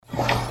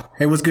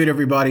Hey, what's good,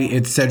 everybody?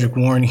 It's Cedric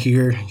Warren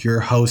here, your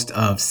host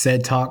of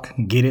Ced Talk.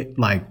 Get it?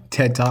 Like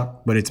TED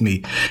Talk, but it's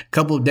me.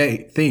 Couple of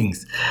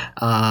things.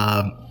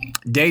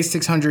 Day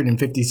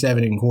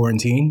 657 in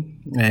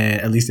quarantine,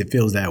 and at least it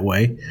feels that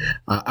way.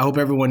 I hope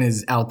everyone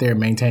is out there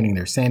maintaining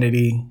their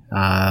sanity.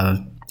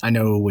 I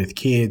know with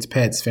kids,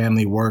 pets,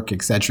 family, work,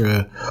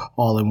 etc.,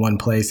 all in one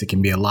place, it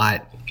can be a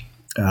lot.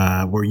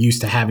 We're used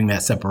to having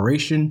that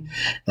separation,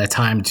 that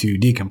time to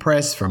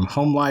decompress from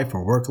home life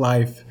or work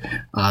life.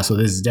 So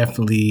this is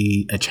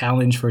definitely a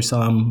challenge for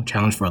some,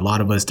 challenge for a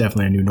lot of us,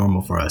 definitely a new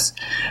normal for us.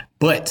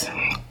 But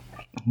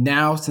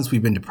now, since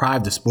we've been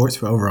deprived of sports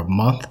for over a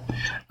month,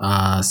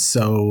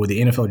 so the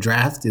NFL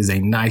draft is a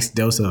nice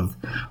dose of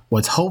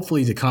what's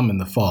hopefully to come in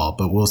the fall,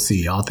 but we'll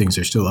see. All things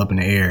are still up in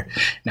the air.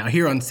 Now,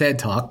 here on Ced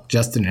Talk,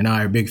 Justin and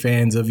I are big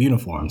fans of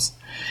uniforms.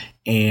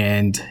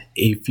 And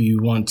if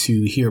you want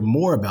to hear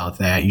more about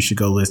that, you should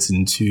go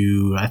listen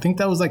to, I think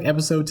that was like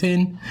episode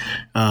 10,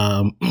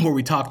 where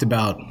we talked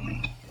about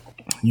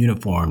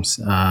uniforms.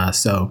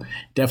 So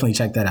definitely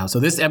check that out. So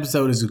this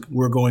episode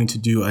we're going to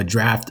do a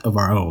draft of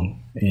our own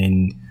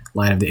in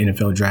light of the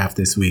NFL draft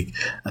this week.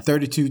 A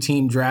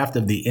 32-team draft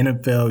of the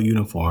NFL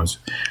uniforms.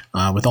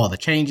 With all the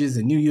changes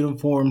and new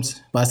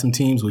uniforms by some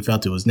teams, we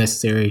felt it was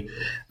necessary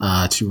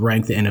to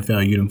rank the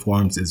NFL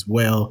uniforms as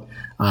well.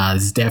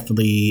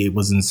 It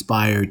was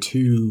inspired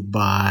too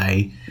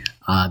by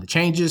the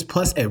changes,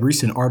 plus a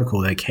recent article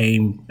that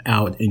came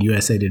out in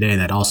USA Today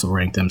that also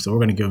ranked them. So we're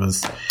going to give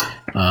us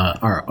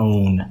our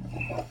own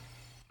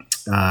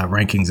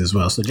rankings as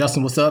well. So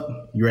Justin, what's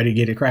up? You ready to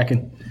get it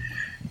cracking?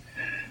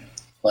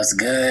 What's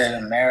good,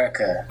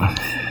 America?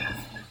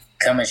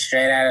 Coming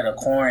straight out of the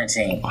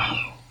quarantine,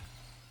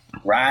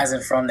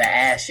 rising from the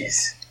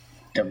ashes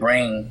to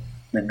bring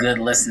the good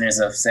listeners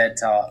of Ced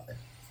Talk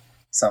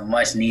some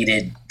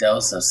much-needed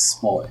dose of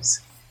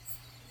sports.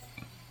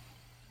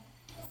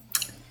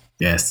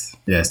 Yes.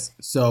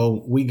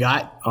 So we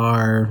got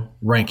our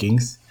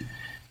rankings,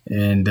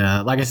 and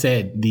like I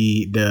said,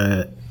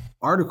 the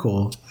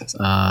article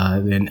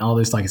and all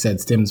this, like I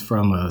said, stems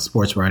from a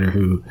sports writer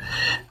who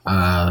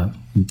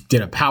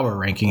did a power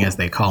ranking, as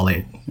they call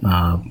it.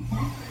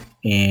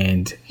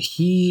 And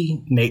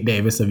Nate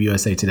Davis of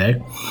USA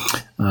Today,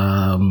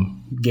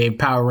 gave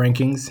power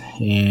rankings.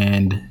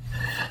 And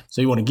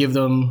so you want to give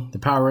them the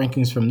power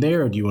rankings from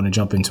there, or do you want to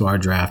jump into our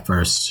draft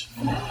first?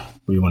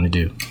 What do you want to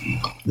do?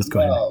 Let's go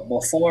ahead.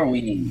 Before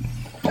we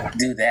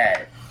do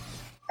that,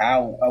 I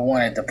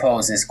wanted to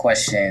pose this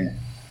question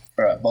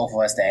for both of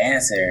us to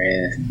answer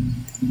is,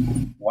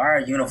 why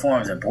are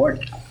uniforms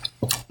important?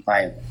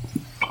 Like,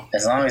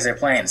 as long as they're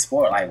playing the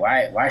sport, like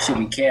why should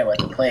we care what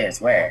the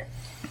players wear?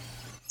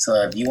 So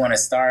if you want to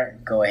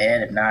start, go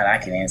ahead. If not, I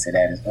can answer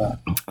that as well.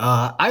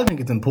 I think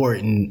it's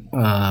important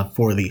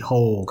for the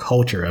whole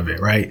culture of it,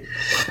 right?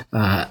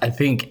 I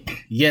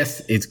think,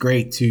 yes, it's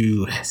great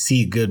to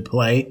see good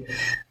play,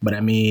 but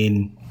I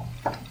mean,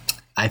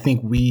 I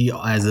think we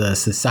as a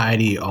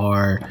society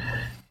are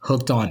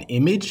hooked on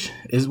image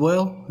as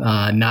well,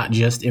 not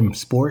just in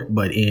sport,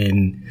 but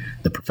in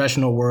the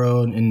professional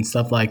world and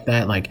stuff like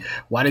that. Like,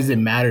 why does it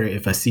matter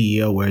if a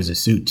CEO wears a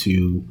suit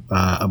to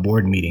a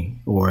board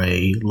meeting or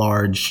a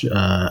large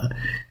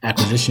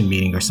acquisition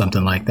meeting or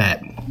something like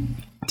that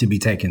to be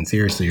taken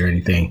seriously or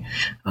anything?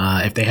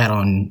 If they had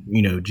on,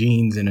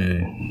 jeans and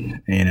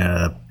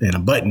a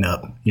button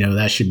up,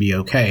 that should be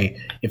okay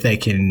if they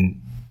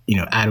can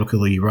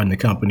adequately run the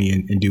company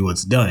and do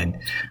what's done.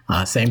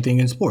 Same thing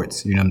in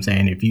sports. You know what I'm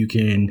saying? If you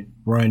can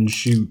run,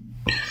 shoot,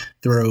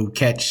 throw,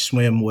 catch,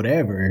 swim,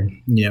 whatever,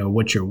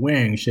 what you're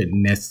wearing shouldn't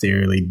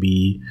necessarily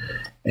be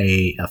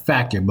a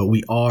factor. But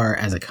we are,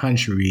 as a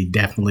country,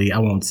 definitely, I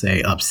won't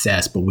say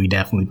obsessed, but we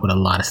definitely put a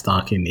lot of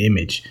stock in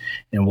image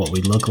and what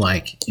we look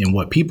like and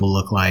what people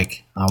look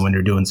like when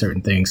they're doing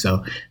certain things.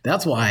 So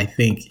that's why I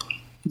think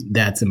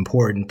that's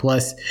important.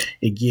 Plus,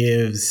 it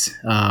gives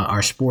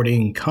our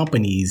sporting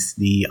companies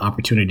the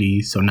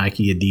opportunity, so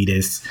Nike,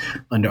 Adidas,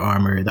 Under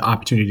Armour, the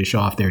opportunity to show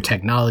off their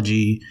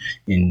technology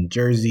in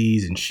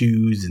jerseys and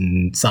shoes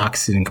and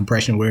socks and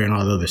compression wear and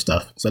all the other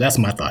stuff. So that's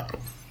my thought.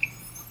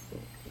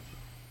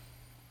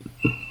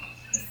 Oh,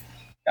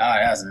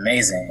 that was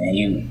amazing. And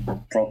you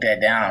broke that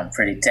down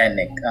pretty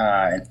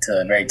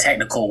into a very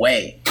technical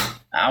way.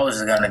 I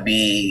was going to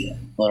be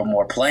a little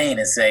more plain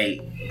and say,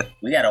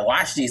 we got to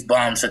watch these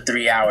bums for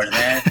 3 hours,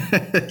 man.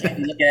 Can't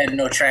be looking at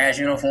no trash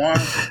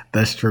uniforms.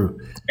 That's true.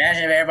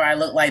 Imagine if everybody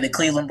looked like the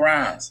Cleveland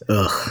Browns.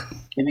 Ugh.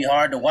 It'd be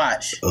hard to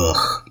watch.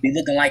 Ugh. Be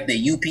looking like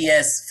the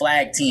UPS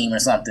flag team or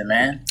something,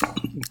 man.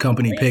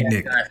 Company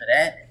picnic. Time for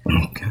that.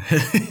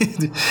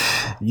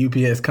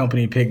 UPS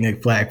company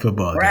picnic flag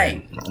football.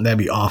 Right. Game. That'd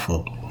be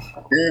awful.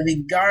 It'd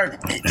be garbage.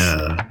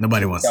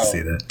 Nobody wants to see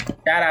that.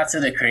 Shout out to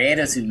the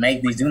creators who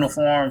make these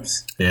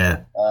uniforms.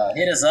 Yeah.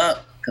 Hit us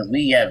up because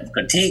we have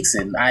critiques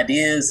and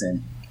ideas,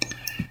 and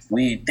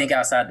We think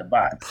outside the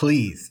box.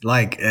 Please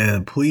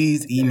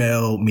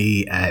email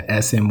me at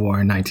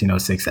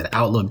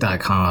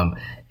smwarren1906@outlook.com,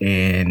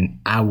 and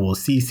I will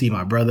CC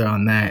my brother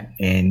on that,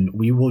 and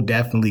we will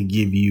definitely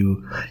give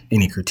you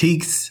any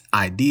critiques,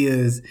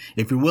 ideas.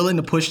 If you're willing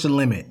to push the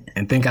limit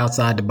and think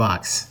outside the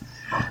box,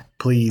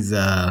 please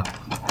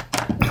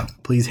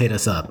hit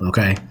us up,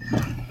 okay?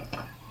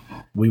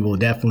 We will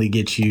definitely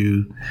get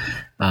you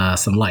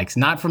some likes.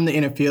 Not from the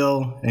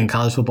NFL and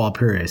college football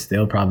purists.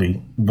 They'll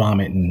probably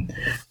vomit and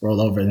roll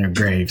over in their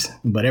graves.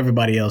 But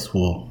everybody else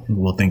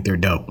will think they're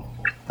dope.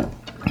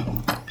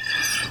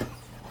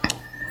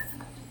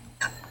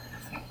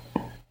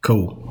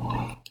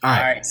 Cool. All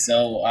right.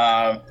 So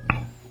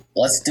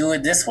let's do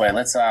it this way.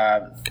 Let's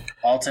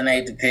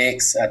alternate the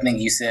picks. I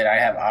think you said I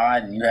have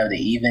odd and you have the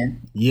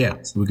even. Yeah,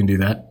 we can do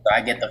that. So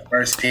I get the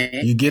first pick.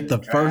 You get the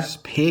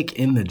first pick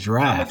in the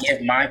draft. I'm going to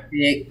give my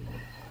pick,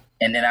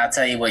 and then I'll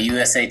tell you what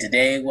USA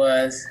Today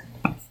was,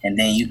 and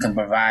then you can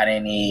provide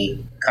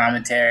any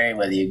commentary,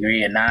 whether you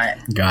agree or not.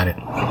 Got it.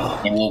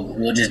 And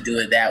we'll just do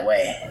it that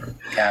way,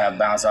 kind of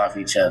bounce off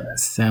each other.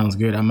 Sounds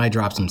good. I might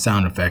drop some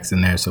sound effects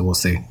in there, so we'll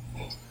see.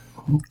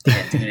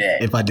 Yeah, do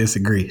that. If I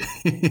disagree.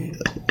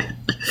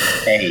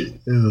 Hey,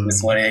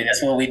 that's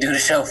what we do the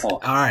show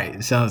for. All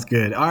right, sounds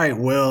good. All right,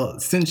 well,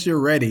 since you're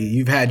ready,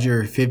 you've had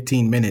your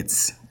 15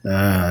 minutes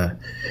to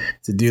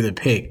do the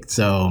pick.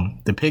 So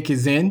the pick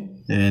is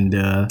in, and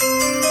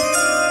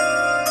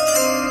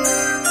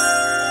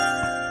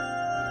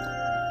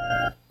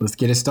let's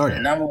get it started.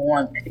 The number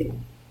one pick,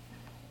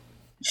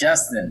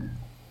 Justin,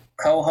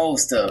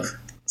 co-host of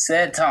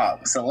Said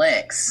Talk,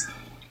 selects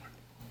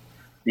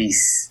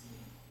these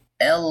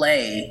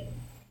LA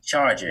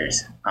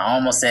Chargers. I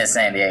almost said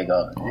San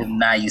Diego. I'm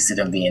not used to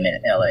them being in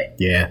LA.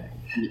 Yeah.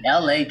 The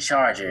LA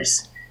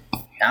Chargers.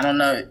 I don't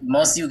know.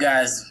 Most of you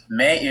guys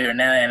may or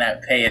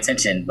not pay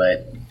attention,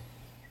 but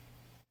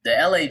the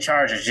LA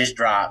Chargers just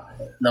dropped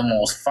the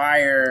most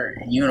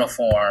fire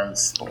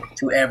uniforms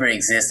to ever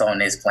exist on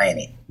this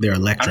planet. They're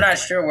electric. I'm not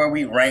sure where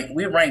we rank.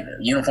 We rank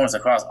uniforms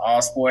across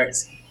all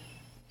sports,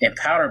 and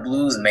powder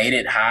blues made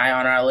it high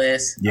on our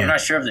list. Yeah. I'm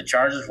not sure if the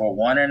Chargers were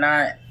one or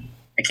not.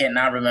 I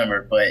cannot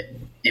remember, but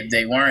if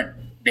they weren't,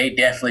 they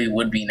definitely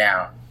would be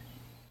now.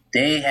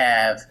 They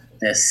have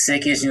the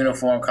sickest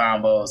uniform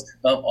combos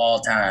of all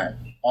time.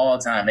 All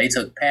time. They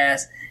took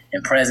past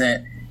and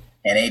present,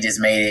 and they just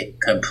made it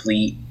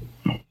complete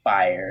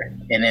fire.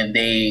 And then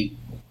the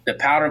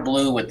powder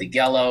blue with the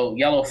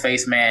yellow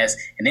face mask,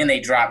 and then they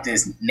dropped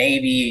this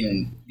navy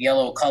and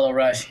yellow color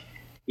rush.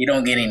 You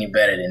don't get any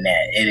better than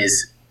that. It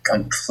is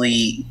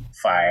complete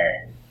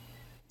fire.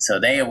 So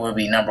they will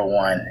be number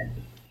one.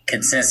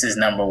 Consensus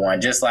number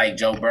one. Just like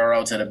Joe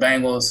Burrow to the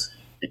Bengals,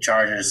 the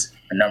Chargers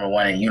are number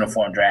one in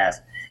uniform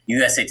draft.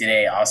 USA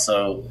Today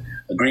also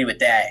agreed with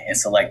that and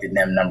selected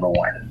them number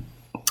one.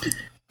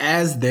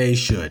 As they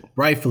should,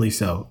 rightfully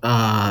so.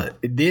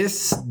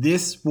 This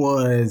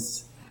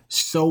was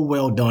so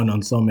well done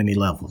on so many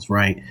levels,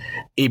 right?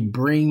 It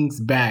brings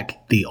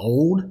back the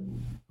old,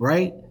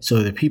 right?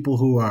 So the people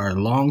who are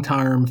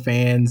long-term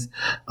fans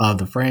of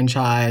the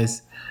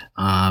franchise,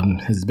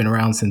 has been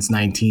around since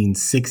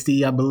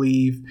 1960, I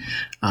believe,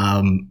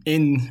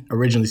 in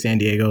originally San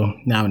Diego,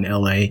 now in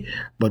LA.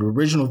 But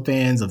original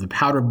fans of the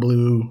powder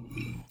blue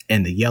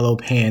and the yellow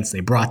pants,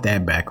 they brought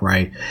that back,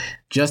 right?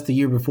 Just the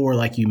year before,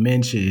 like you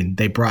mentioned,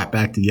 they brought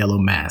back the yellow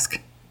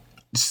mask.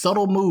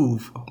 Subtle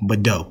move,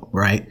 but dope,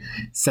 right?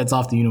 Sets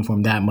off the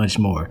uniform that much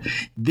more.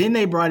 Then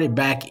they brought it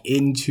back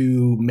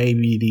into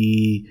maybe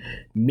the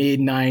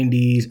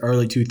mid-90s,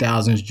 early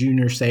 2000s,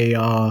 Junior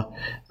Seau,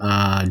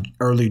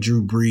 early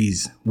Drew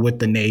Brees with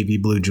the navy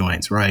blue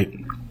joints, right?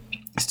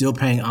 Still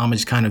paying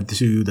homage kind of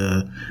to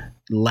the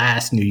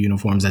last new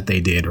uniforms that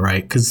they did,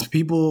 right? Because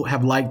people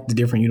have liked the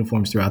different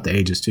uniforms throughout the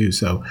ages too,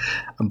 so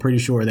I'm pretty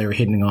sure they were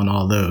hitting on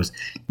all those.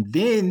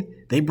 Then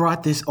they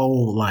brought this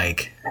old,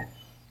 like,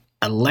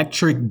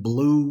 electric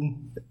blue,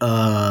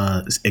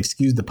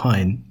 excuse the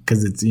pun,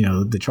 because it's,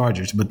 the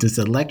Chargers, but this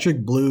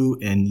electric blue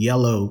and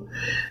yellow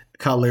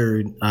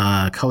colored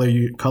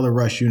color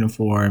rush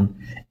uniform,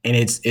 and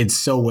it's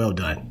so well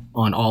done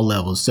on all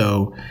levels.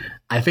 So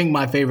I think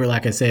my favorite,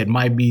 like I said,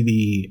 might be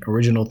the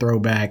original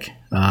throwback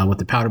with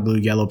the powder blue,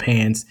 yellow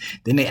pants.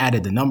 Then they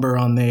added the number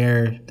on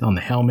there, on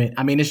the helmet.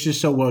 I mean, it's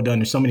just so well done.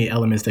 There's so many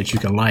elements that you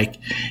can like.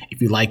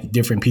 If you like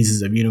different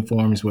pieces of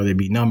uniforms, whether it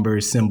be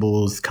numbers,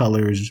 symbols,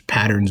 colors,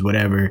 patterns,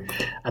 whatever,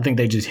 I think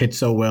they just hit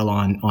so well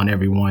on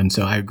everyone.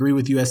 So I agree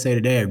with USA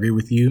Today. I agree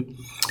with you.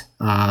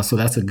 So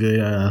that's a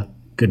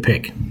good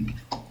pick.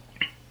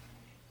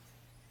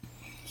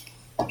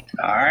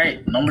 All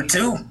right, number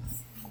two.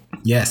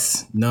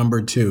 Yes,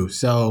 number two.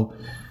 So,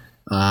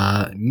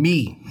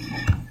 me.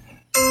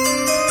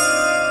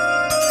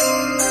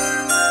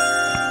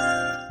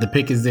 The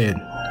pick is in.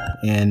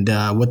 And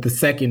with the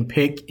second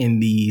pick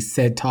in the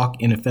Said Talk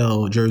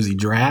NFL jersey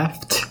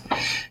draft,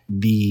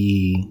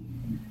 the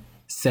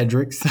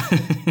Cedrics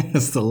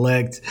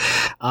select.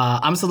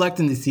 I'm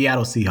selecting the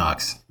Seattle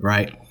Seahawks,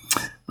 right?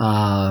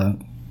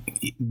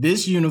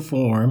 This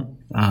uniform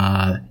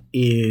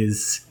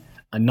is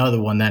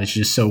another one that is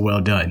just so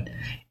well done.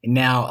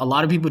 Now, a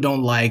lot of people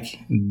don't like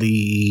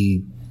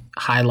the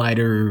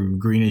highlighter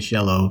greenish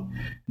yellow.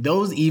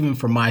 Those, even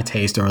for my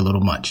taste, are a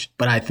little much.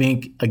 But I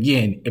think,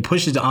 again, it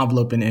pushes the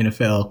envelope in the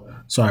NFL,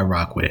 so I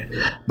rock with it.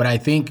 But I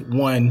think,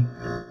 one,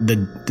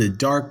 the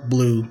dark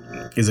blue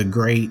is a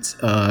great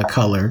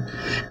color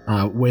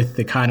with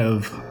the kind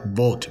of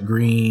Volt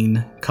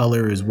green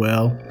color as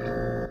well.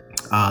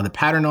 The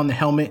pattern on the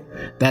helmet,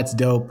 that's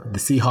dope. The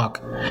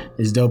Seahawk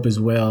is dope as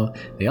well.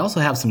 They also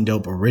have some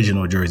dope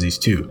original jerseys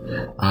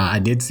too. I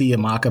did see a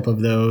mock-up of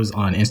those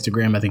on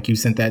Instagram. I think you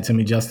sent that to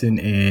me, Justin.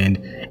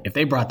 And if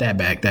they brought that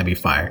back, that'd be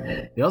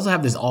fire. They also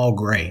have this all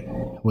gray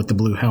with the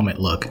blue helmet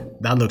look.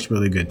 That looks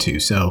really good too.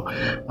 So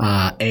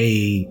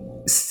a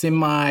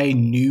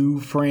semi-new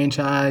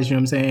franchise, you know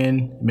what I'm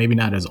saying? Maybe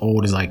not as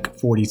old as like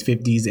 40s,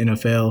 50s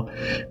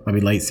NFL,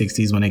 probably late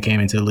 60s when they came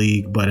into the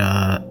league. But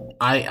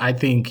I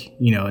think,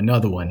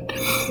 another one.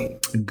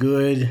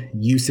 Good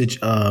usage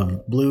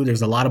of blue.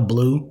 There's a lot of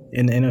blue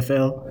in the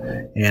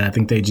NFL, and I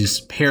think they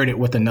just paired it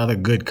with another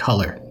good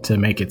color to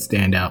make it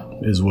stand out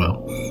as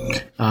well.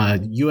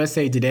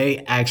 USA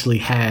Today actually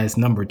has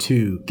number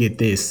 2, get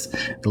this,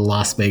 the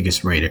Las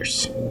Vegas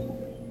Raiders.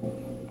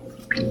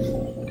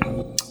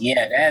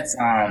 Yeah, that's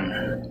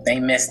they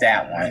missed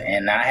that one,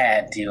 and I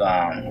had to.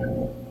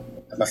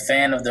 I'm a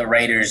fan of the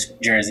Raiders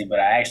jersey, but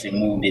I actually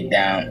moved it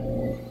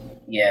down.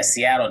 Yeah,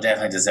 Seattle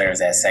definitely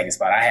deserves that second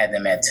spot. I had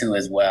them at 2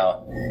 as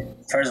well.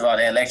 First of all,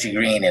 the electric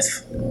green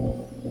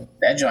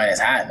that joint is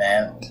hot,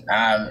 man.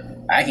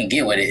 I can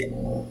get with it.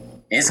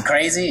 It's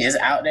crazy. It's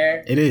out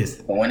there. It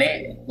is. But when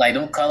they like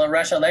them color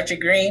rush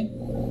electric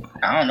green,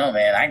 I don't know,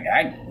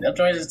 man. Those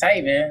joints is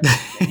tight, man.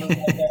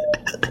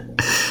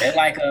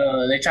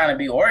 They're trying to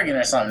be Oregon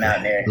or something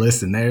out there.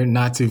 Listen, they're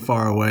not too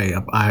far away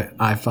up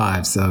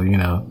I-5, so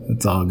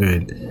it's all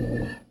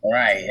good.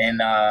 Right, and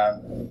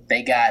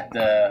they got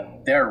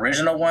their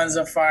original ones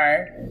of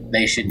fire.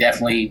 They should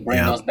definitely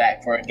bring those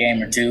back for a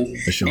game or two.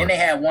 For sure. Then they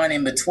had one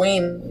in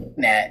between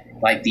that,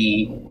 like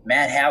the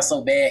Matt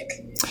Hasselbeck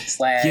 /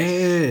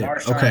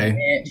 Marshawn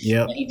Lynch.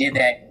 Yep. He did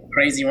that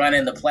crazy run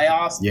in the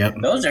playoffs. Yep.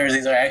 Those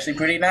jerseys are actually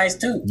pretty nice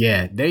too.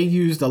 Yeah, they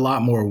used a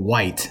lot more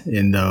white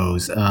in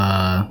those.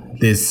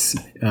 This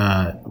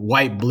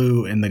white,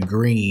 blue, and the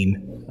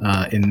green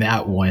in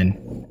that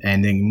one.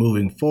 And then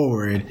moving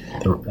forward,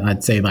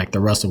 I'd say like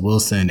the Russell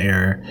Wilson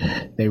era,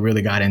 they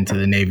really got into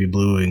the navy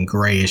blue and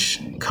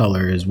grayish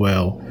color as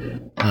well.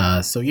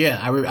 So yeah,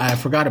 I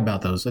forgot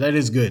about those. So that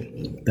is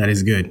good. That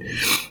is good.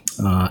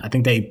 I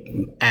think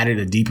they added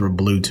a deeper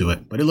blue to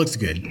it, but it looks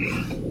good.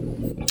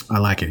 I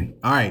like it.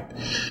 All right.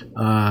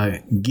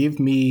 Give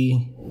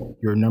me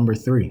your number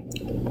 3.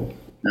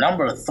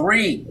 Number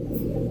 3,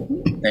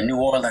 the New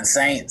Orleans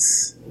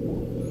Saints.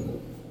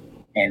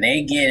 And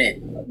they get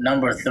it,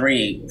 number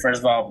 3. First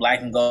of all,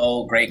 black and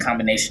gold, great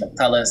combination of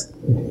colors.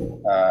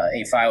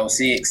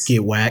 A506.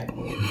 Get whacked.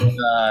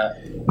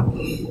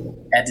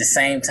 At the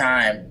same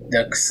time,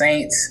 the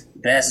Saints'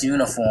 best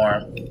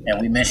uniform,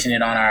 and we mentioned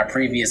it on our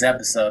previous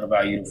episode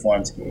about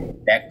uniforms,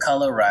 that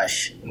color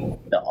rush,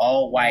 the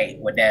all white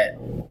with that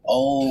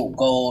old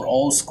gold,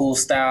 old school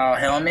style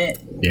helmet.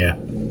 Yeah.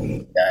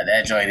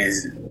 That joint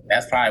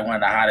that's probably one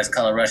of the hottest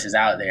color rushes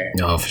out there.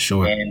 No, for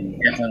sure. And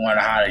definitely one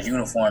of the hottest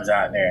uniforms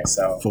out there.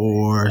 So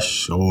For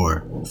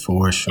sure.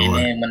 And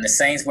then when the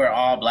Saints wear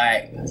all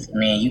black,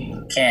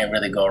 you can't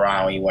really go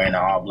wrong when you're wearing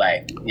the all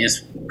black.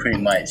 It's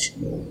pretty much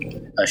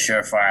a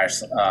surefire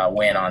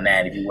win on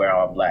that if you wear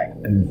all black.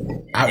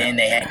 And then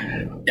they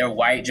have their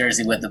white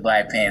jersey with the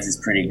black pants is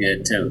pretty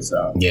good too.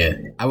 So yeah,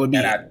 I would be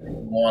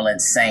New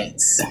Orleans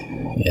Saints.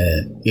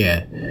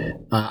 Yeah.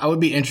 I would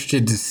be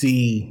interested to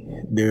see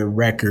their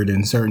record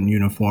in certain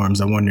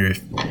uniforms. I wonder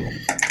if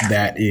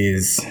that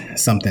is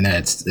something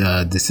that's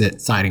the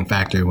deciding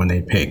factor when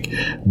they pick.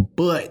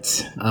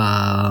 But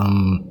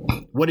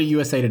what did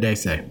USA Today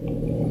say?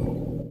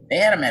 They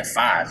had them at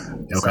 5.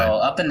 Okay. So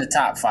up in the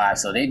top 5.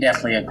 So they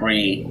definitely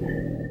agree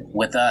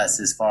with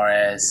us as far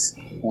as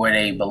where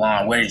they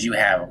belong. Where did you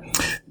have them?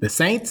 The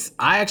Saints?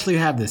 I actually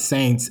have the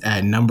Saints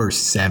at number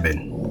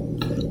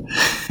 7.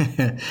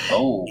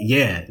 Oh.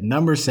 Yeah,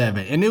 number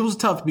 7. And it was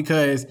tough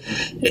because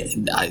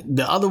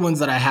the other ones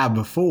that I have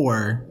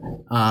before,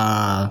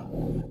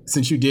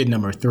 since you did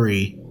number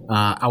 3,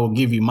 I will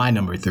give you my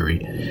number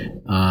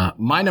 3.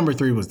 My number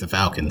 3 was the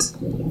Falcons.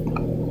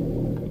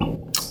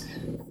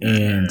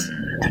 And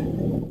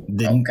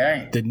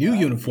the new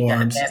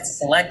uniforms. You got to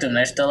select them.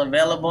 They're still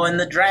available in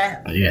the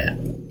draft. Yeah.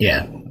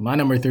 My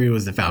number 3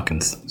 was the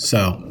Falcons.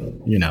 So,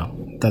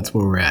 that's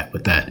where we're at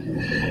with that.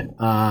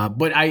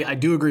 But I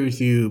do agree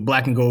with you.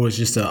 Black and gold is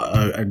just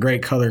a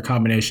great color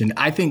combination.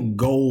 I think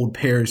gold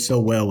pairs so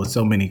well with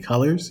so many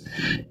colors.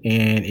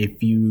 And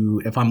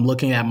if I'm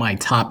looking at my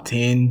top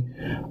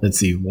 10, let's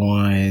see,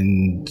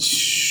 1,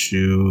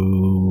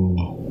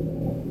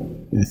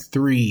 2,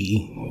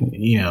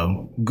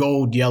 three,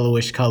 gold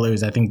yellowish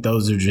colors. I think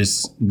those are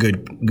just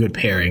good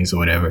pairings or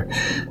whatever.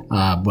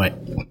 But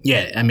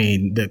yeah, I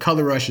mean, the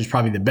color rush is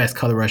probably the best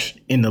color rush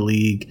in the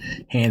league,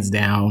 hands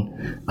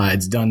down.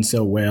 It's done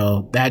so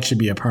well. That should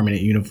be a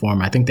permanent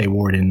uniform. I think they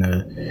wore it in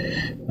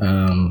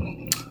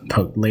the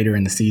later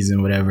in the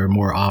season, whatever,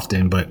 more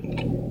often, but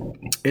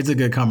it's a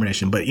good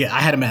combination. But yeah, I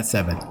had him at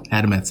 7.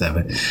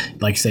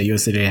 Like you said,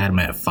 USA Today had him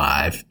at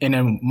 5. And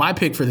then my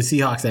pick for the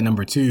Seahawks at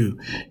number 2,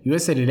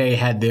 USA Today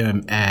had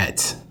them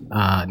at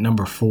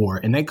number 4,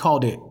 and they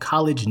called it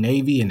College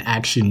Navy and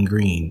Action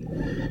Green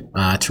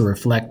to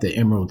reflect the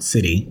Emerald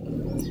City.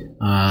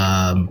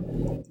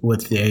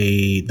 With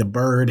the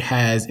bird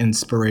has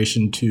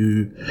inspiration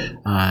to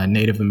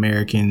Native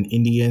American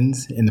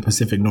Indians in the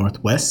Pacific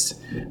Northwest,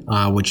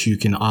 which you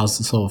can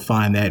also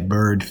find that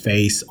bird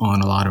face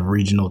on a lot of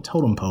regional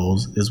totem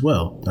poles as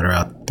well that are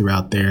out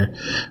throughout there.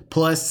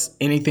 Plus,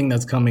 anything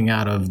that's coming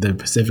out of the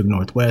Pacific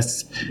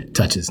Northwest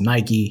touches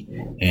Nike,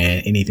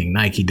 and anything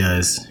Nike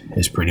does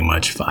is pretty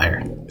much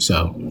fire.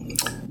 So,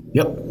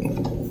 yep.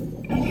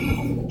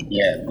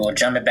 Yeah, well,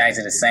 jumping back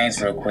to the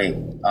Saints real quick.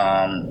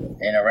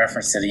 In a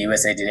reference to the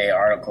USA Today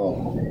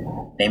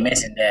article, they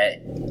mentioned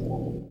that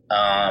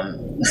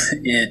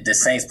the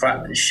Saints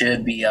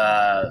should be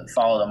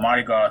follow the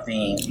Mardi Gras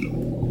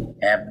theme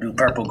and do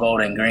purple,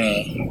 gold, and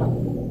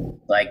green.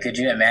 Like, could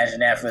you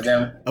imagine that for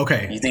them?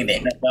 Okay. You think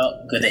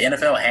could the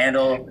NFL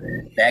handle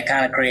that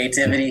kind of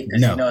creativity?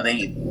 Because No.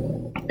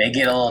 They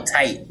get a little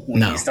tight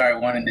when you start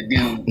wanting to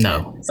do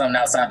something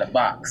outside the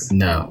box.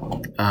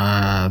 No.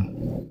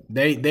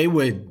 They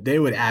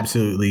would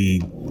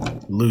absolutely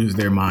lose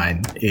their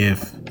mind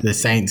if the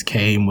Saints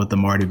came with the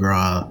Mardi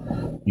Gras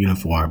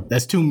uniform.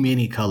 That's too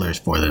many colors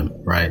for them,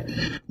 right?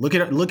 Look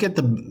at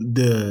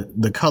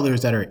the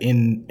colors that are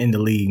in the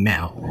league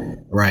now,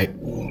 right?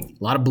 A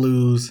lot of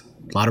blues,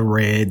 a lot of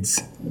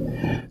reds,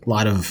 a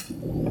lot of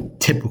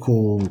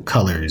typical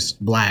colors,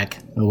 black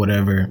or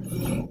whatever.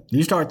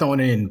 You start throwing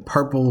in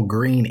purple,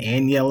 green,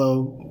 and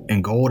yellow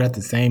and gold at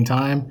the same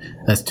time,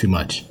 that's too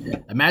much.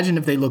 Imagine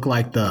if they look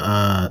like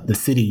the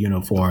city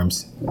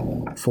uniforms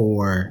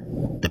for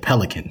the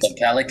Pelicans. The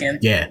Pelicans?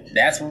 Yeah.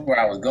 That's where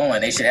I was going.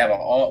 They should have a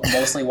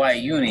mostly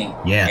white uni.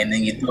 Yeah. And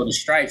then you throw the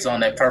stripes on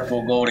that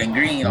purple, gold, and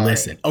green.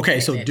 Listen. Okay,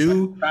 so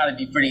probably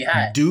be pretty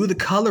hot. Do the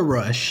color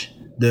rush.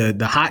 The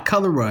hot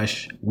color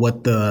rush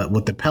with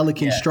the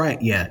Pelican stripe,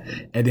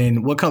 and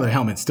then what color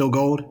helmet? Still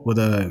gold with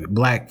a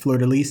black fleur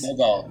de lis. Still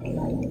gold.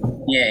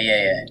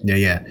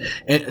 Yeah.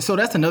 And so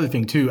that's another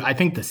thing too. I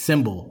think the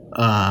symbol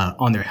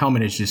on their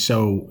helmet is just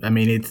so. I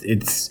mean,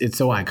 it's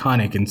so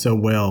iconic and so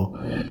well.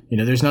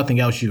 There's nothing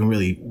else you can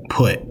really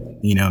put.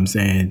 You know what I'm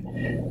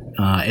saying?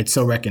 It's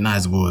so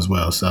recognizable as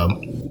well. So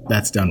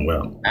that's done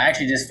well. I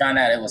actually just found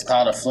out it was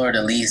called a fleur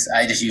de lis.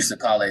 I just used to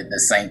call it the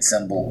Saint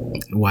symbol.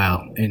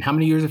 Wow. And how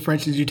many years of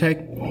French did you take?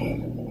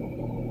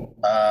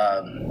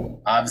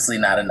 Obviously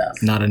not enough.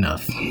 Not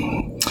enough.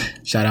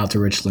 Shout out to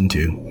Richland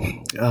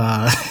too.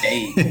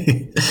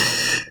 Hey.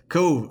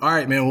 Cool. All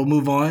right, man. We'll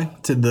move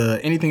on to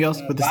anything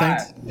else with the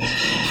Saints?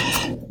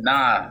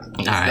 Nah.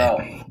 Let's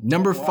go.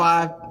 Number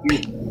 5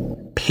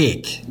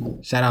 pick.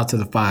 Shout out to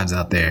the 5s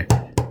out there.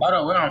 Hold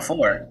on, we're on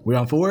 4. We're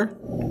on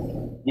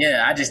 4?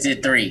 Yeah, I just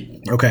did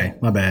 3. Okay,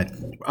 my bad.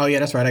 Oh yeah,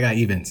 that's right. I got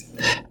evens.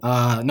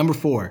 Number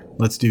 4.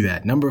 Let's do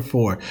that. Number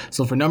 4.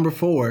 So for number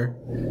 4,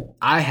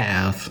 I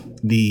have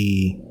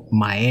the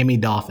Miami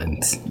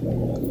Dolphins.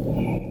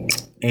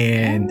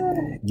 And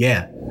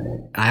yeah,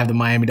 I have the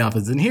Miami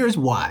Dolphins. And here's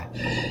why.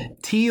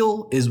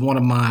 Teal is one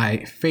of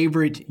my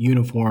favorite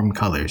uniform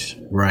colors,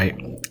 right?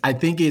 I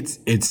think it's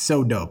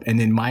so dope. And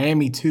then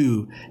Miami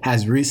too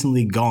has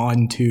recently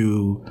gone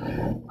to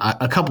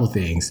a couple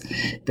things.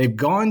 They've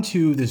gone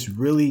to this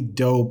really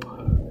dope,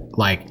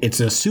 like it's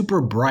a super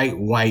bright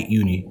white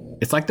uni.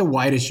 It's like the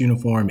whitest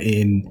uniform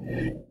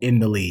in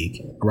the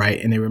league, right?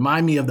 And they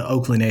remind me of the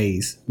Oakland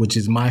A's, which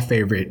is my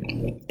favorite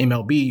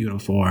MLB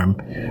uniform.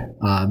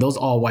 Those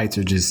all whites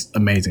are just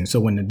amazing. So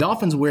when the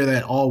Dolphins wear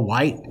that all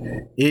white,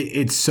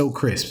 it's so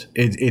crisp.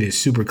 It is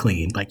super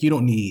clean. Like you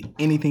don't need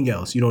anything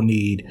else. You don't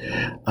need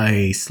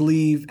a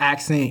sleeve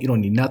accent. You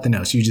don't need nothing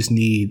else. You just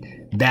need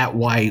that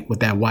white with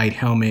that white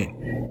helmet.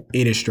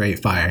 It is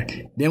straight fire.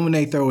 Then when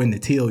they throw in the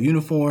teal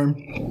uniform,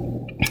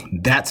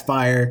 that's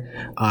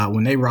fire.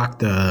 When they rock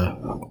the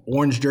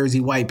orange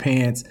jersey, white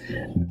pants,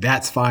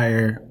 that's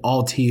fire.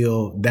 All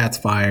teal, that's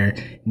fire.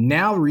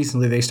 Now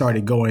recently they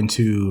started going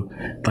to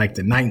like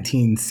the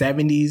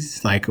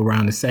 1970s, like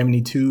around the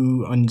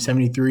 72 and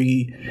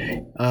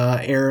 73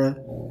 era.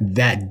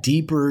 That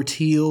deeper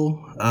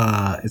teal,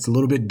 it's a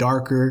little bit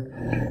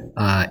darker.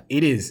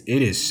 It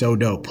is so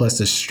dope. Plus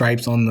the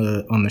stripes on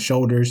the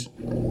shoulders.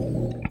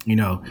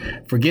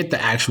 Forget the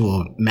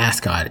actual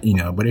mascot,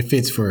 but it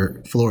fits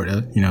for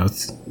Florida.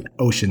 It's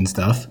ocean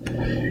stuff.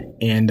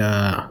 And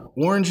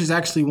orange is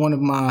actually one of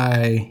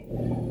my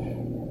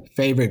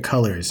favorite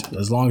colors,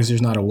 as long as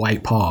there's not a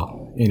white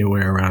paw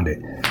anywhere around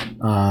it.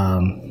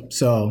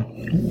 So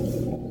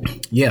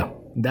yeah,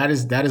 that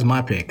is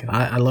my pick.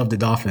 I love the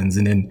Dolphins.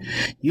 And then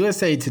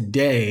USA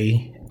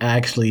Today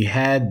actually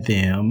had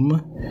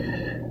them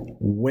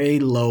way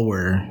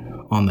lower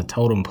on the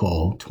totem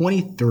pole,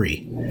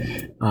 23.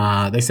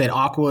 They said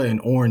aqua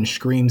and orange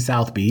scream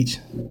South Beach.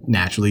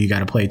 Naturally, you got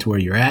to play to where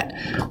you're at.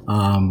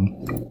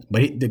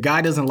 But the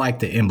guy doesn't like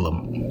the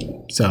emblem.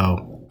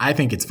 So I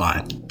think it's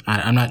fine.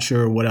 I'm not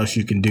sure what else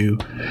you can do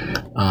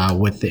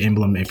with the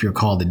emblem if you're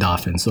called the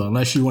Dolphin. So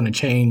unless you want to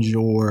change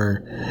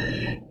your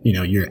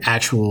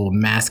actual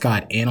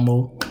mascot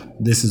animal,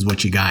 this is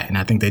what you got. And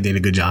I think they did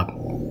a good job.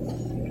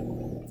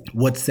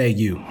 What say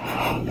you?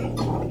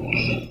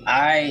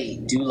 I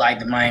do like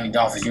the Miami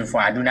Dolphins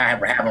uniform. I do not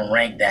have them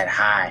ranked that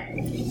high.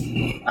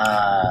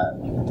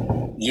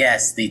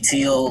 Yes, the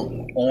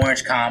teal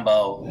orange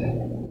combo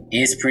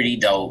is pretty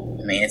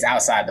dope. I mean, it's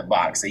outside the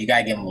box, so you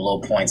gotta give them a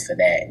little points for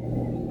that.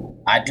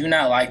 I do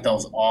not like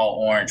those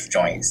all orange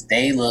joints.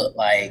 They look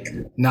like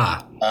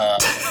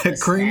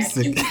creams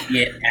you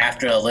get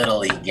after a Little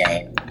League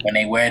game when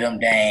they wear them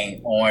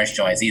dang orange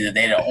joints. Either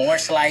they're the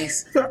orange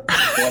slice, or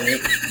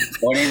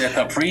they're the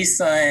Capri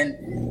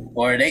Sun,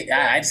 or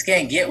I just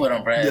can't get with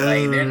them, bro.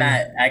 Like they're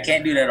not. I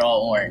can't do that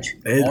all orange.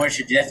 Orange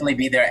should definitely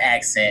be their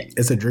accent.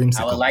 It's a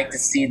dreamsicle. I would like to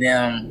see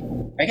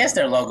them. I guess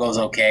their logo's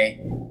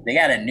okay. They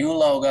got a new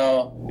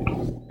logo.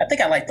 I think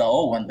I like the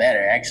old one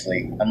better,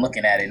 actually. I'm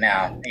looking at it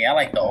now. Yeah, I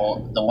like the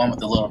one with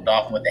the little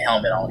dolphin with the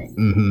helmet on it.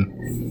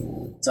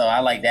 Mm-hmm. So I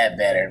like that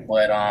better.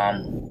 But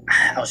I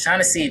was trying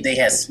to see if they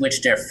had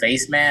switched their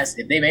face mask.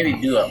 If they maybe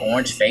do an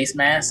orange face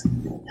mask,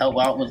 help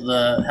them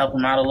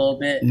out a little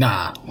bit.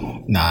 Nah.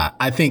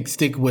 I think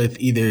stick with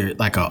either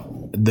like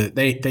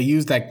they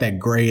use that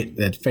gray,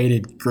 that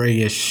faded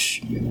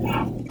grayish,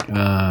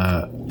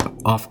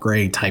 off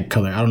gray type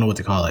color. I don't know what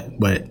to call it,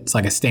 but it's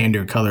like a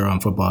standard color on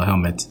football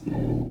helmets.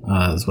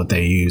 Is what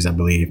they use, I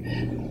believe.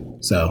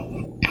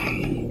 So,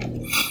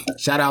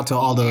 shout out to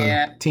all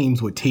the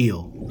teams with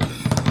teal.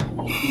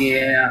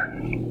 Yeah.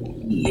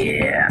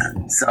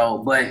 So,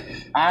 but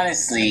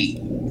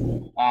honestly,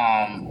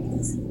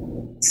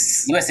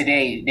 USA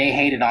they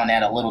hated on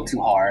that a little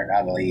too hard,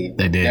 I believe.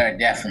 They did. There are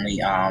definitely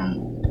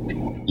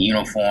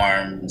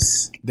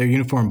uniforms. They're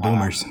uniform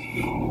boomers.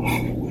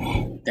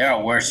 There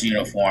are worse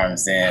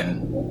uniforms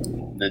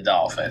than the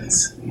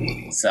Dolphins.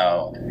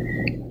 So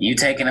you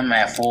taking them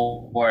at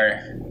 4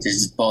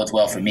 just bodes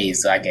well for me,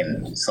 so I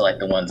can select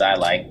the ones I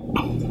like.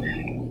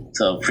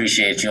 So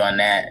appreciate you on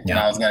that. Yeah. And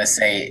I was gonna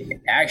say,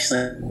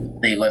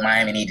 actually, what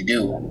Miami need to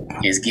do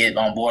is get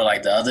on board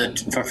like the other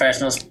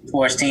professional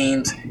sports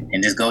teams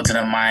and just go to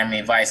the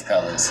Miami Vice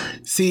colors.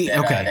 See,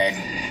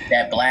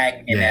 that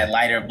black and that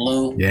lighter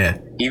blue. Yeah.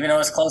 Even though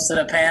it's close to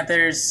the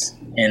Panthers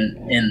in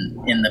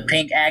the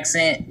pink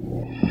accent,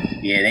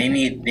 yeah, they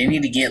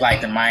need to get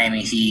like the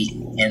Miami Heat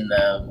and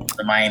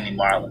the Miami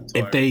Marlins.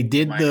 If they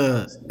did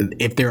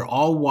if they're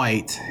all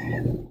white,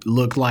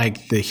 look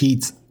like the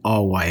Heat's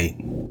all white.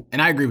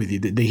 And I agree with you.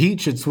 The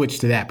Heat should switch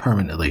to that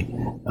permanently.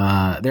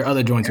 Their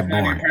other joints are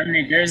boring.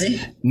 Permanent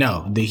jersey?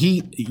 No, the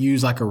Heat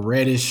use like a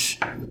reddish,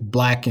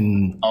 black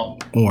and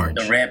orange.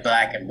 The red,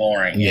 black, and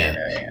boring. Yeah,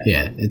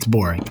 it's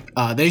boring.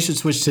 They should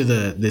switch to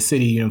the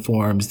city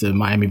uniforms, the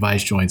Miami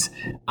Vice joints.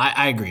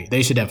 I agree.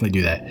 They should definitely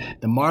do that.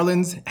 The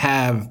Marlins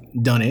have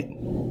done it.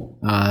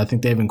 I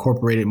think they've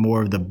incorporated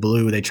more of the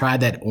blue. They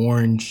tried that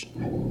orange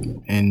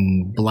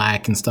and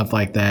black and stuff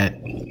like that.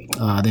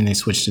 Then they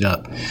switched it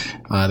up.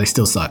 They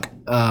still suck.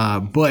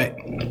 But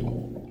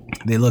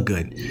they look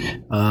good.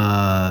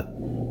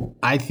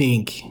 I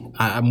think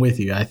I'm with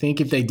you. I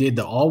think if they did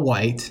the all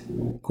white,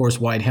 of course,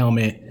 white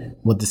helmet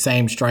with the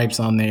same stripes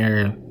on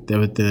there,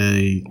 with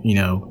the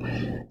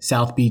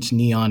South Beach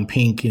neon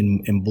pink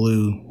and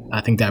blue,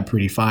 I think that'd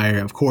pretty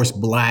fire. Of course,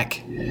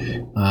 black.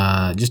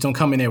 Just don't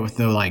come in there with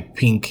no like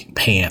pink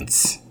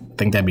pants. I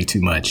think that'd be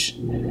too much.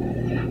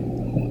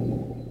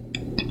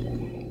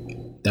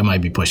 That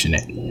might be pushing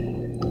it.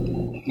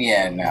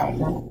 Yeah,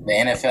 no. The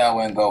NFL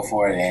wouldn't go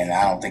for it, and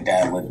I don't think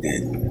that would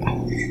good.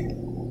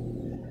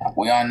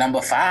 We on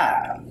number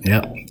 5.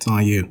 Yep, it's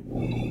on you.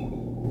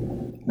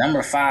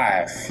 Number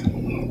 5.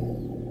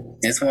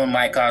 This one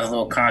might cause a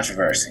little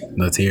controversy.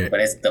 Let's hear it.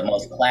 But it's the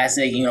most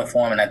classic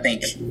uniform, and I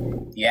think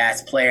you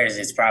ask players,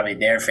 it's probably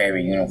their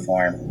favorite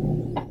uniform.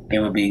 It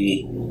would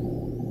be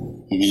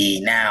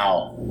the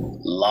now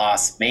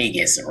Las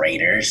Vegas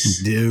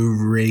Raiders. The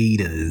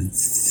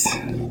Raiders.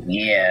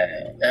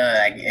 Yeah.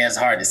 It's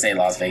hard to say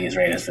Las Vegas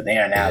Raiders, but they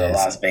are now the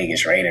Las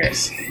Vegas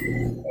Raiders.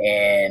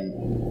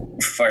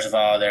 And first of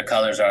all, their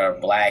colors are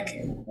black,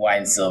 white,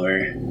 and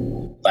silver.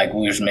 Like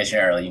we just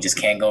mentioned earlier, you just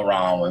can't go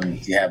wrong when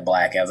you have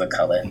black as a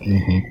color.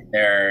 Mm-hmm.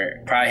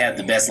 They're probably have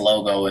the best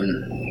logo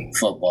in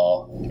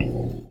football.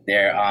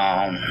 Their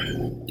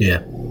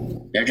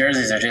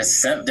jerseys are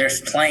just they're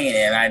plain,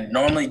 and I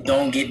normally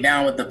don't get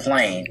down with the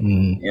plain.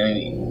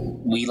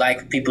 Mm-hmm. We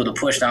like people to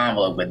push the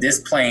envelope, but this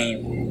is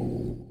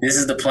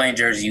the plain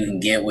jersey you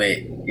can get with.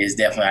 It's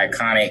definitely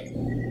iconic.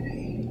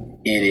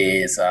 It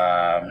is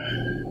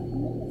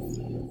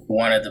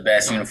one of the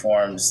best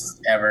uniforms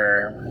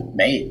ever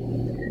made.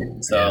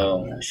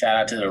 So shout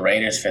out to the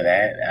Raiders for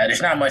that.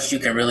 There's not much you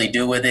can really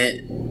do with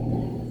it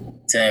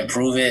to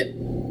improve it.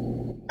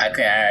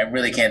 I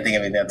really can't think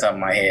of it on top of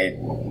my head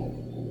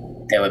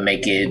that would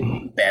make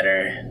it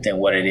better than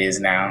what it is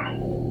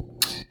now.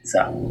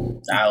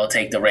 So I will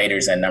take the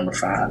Raiders at number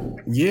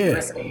 5.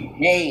 Yeah.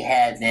 They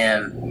had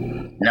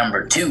them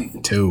number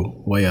 2.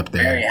 2, way up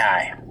there. Very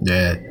high.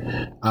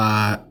 Yeah.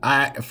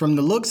 I from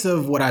the looks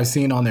of what I've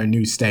seen on their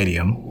new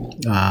stadium,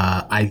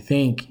 I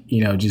think,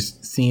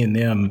 just seeing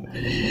them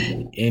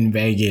in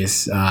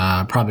Vegas,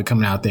 probably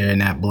coming out there in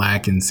that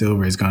black and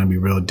silver is going to be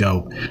real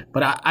dope.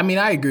 But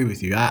I agree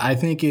with you. I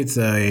think it's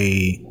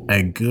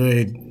a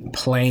good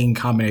playing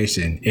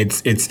combination.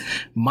 It's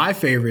my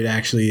favorite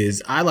actually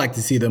is I like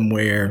to see them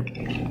wear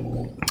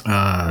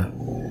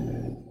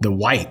the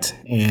white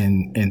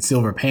and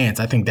silver pants.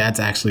 I think that's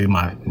actually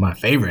my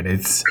favorite.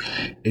 It's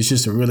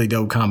just a really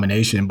dope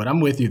combination. But I'm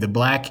with you. The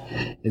black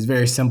is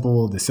very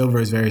simple. The silver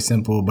is very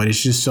simple, but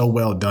it's just so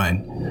well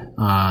done.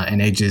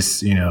 And they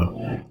just,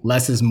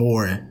 less is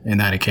more in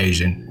that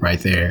occasion right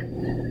there.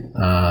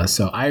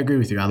 So I agree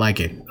with you. I like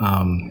it.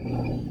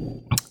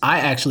 I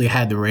actually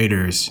had the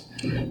Raiders.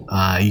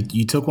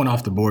 You took one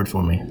off the board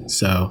for me.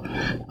 So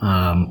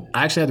I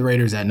actually had the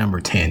Raiders at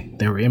number 10.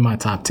 They were in my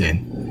top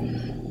 10.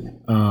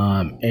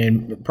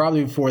 And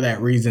probably for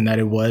that reason that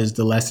it was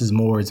the less is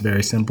more. It's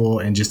very simple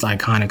and just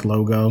iconic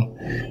logo.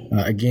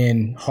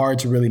 Again, hard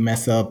to really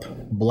mess up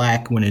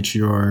black when it's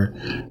your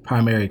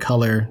primary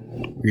color.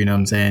 You know what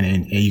I'm saying?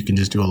 And you can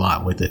just do a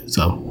lot with it.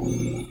 So,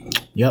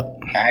 yep.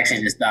 I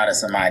actually just thought of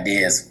some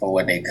ideas for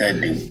what they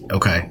could do.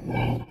 Okay.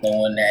 So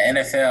when the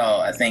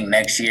NFL, I think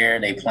next year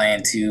they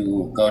plan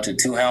to go to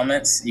 2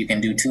 helmets. You can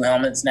do 2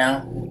 helmets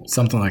now.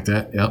 Something like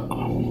that. Yep.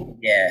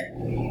 Yeah.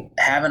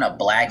 Having a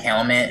black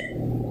helmet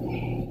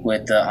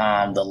with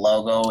the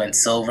logo in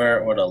silver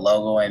or the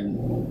logo in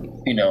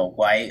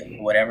white,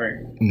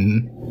 whatever.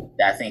 Mm-hmm.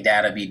 I think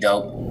that'll be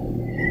dope.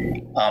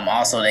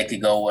 Also, they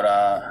could go with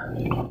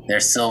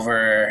their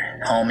silver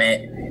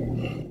helmet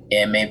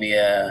and maybe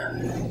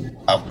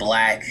a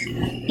black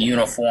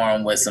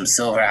uniform with some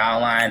silver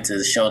outline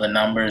to show the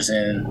numbers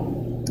and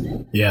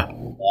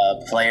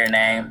player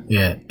name.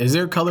 Yeah. Is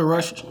there color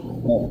rush?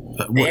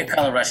 Their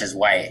color rush is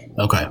white.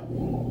 Okay.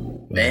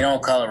 They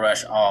don't color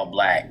rush all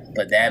black,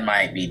 but that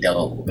might be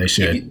dope. They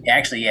should. If you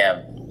actually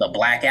have the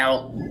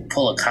blackout,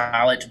 pull a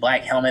college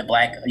black helmet,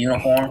 black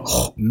uniform.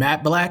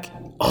 Matte black?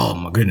 Oh,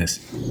 my goodness.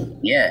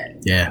 Yeah.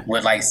 Yeah.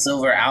 With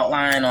silver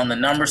outline on the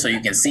number so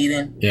you can see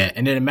them. Yeah,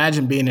 and then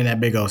imagine being in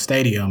that big old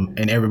stadium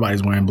and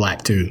everybody's wearing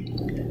black too.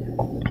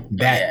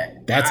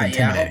 That's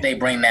intimidating. I hope they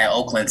bring that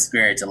Oakland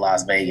spirit to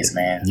Las Vegas,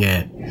 man.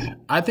 Yeah,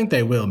 I think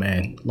they will,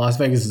 man. Las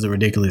Vegas is a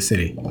ridiculous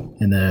city,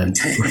 and that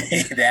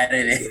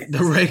it is.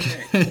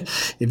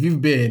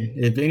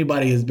 If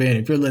anybody has been,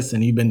 if you're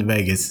listening, you've been to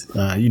Vegas,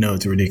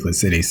 it's a ridiculous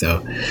city.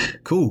 So,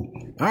 cool.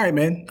 All right,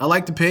 man. I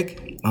like to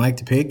pick.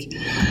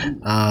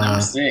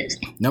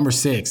 Number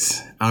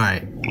 6. All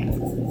right.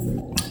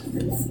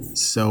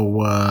 So,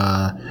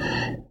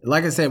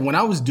 like I said, when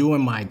I was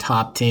doing my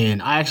top 10,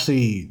 I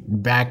actually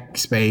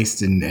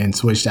backspaced and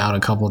switched out a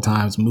couple of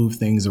times, moved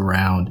things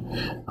around.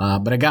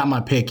 But I got my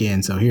pick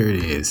in, so here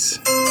it is.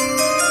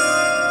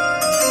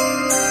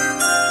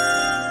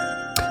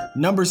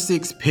 Number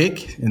 6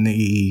 pick in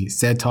the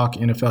Said Talk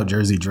NFL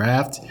jersey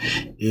draft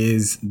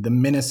is the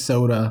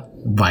Minnesota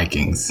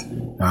Vikings.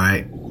 All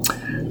right.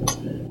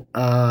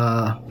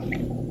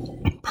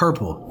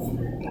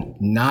 Purple.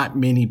 Not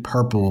many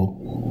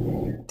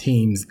purple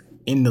teams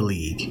in the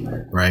league,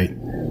 right?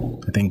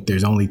 I think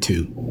there's only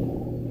 2.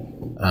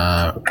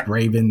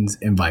 Ravens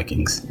and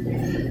Vikings.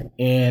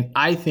 And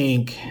I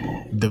think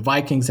the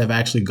Vikings have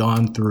actually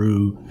gone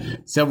through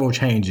several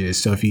changes.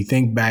 So if you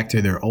think back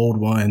to their old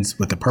ones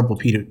with the purple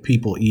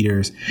people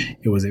eaters,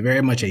 it was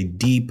very much a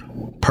deep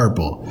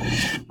purple.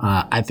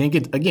 I think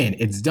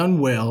it's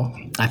done well.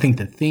 I think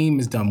the theme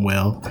is done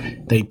well.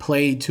 They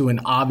played to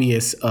an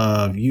obvious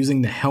of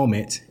using the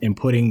helmet and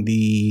putting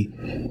the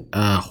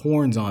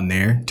horns on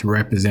there to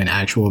represent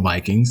actual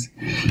Vikings.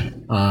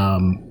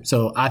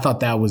 So I thought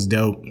that was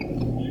dope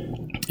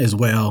as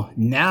well.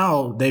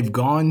 Now they've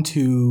gone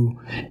to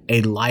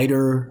a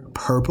lighter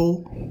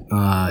purple,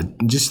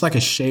 just like a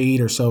shade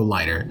or so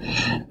lighter.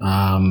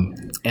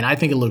 And I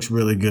think it looks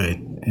really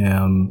good.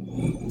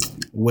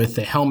 With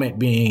the helmet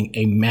being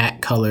a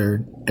matte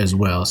color as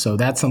well. So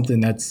that's something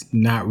that's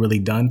not really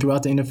done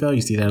throughout the NFL.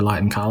 You see that a lot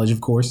in college,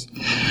 of course.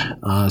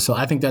 So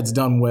I think that's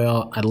done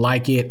well. I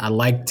like it. I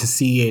like to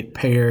see it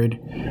paired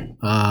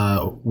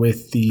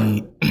with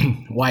the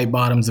white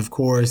bottoms, of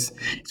course.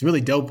 It's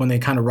really dope when they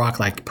kind of rock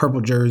like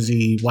purple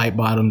jersey, white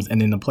bottoms,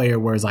 and then the player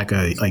wears like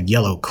a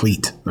yellow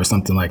cleat or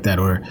something like that,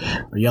 or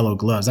yellow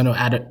gloves. I know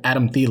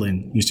Adam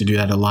Thielen used to do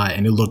that a lot,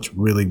 and it looked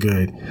really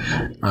good.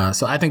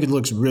 So I think it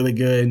looks really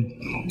good.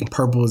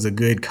 Purple is a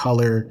good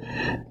color.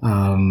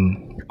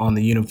 on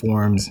the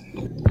uniforms.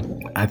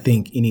 I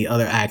think any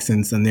other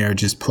accents in there are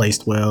just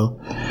placed well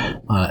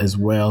as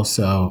well.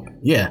 So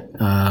yeah,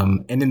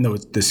 and then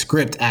the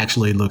script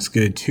actually looks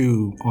good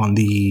too on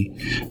the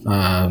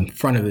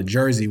front of the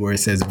jersey where it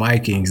says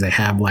Vikings. They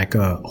have like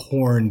a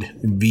horned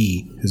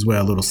V as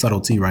well, a little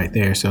subtlety right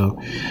there. So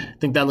I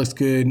think that looks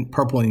good.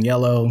 Purple and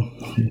yellow.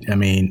 I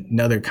mean,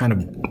 another kind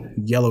of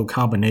yellow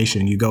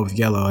combination. You go with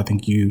yellow, I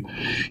think you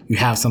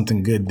have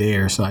something good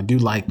there. So I do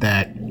like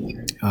that.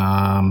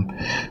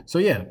 So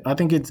yeah, I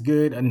think it's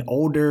good. An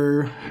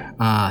older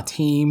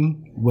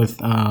team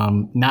with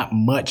not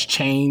much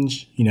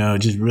change,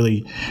 just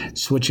really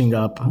switching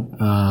up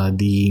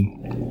the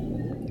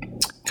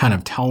kind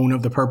of tone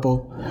of the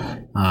purple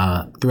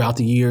throughout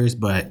the years,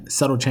 but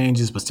subtle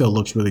changes, but still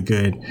looks really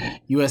good.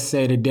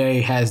 USA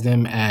Today has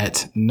them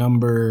at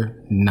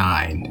number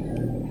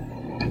 9.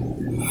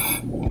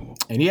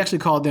 And he actually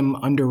called them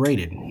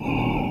underrated.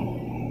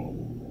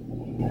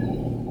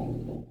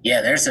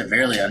 Yeah, they're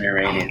severely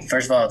underrated.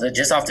 First of all,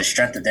 just off the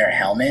strength of their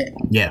helmet,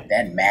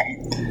 that mat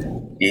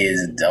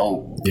is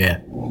dope.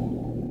 Yeah.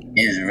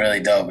 It is really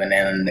dope. And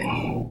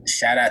then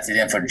shout out to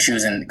them for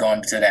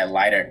going to that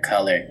lighter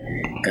color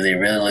because they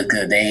really look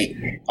good.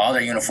 All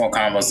their uniform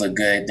combos look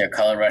good. Their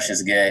color rush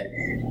is good.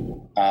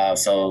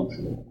 So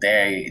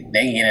they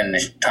can get in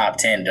the top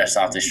 10 just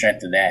off the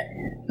strength of that.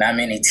 Not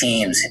many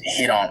teams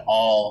hit on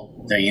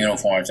all their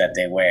uniforms that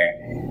they wear.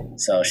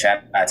 So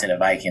shout out to the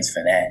Vikings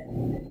for that.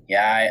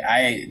 Yeah,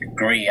 I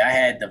agree. I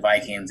had the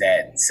Vikings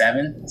at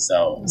 7,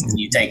 so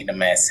you taking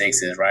them at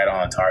 6 is right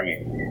on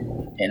target.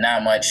 And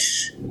not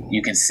much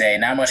you can say,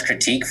 not much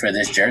critique for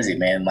this jersey,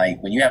 man.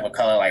 Like when you have a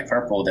color like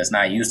purple that's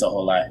not used a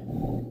whole lot,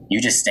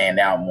 you just stand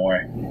out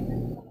more.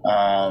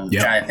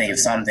 Trying to think of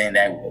something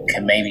that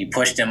can maybe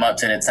push them up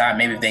to the top.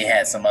 Maybe if they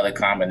had some other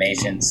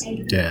combinations.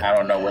 Yeah. I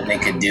don't know what they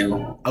could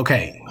do.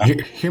 Okay,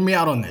 hear me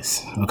out on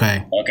this,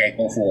 okay? Okay,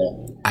 go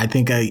for it. I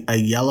think a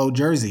yellow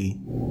jersey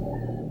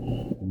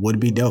would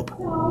be dope.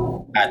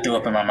 I threw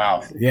up in my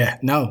mouth. Yeah,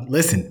 no,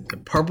 listen.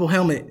 Purple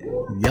helmet,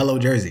 yellow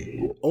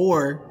jersey.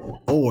 Or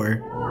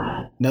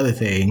another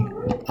thing,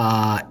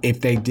 if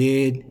they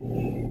did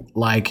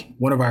like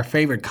one of our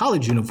favorite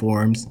college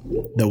uniforms,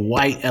 the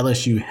white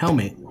LSU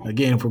helmet.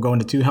 Again, if we're going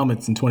to 2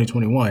 helmets in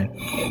 2021,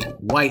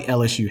 white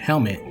LSU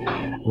helmet,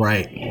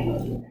 right?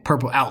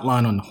 Purple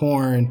outline on the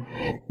horn,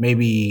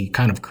 maybe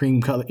kind of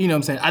cream color. You know what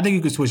I'm saying? I think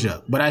you could switch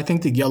up, but I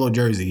think the yellow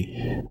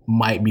jersey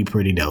might be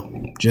pretty dope.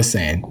 Just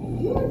saying.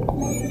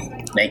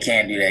 They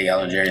can't do that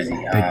yellow jersey.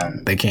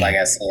 They can't. Like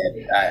I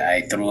said,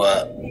 I threw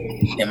up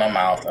in my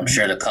mouth. I'm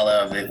sure the color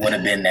of it would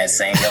have been that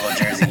same yellow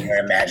jersey you're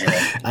imagining.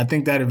 I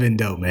think that'd have been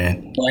dope,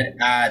 man. But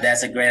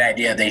that's a great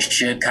idea. They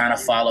should kind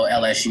of follow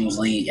LSU's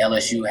lead.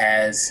 LSU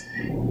has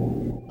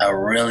a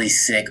really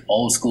sick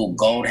old school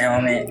gold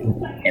helmet,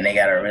 and they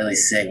got a really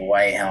sick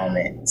white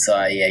helmet.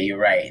 So yeah, you're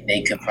right.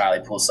 They could probably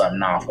pull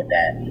something off with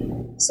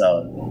that.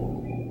 So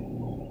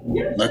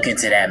look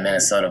into that,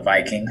 Minnesota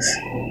Vikings.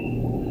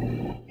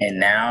 And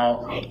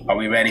now, are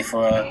we ready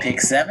for pick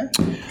 7?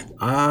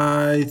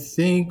 I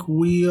think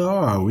we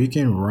are. We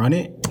can run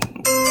it.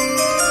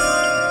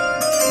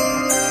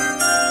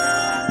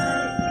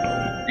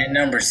 At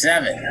number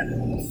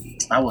 7,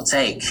 I will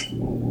take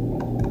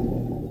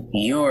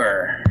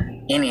your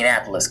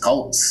Indianapolis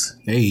Colts.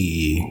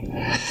 Hey,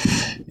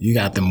 you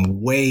got them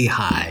way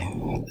high.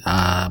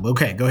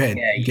 Okay, go ahead.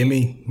 Yeah, give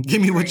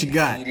me what you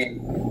got.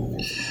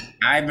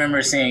 I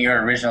remember seeing your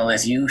original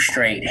list. You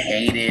straight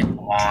hated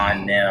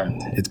on them.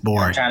 It's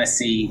boring. I'm trying to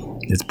see.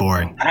 It's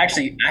boring. I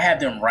have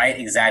them right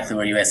exactly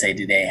where USA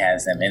Today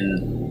has them.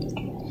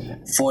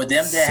 And for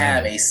them to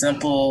have a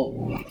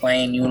simple,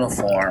 plain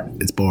uniform,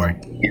 it's boring.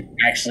 It's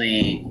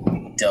actually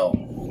dope.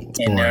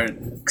 And they're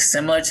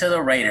similar to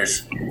the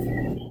Raiders.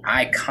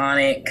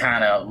 Iconic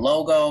kind of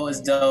logo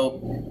is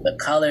dope. The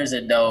colors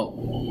are dope.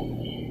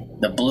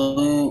 The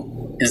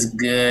blue is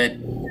good.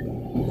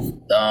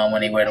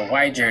 When they wear the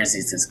white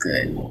jerseys, it's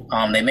good.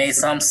 They made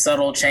some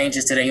subtle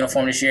changes to their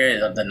uniform this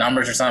year, the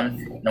numbers or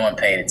something. No one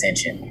paid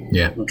attention.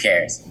 Yeah. Who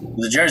cares?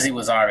 The jersey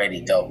was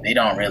already dope. They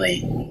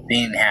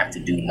didn't have to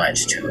do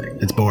much to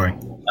it. It's boring.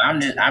 I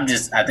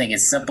think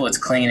it's simple, it's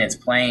clean, it's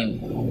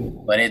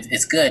plain, but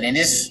it's good. And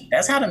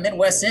that's how the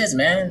Midwest is,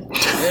 man.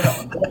 Good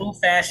old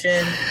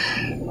fashioned.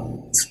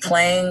 It's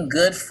plain,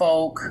 good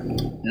folk.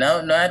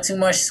 No, not too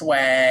much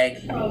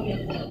swag.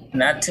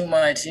 Not too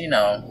much,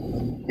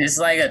 It's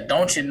like a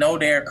don't you know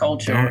their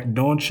culture.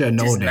 Don't you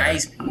know their.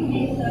 Nice.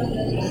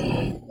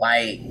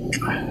 Like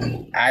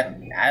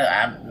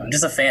I'm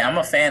just a fan. I'm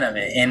a fan of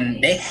it,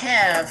 and they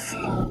have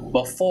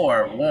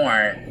before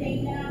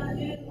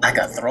worn like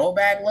a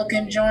throwback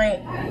looking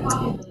joint.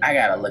 I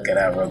gotta look it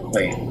up real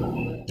quick.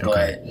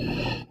 But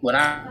when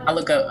I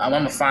look up, I'm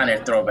gonna find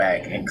their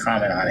throwback and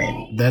comment on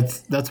it.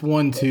 That's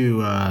one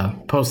to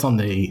post on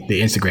the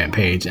Instagram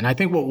page, and I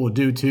think what we'll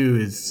do too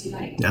is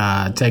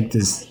take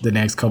the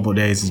next couple of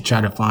days to try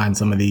to find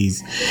some of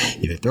these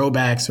either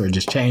throwbacks or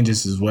just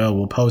changes as well.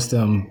 We'll post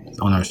them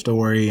on our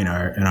story and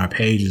our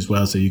page as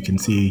well, so you can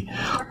see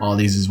all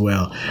these as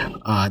well.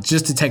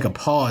 Just to take a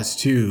pause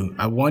too,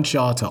 I want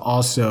y'all to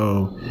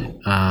also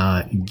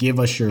give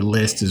us your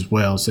list as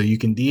well, so you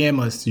can DM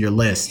us your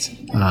list,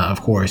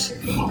 of course,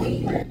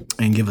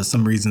 and give us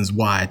some reasons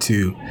why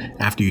too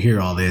after you hear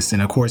all this.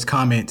 And of course,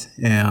 comment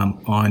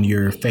on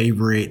your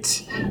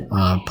favorite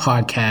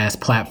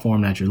podcast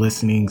platform that you're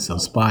listening, so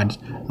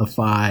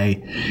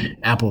Spotify,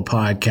 Apple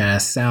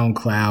Podcasts,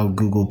 SoundCloud,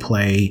 Google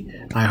Play,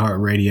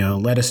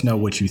 iHeartRadio. Let us know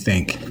what you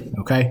think.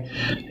 Okay,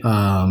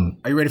 are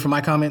you ready for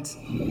my comments?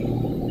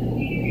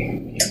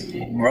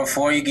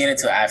 Before you get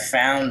into it, I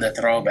found the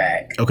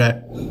throwback.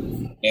 Okay.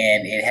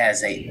 And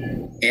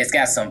it's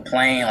got some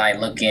plain like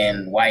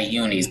looking white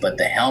unis, but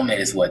the helmet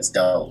is what's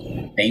dope.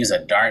 They use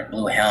a dark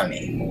blue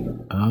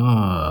helmet.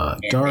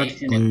 Dark they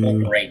should blue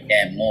incorporate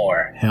that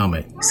more.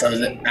 Helmet.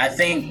 So I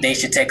think they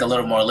should take a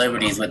little more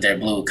liberties with their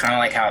blue, kind of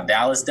like how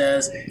Dallas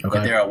does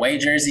with their away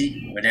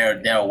jersey, where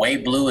their away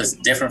blue is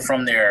different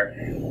from their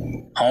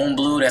home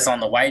blue that's on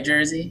the white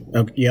jersey.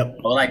 Yep.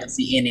 I would like to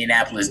see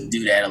Indianapolis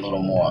do that a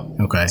little more.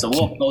 Okay. So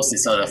we'll post it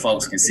so the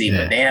folks can see.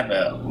 Yeah. But they have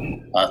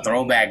a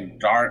throwback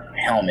dark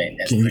helmet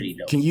that's pretty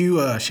dope. Can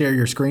you share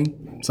your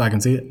screen so I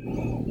can see it?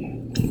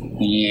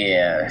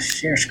 Yeah,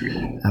 share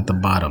screen. At the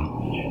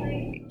bottom.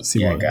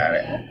 I got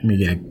it. Let me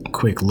get a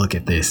quick look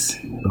at this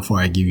before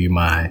I give you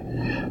my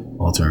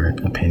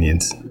alternate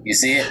opinions. You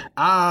see it?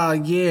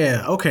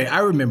 Yeah. Okay,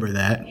 I remember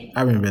that.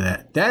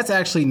 That's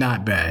actually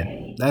not bad.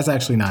 I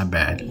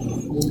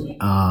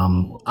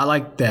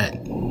like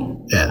that.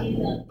 Yeah,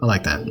 I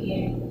like that.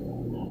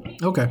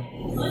 Okay.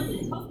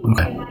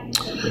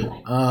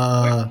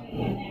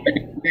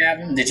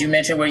 Did you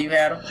mention where you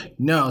had them?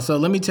 No. So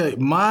let me tell you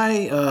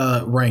my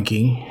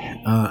ranking.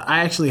 I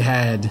actually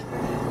had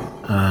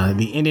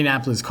the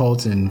Indianapolis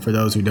Colts, and for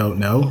those who don't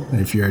know,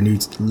 if you're a new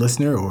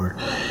listener or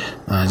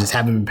just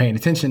haven't been paying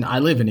attention, I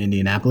live in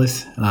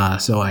Indianapolis,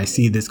 so I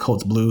see this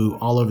Colts blue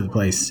all over the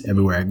place,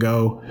 everywhere I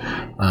go,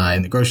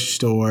 in the grocery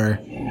store,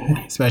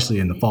 especially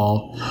in the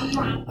fall.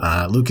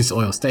 Lucas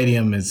Oil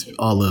Stadium is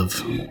all of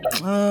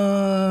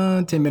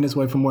 10 minutes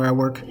away from where I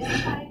work,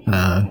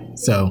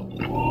 so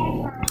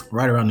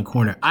right around the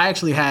corner. I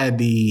actually had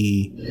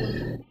the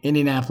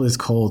Indianapolis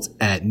Colts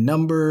at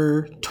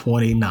number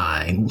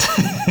 29.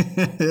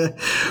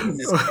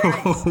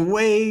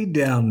 Way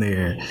down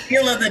there.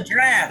 Kill of the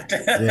draft.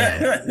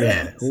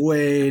 yeah,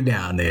 way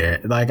down there.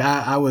 Like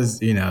I was,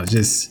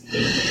 just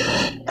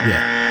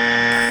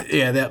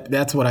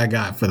that's what I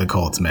got for the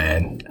Colts,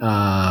 man.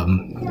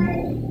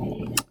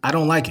 I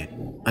don't like it.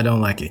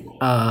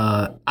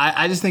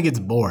 I just think it's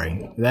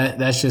boring.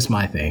 That's just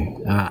my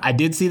thing. I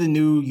did see the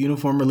new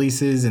uniform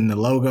releases and the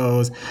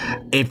logos.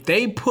 If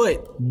they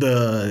put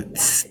the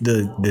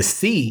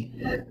C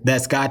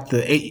that's got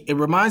it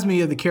reminds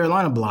me of the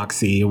Carolina block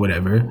C or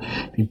whatever.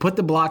 If you put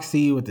the block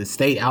C with the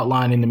state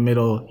outline in the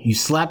middle, you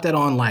slap that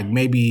on like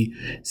maybe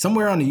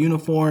somewhere on the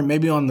uniform,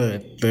 maybe on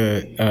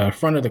the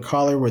front of the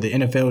collar where the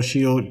NFL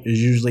shield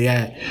is usually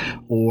at,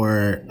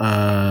 or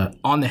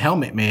on the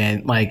helmet,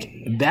 man. Like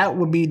that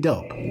would be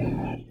dope.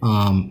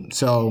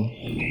 So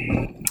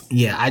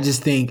yeah, I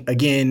just think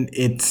again,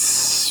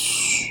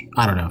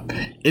 I don't know,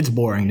 it's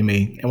boring to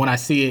me, and when I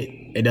see it,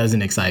 it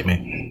doesn't excite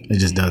me. It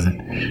just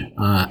doesn't.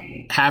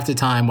 Half the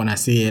time when I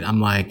see it,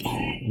 I'm like,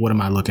 what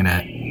am I looking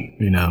at?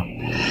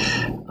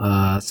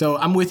 So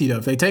I'm with you though.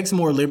 If they take some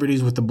more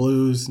liberties with the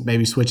blues,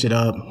 maybe switch it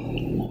up,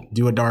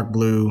 do a dark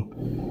blue,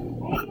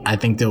 I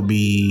think they'll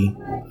be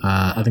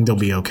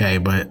okay.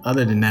 But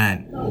other than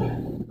that,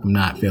 I'm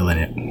not feeling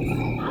it.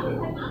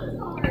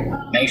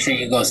 Make sure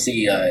you go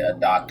see a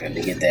doctor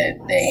to get that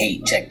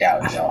hate checked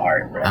out in your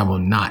heart, bro. I will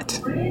not.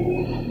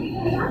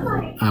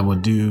 I will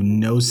do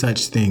no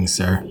such thing,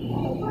 sir.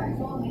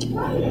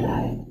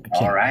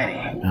 All righty.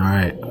 All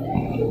right.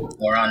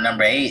 We're on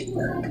number 8.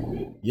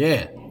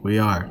 Yeah, we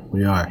are.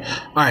 All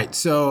right,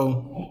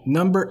 so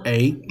number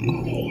 8.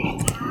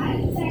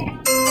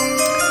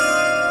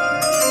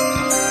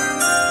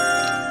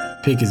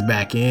 Pick is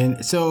back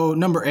in. So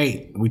number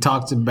 8, we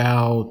talked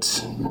about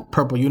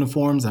purple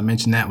uniforms. I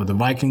mentioned that with the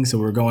Vikings. So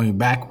we're going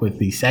back with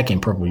the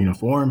second purple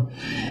uniform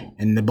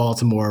and the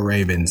Baltimore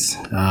Ravens.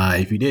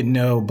 If you didn't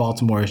know,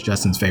 Baltimore is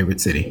Justin's favorite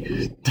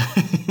city.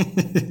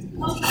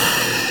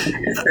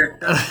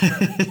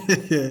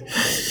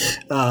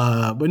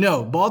 But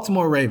no,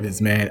 Baltimore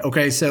Ravens, man.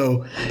 Okay,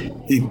 so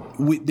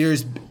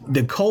there's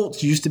the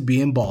Colts used to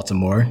be in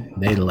Baltimore.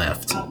 They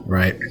left,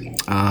 right?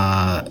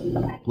 A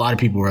lot of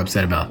people were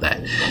upset about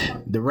that.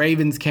 The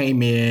Ravens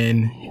came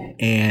in,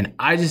 and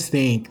I just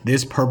think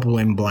this purple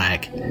and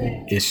black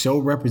is so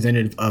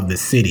representative of the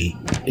city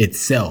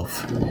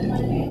itself.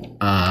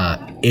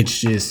 It's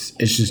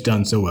just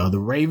done so well. The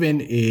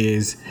Raven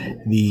is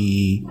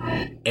the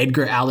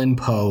Edgar Allan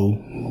Poe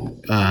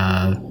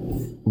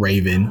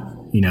Raven.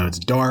 You know, it's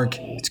dark,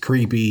 it's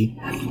creepy,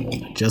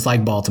 just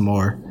like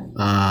Baltimore.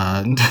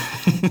 I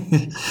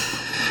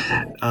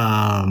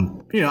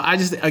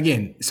just,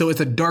 again, so it's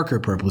a darker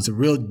purple. It's a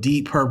real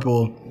deep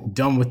purple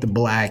done with the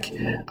black.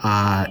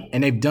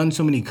 And they've done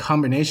so many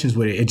combinations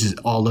with it. It just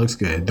all looks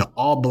good. The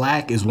all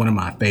black is one of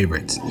my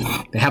favorites.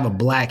 They have a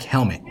black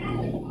helmet.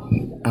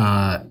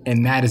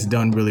 And that is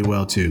done really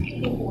well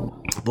too.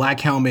 Black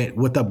helmet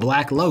with a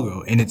black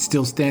logo, and it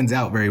still stands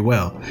out very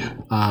well.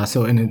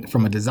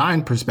 From a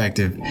design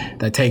perspective,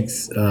 that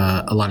takes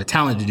a lot of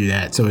talent to do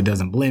that, so it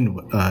doesn't blend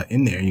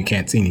in there. You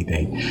can't see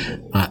anything.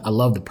 I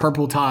love the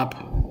purple top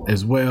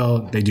as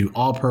well. They do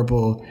all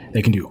purple.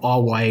 They can do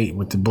all white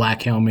with the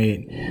black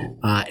helmet.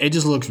 It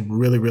just looks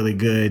really, really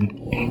good.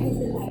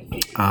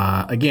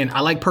 Again,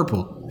 I like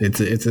purple. It's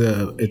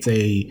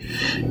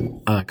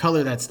a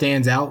color that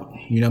stands out.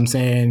 You know what I'm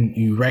saying?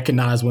 You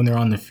recognize when they're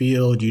on the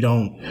field. You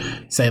don't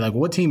say like,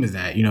 what team is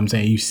that? You know what I'm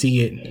saying? You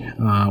see it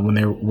when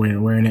they're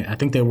wearing it. I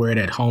think they wear it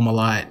at home a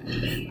lot,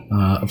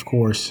 of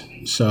course.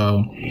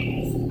 So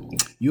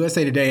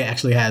USA Today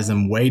actually has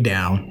them way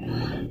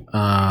down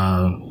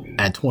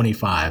at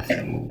 25.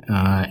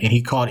 And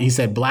he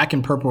said black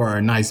and purple are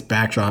a nice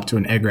backdrop to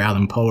an Edgar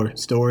Allan Poe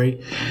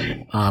story,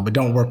 but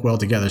don't work well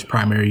together as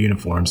primary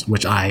uniforms,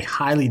 which I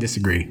highly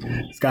disagree.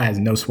 This guy has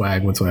no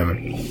swag whatsoever.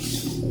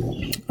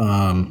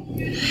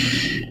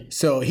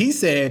 So he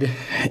said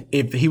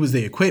if he was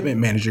the equipment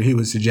manager, he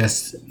would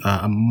suggest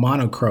a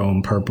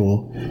monochrome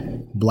purple,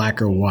 black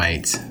or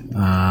white.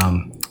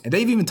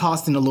 They've even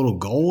tossed in a little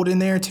gold in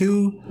there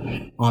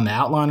too on the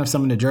outline of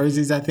some of the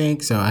jerseys, I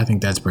think. So I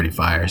think that's pretty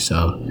fire.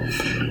 So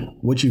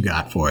what you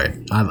got for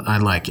it? I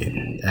like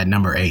it at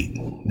number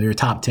 8. They're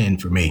top 10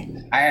 for me.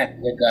 I had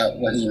to look up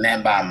what he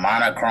meant by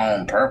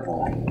monochrome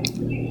purple.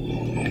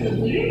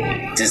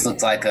 Just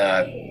looks like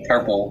a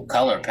purple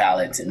color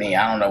palette to me.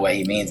 I don't know what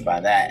he means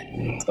by that.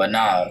 But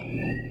no,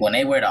 when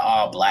they wear the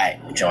all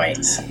black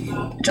joints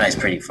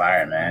pretty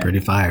fire, man. Pretty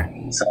fire.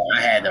 So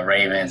I had the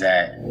Ravens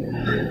at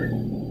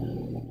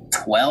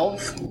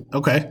 12.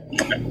 Okay.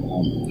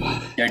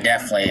 They're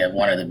definitely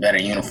one of the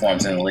better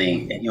uniforms in the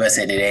league.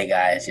 USA Today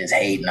guys just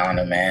hating on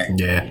them, man.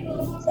 Yeah.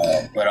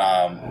 But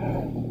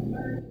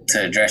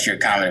to address your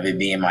comment of it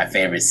being my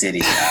favorite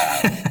city,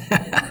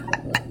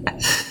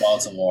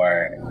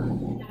 Baltimore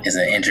is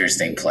an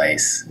interesting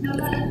place.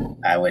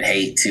 I would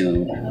hate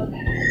to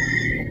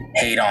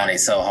hate on it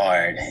so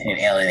hard and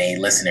alienate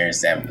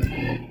listeners that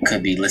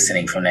could be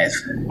listening from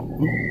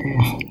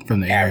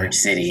the average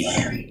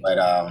city. But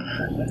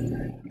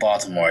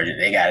Baltimore,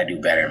 they got to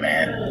do better,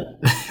 man.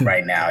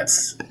 Right now,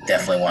 it's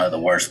definitely one of the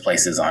worst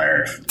places on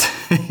earth.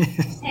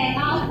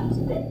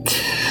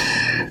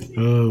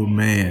 Oh,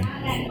 man.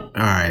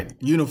 All right.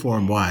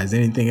 Uniform-wise,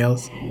 anything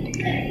else?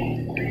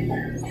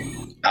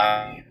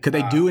 Could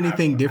they do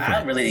anything different? I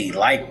don't really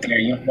like their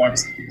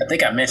uniforms. I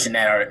think I mentioned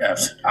that already.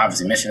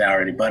 Obviously mentioned that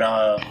already. But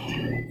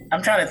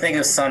I'm trying to think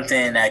of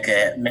something that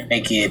could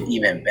make it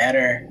even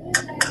better.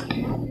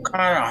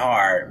 Kind of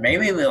hard.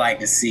 Maybe we'd like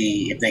to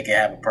see if they could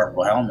have a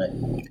purple helmet.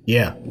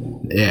 Yeah.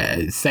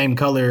 Same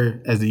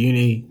color as the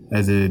uni,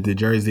 as the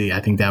jersey. I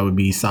think that would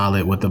be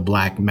solid with the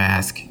black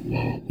mask.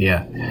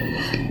 Yeah.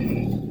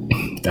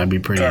 That'd be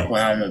pretty. Purple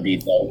helmet would be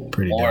dope.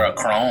 Pretty or dope.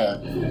 A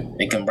chrome.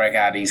 They can break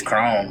out these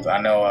chromes. I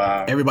know.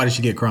 Everybody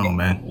should get chrome,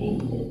 man.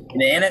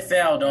 The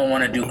NFL don't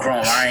want to do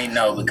chrome. I already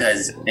know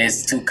because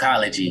it's too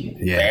collegey.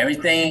 Yeah. For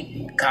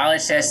everything,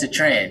 college sets the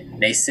trend.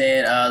 They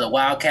said the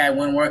Wildcat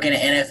wouldn't work in the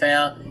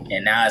NFL,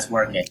 and now it's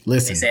working.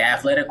 Listen. They say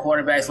athletic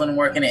quarterbacks wouldn't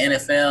work in the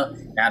NFL.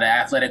 Now the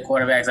athletic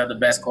quarterbacks are the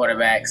best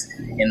quarterbacks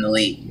in the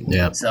league.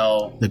 Yeah.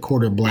 So the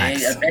quarter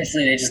blacks.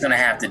 Eventually, they're just gonna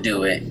have to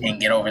do it and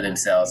get over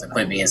themselves and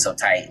quit being so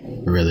tight.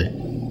 Really.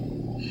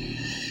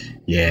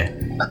 Yeah.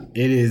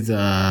 It is.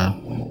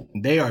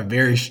 They are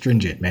very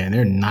stringent, man.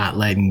 They're not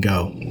letting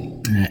go.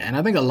 And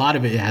I think a lot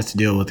of it has to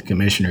deal with the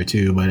commissioner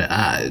too, but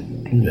I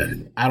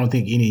don't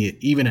think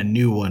even a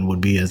new one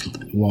won't be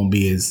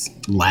as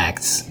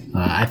lax.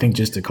 I think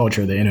just the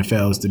culture of the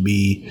NFL is to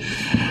be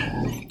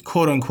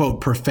quote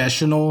unquote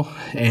professional,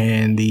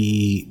 and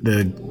the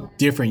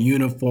different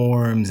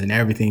uniforms and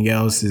everything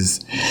else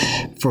is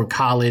for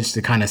college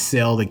to kind of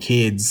sell the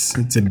kids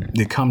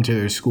to come to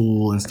their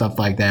school and stuff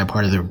like that,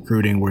 part of the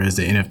recruiting, whereas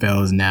the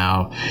NFL is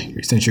now,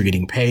 since you're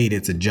getting paid,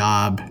 it's a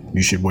job.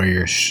 You should wear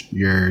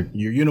your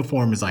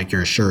uniform is like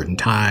your shirt and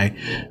tie.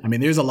 I mean,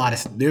 there's a lot of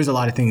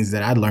things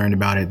that I learned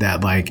about it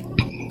that like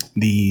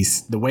the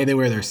way they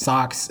wear their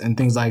socks and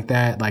things like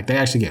that, like they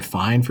actually get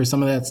fined for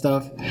some of that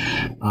stuff.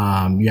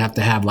 You have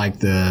to have like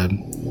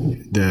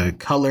the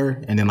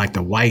color and then like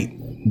the white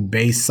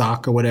base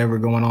sock or whatever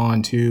going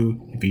on too.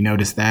 If you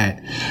notice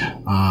that,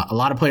 a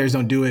lot of players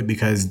don't do it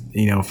because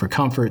for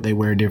comfort they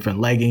wear different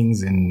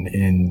leggings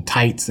and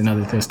tights and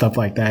other stuff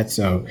like that.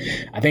 So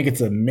I think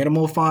it's a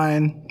minimal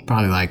fine,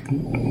 probably like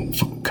a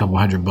couple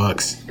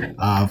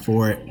 $100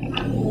 for it.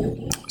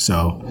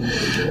 So,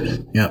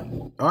 yep.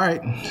 All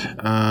right,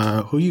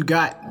 who you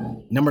got?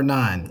 Number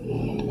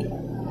 9.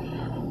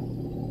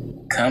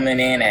 Coming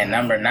in at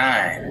number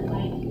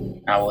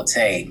 9, I will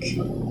take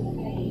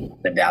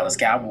the Dallas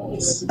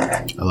Cowboys.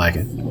 I like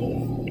it.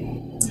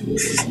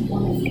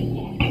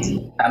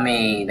 I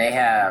mean, they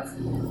have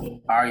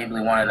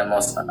arguably one of the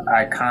most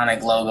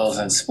iconic logos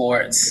in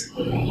sports.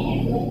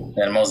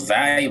 They're the most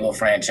valuable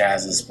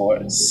franchise in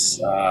sports.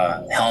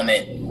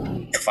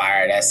 Helmet,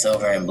 fire, that's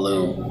silver and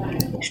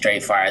blue.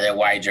 Straight fire. Their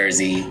white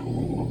jersey,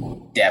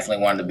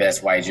 definitely one of the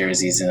best white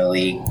jerseys in the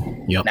league.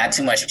 Yep. Not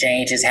too much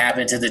change has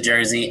happened to the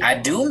jersey. I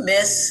do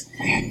miss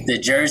the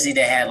jersey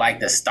that had like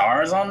the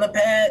stars on the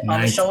pad,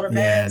 on the shoulder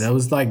pads. Yeah, that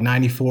was like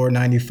 94,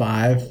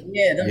 95.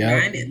 Yeah, the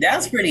 90,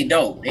 that's pretty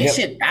dope.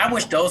 I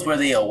wish those were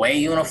the away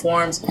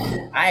uniforms.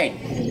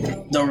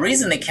 The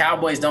reason the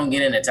Cowboys don't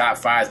get in the top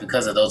 5 is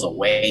because of those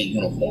away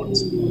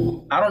uniforms.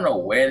 I don't know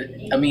where.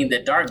 I mean, the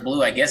dark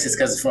blue, I guess it's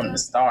because it's from the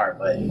star,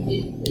 but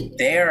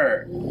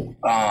their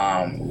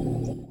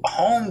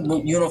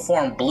home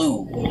uniform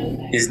blue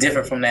is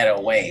different from that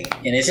away,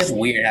 and it's just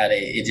weird how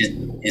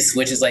it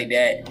switches like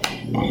that.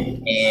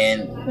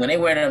 And when they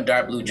wear them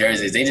dark blue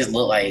jerseys, they just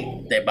look like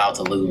they're about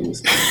to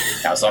lose.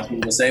 Now, some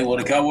people say, well,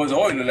 the Cowboys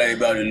always look like they're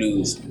about to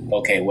lose.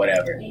 Okay,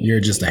 whatever. You're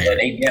just a hater. But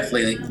they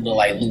definitely look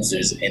like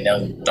losers in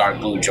them dark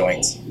blue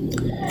joints.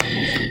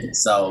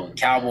 So,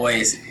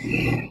 Cowboys,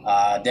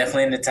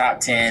 definitely in the top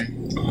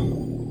 10.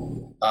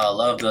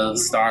 Love the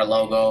star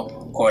logo.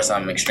 Of course,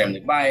 I'm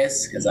extremely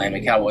biased because I'm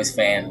a Cowboys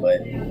fan,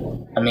 but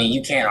I mean,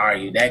 you can't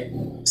argue that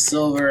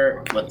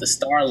silver with the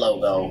star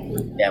logo,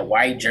 that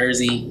white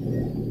jersey.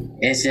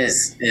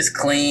 It's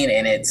clean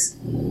and it's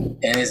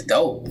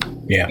dope.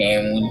 Yeah.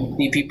 And when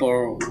you see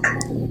people,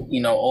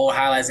 old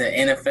highlights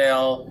in the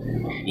NFL,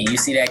 and you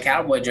see that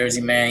Cowboy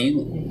jersey, man,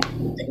 you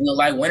look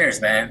like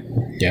winners,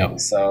 man. Yeah.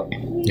 So.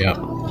 Yeah.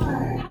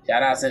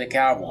 Shout out to the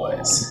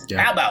Cowboys. Yep.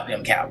 How about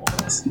them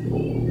Cowboys?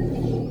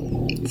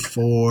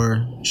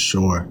 For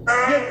sure.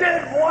 You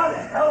did one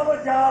hell of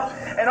a job,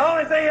 and the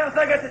only thing else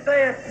I got to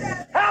say is,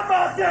 how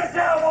about them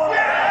Cowboys?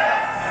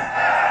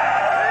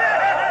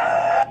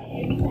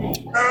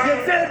 You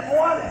did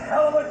one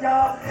hell of a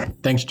job.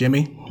 Thanks,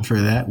 Jimmy, for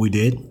that. We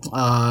did.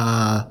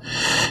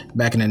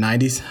 Back in the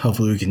 90s.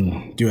 Hopefully we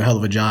can do a hell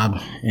of a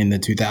job in the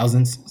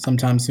 2000s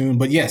sometime soon.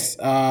 But yes,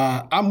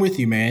 I'm with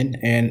you, man.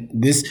 And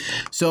this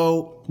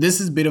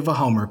is a bit of a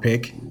homer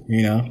pick,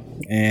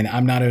 and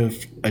I'm not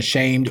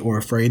ashamed or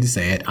afraid to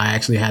say it. I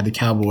actually had the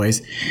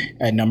Cowboys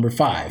at number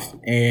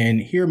 5.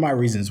 And here are my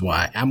reasons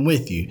why. I'm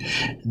with you.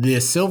 The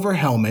silver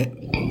helmet,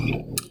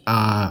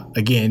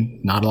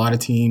 again, not a lot of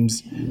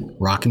teams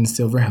rocking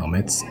silver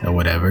helmets or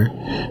whatever.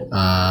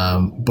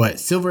 But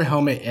silver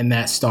helmet and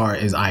that star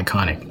is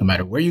iconic. No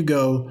matter where you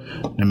go,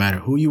 no matter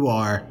who you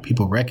are,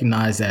 people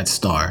recognize that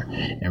star.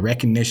 And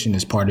recognition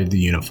is part of the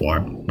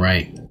uniform,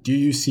 right? Do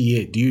you see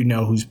it? Do you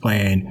know who's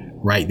playing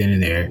right then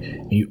and there?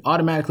 And you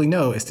automatically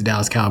know it's the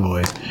Dallas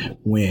Cowboys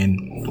when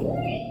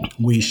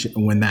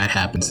that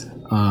happens.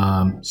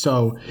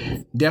 So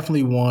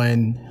definitely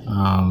one.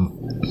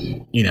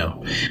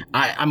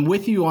 I'm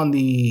with you on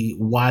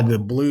why the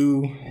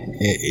blue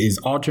is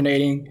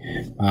alternating.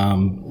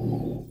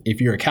 If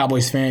you're a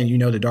Cowboys fan,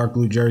 the dark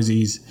blue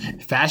jerseys.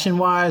 Fashion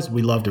wise,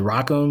 we love to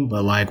rock them,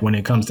 but like when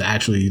it comes to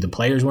actually the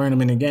players wearing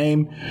them in the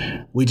game,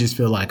 we just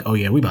feel like, oh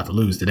yeah, we about to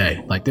lose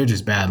today. Like they're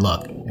just bad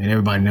luck, and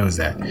everybody knows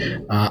that.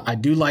 I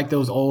do like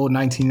those old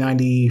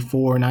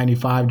 1994,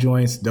 95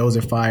 joints. Those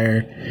are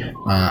fire.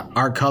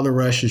 Our color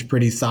rush is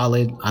pretty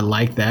solid. I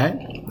like that.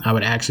 I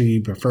would actually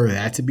prefer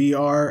that to be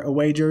our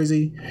away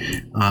jersey.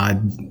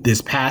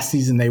 This past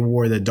season, they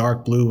wore the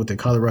dark blue with the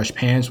color rush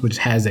pants, which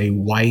has a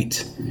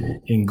white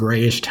and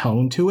grayish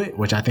tone to it,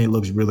 which I think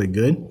looks really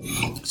good.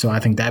 So I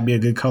think that'd be a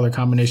good color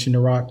combination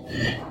to rock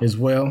as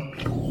well.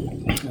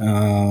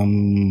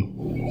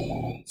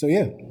 So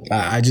yeah,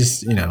 I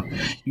just,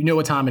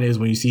 what time it is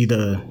when you see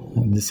the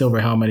silver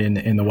helmet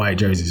and the white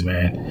jerseys,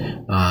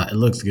 man. It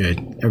looks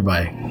good.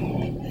 Everybody.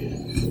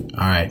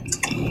 All right.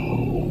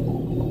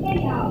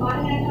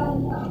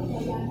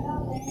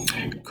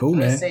 Cool,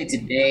 man. Let's say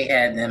today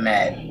had them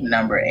at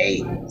number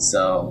 8,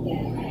 so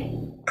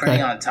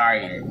pretty on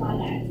target.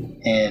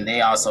 And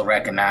they also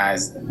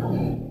recognize,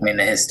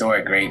 the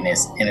historic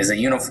greatness. And as a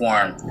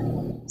uniform,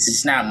 it's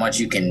just not much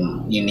you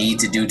need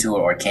to do to it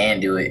or can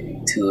do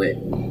it to it.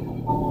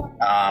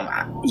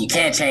 You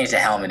can't change the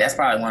helmet. That's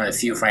probably one of the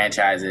few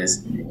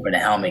franchises where the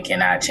helmet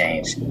cannot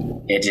change.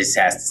 It just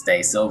has to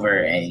stay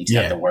silver, and you just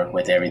have to work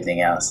with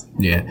everything else.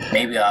 Yeah.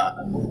 Maybe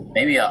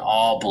a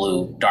all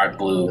blue, dark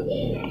blue,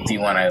 if you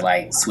want to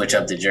like switch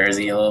up the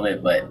jersey a little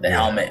bit, but the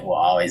helmet will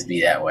always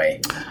be that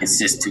way. It's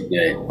just too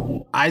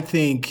good. I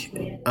think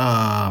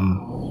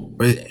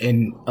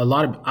And a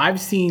lot of I've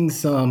seen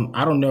some.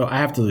 I don't know. I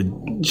have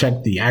to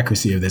check the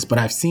accuracy of this, but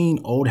I've seen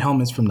old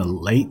helmets from the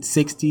late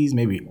 '60s,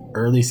 maybe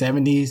early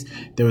 '70s.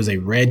 There was a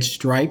red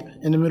stripe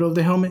in the middle of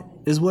the helmet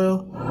as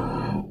well.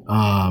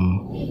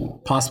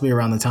 Possibly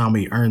around the time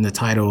we earned the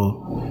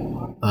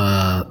title,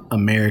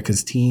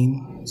 America's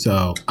Team.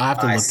 So I have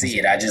to. I see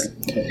it. I just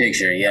the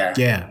picture. Yeah.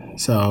 Yeah.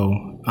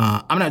 So.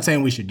 I'm not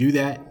saying we should do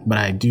that, but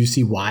I do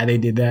see why they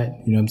did that.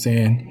 You know what I'm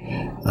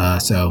saying?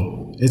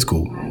 So it's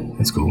cool.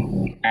 It's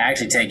cool. I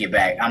actually take it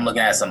back. I'm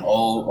looking at some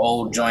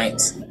old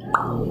joints,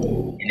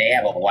 and they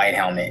have a white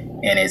helmet,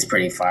 and it's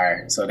pretty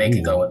fire. So they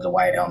could go with the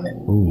white helmet.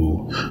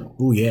 Ooh,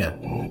 yeah.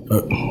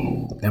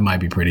 That might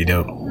be pretty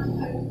dope.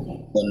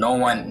 Well, no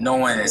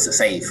one is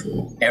safe.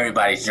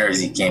 Everybody's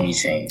jersey can be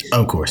changed.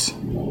 Of course.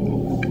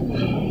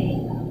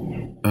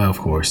 Of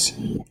course.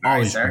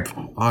 Always, sir.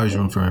 Always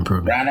room for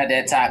improvement. Round out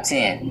that top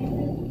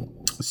 10.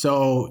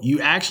 So you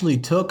actually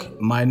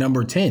took my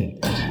number 10.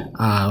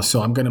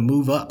 So I'm going to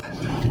move up.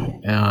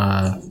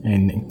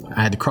 And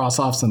I had to cross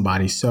off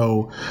somebody.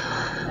 So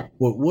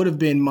what would have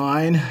been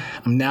mine,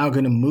 I'm now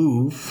going to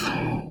move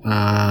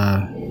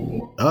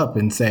up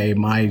and say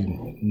my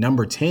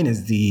number 10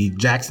 is the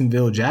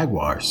Jacksonville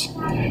Jaguars.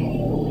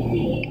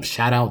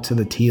 Shout out to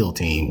the teal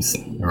teams,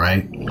 all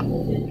right?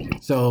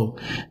 So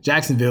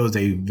Jacksonville is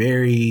a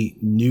very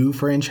new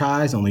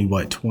franchise, only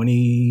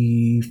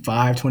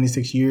 25,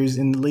 26 years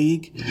in the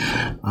league.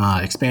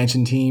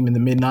 Expansion team in the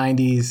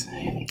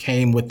mid-90s,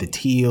 came with the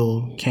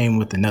teal, came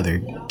with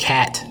another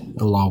cat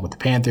along with the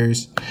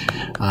Panthers.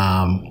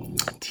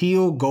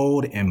 Teal,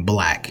 gold, and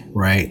black,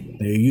 right?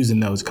 They're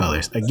using those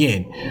colors.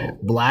 Again,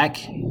 black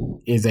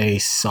is a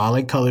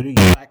solid color to use.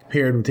 Black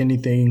paired with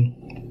anything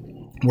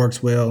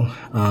works well.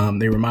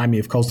 They remind me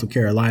of Coastal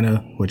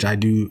Carolina, which I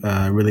do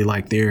really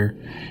like their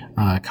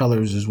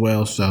colors as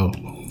well. So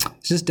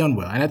it's just done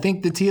well. And I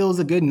think the teal is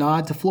a good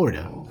nod to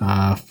Florida.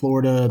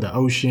 Florida, the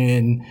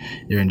ocean,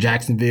 they're in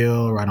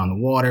Jacksonville, right on the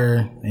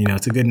water. You know,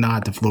 it's a good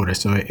nod to Florida.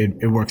 So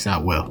it works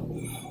out well.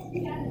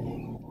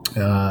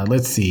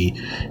 Let's see.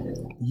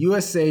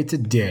 USA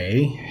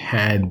Today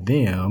had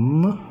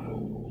them. I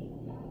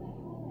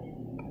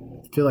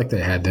feel like they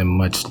had them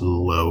much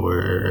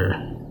lower.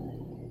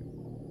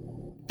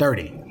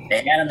 30.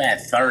 They had them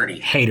at 30.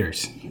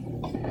 Haters.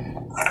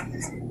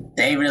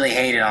 They really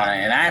hated on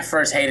it. And I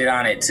first hated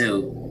on it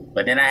too.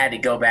 But then I had to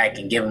go back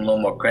and give them a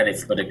little more credit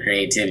for the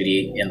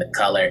creativity and the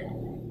color.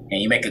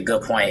 And you make a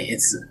good point.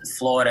 It's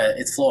Florida.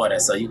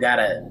 So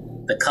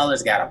the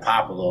colors gotta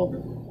pop a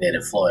little bit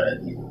in Florida.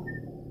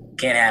 You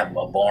can't have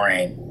a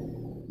boring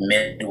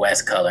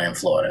Midwest color in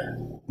Florida.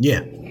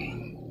 Yeah.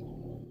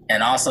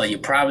 And also, you're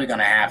probably going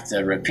to have to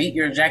repeat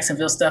your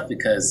Jacksonville stuff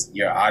because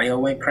your audio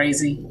went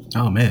crazy.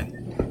 Oh, man.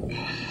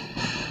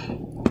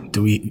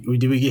 Do we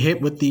get hit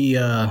with the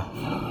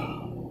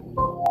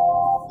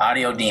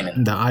audio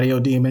demon? The audio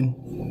demon?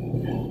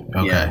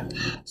 Okay. Yeah.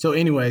 So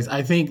anyways,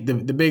 I think the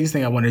biggest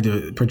thing I wanted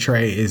to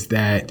portray is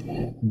that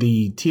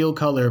the teal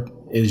color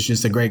is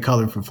just a great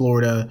color for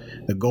Florida.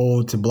 The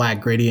gold to black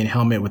gradient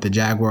helmet with the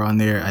Jaguar on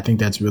there, I think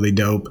that's really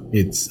dope.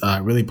 It's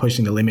really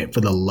pushing the limit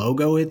for the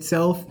logo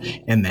itself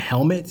and the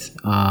helmet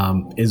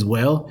as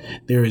well.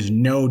 There is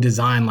no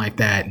design like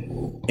that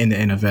in the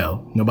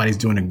NFL. Nobody's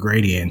doing a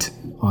gradient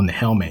on the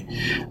helmet.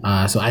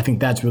 So I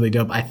think that's really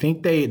dope. I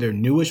think their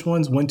newish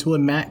ones went to a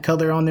matte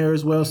color on there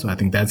as well. So I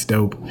think that's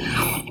dope.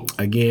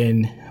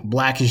 Again,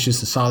 black is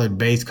just a solid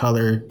base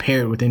color.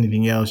 Pair it with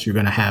anything else, you're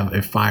going to have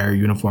a fire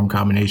uniform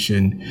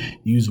combination.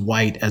 Use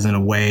white as an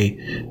away.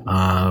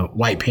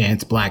 White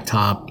pants, black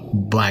top,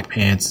 black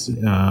pants,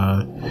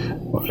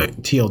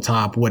 teal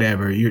top,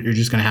 whatever. You're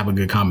just going to have a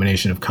good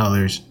combination of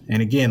colors.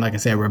 And again, like I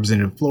said,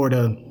 represented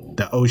Florida,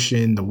 the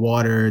ocean, the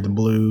water, the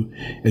blue.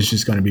 It's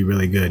just going to be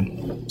really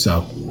good.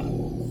 So...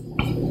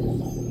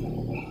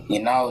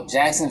 You know,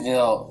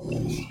 Jacksonville,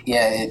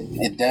 yeah,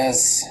 it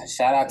does.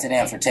 Shout out to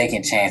them for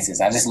taking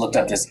chances. I just looked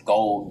up this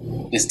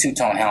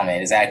two-tone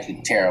helmet. It's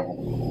actually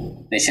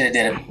terrible. They should have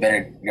did a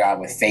better job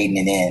with fading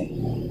it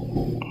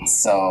in.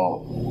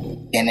 So,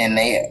 and then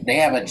they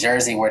have a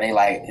jersey where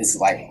it's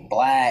like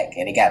black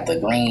and they got the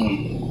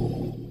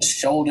green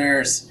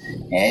shoulders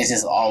and it's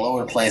just all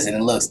over the place and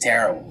it looks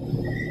terrible.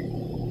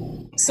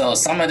 So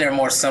some of their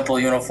more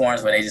simple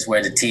uniforms where they just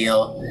wear the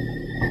teal,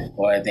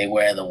 or they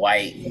wear the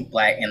white,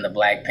 black, and the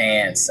black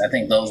pants. I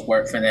think those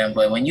work for them.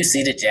 But when you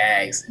see the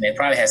Jags, and it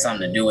probably has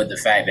something to do with the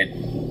fact that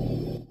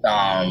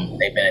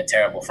they've been a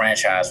terrible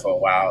franchise for a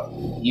while.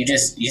 You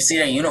see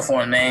their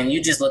uniform, man.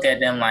 You just look at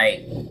them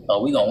like,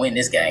 oh, we gonna win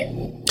this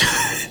game.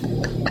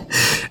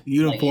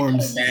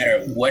 Uniforms. Like, it doesn't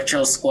matter what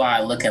your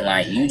squad looking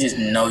like. You just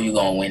know you're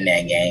gonna win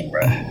that game,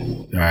 bro.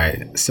 All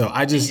right. So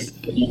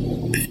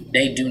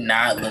they do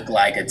not look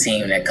like a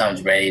team that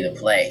comes ready to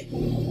play.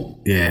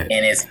 Yeah.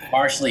 And it's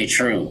partially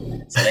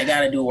true. So they got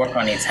to do work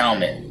on these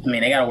helmets. I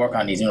mean, they got to work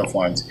on these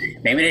uniforms.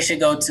 Maybe they should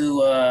go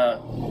to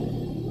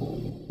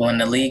when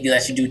the league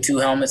lets you do two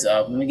helmets.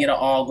 Let me get an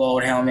all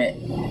gold helmet.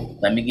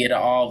 Let me get the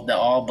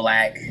all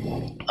black.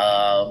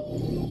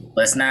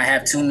 Let's not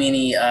have too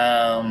many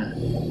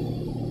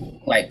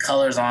like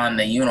colors on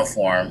the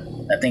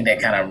uniform, I think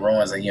that kind of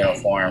ruins a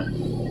uniform.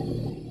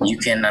 You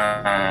can,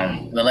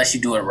 unless you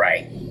do it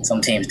right.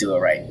 Some teams do it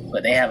right,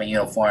 but they have a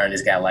uniform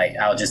that's got like,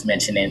 I was just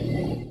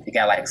mentioning, they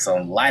got like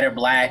some lighter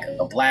black,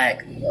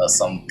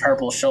 some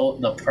purple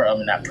not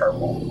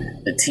purple,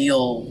 the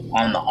teal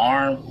on the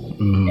arm,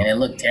 and it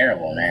looked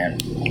terrible, man.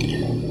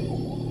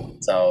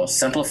 So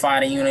simplify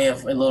the uni a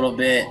little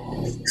bit,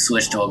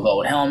 switch to a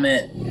gold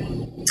helmet.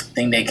 I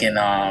think they can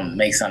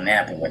make something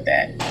happen with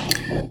that.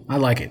 I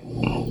like it.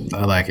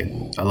 I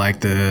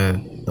like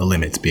the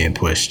limits being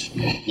pushed.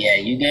 Yeah,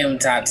 you gave them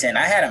top 10.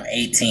 I had them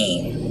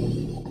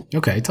 18.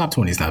 Okay, top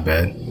 20 is not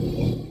bad.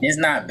 It's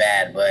not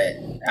bad, but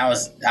I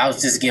was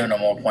just giving them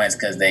more points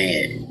because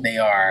they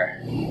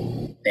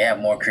have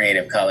more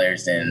creative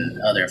colors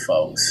than other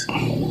folks.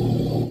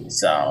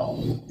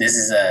 So this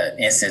is an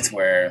instance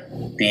where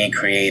being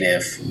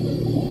creative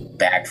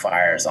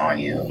backfires on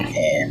you,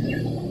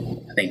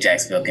 and I think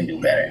Jacksonville can do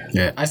better.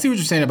 Yeah, I see what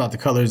you're saying about the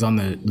colors on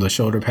the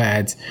shoulder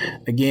pads.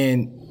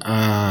 Again,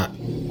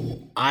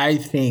 I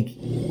think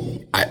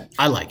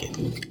I like it.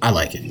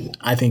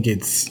 I think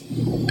it's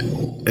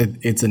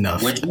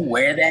enough. Would you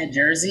wear that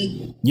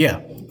jersey?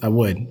 Yeah, I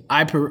would.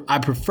 I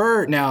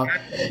prefer now.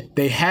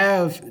 They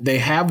have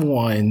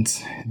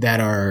ones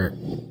that are,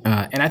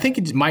 and I think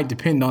it might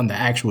depend on the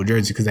actual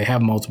jersey because they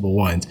have multiple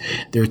ones.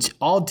 Their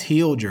all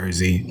teal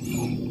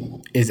jersey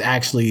is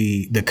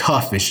actually the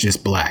cuff is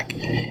just black,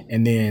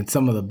 and then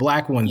some of the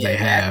black ones they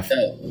have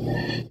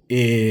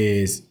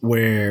is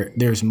where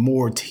there's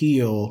more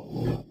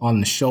teal on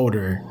the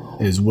shoulder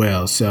as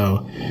well.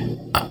 So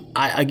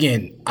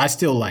I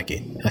still like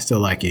it.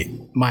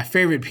 My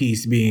favorite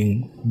piece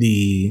being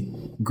the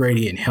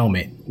gradient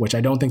helmet, which I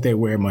don't think they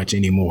wear much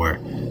anymore.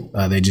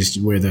 They just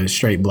wear the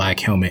straight black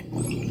helmet.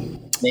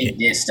 They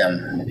ditched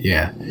them.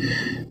 Yeah.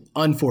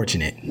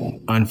 Unfortunate.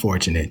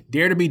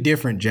 Dare to be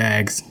different,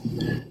 Jags.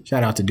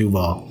 Shout out to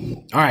Duval.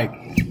 All right.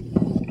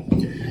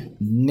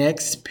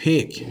 Next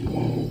pick.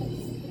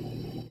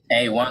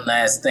 Hey, one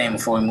last thing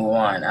before we move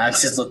on. I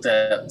just looked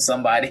up,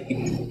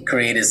 somebody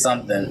created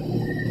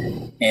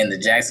something in the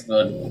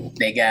Jacksonville.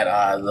 They got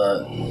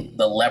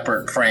the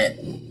leopard print,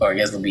 or I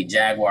guess it would be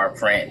jaguar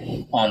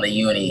print on the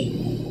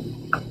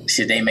uni.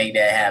 Should they make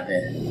that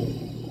happen?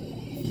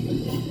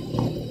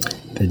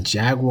 The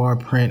jaguar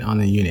print on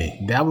the uni.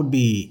 That would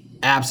be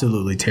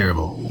absolutely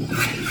terrible.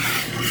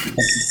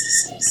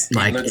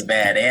 It looks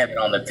bad. They have it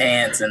on the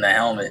pants and the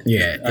helmet.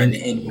 Yeah. And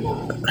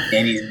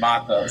these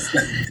mock-ups.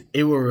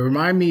 It will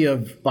remind me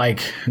of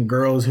like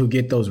girls who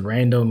get those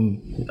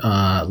random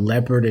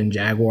leopard and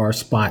jaguar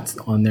spots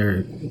on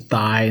their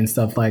thigh and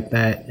stuff like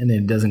that, and then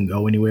it doesn't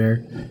go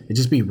anywhere. It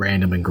just be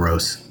random and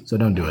gross. So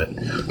don't do it.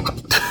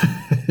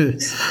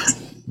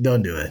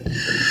 Don't do it.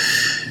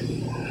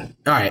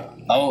 All right.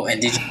 Oh,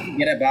 and did you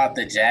forget about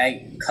the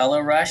Jag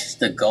Color Rush,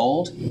 the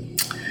gold?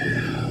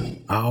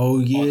 Oh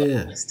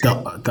yeah, is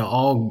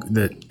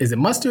it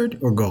mustard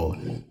or gold?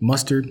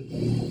 Mustard.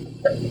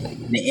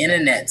 The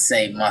internet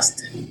say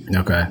mustard.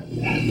 Okay.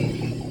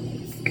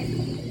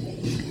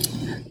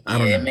 I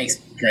don't know. It makes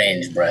me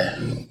cringe,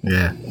 bruh.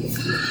 Yeah.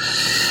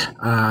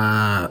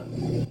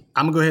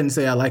 I'm gonna go ahead and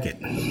say I like it.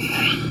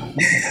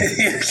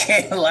 You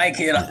can't like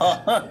it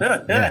all.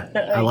 Yeah,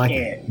 I like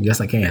it. Yes,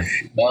 I can.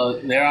 Well,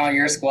 they're on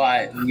your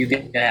squad. You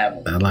can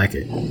have them. I like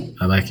it.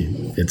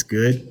 It's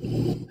good.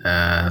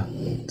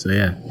 So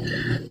yeah.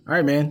 All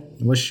right, man.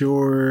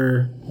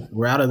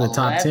 We're out of the 11?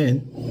 top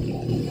 10.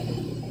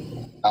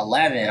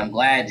 11. I'm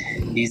glad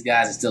these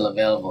guys are still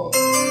available.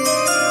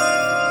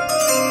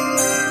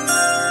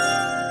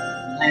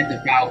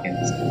 The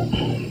Falcons.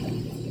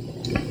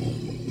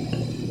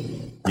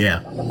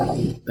 Yeah.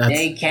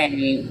 They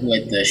came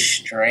with the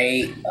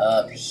straight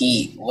up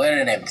heat. What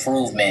an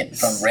improvement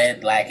from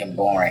red, black, and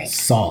boring.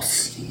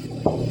 Sauce.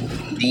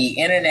 The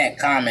internet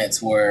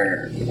comments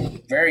were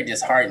very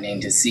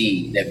disheartening to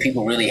see that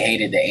people really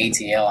hated the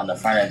ATL on the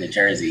front of the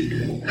jersey,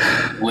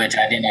 which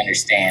I didn't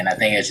understand. I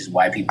think it's just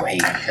white people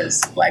hating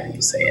because black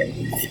people say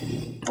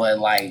it. But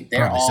like,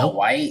 they're all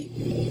white,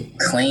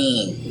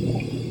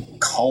 clean,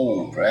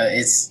 cold, bro.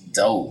 It's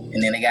dope.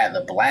 And then they got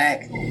the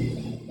black.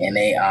 And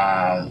they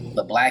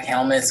the black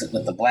helmets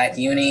with the black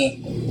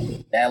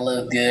uni, that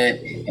looked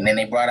good. And then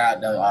they brought out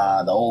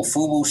the old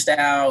FUBU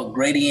style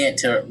gradient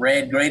to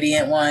red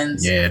gradient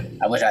ones. Yeah,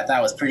 which I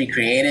thought was pretty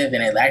creative,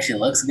 and it actually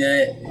looks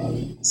good.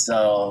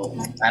 So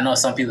I know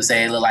some people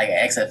say it look like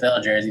an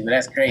XFL jersey, but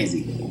that's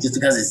crazy. Just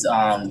because it's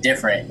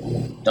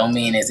different, don't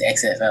mean it's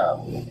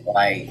XFL.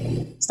 Like,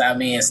 stop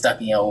being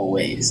stuck in your old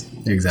ways.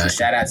 Exactly. So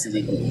shout out to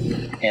the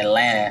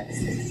Atlanta.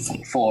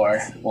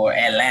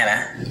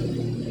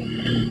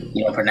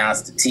 You don't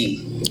pronounce the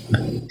T.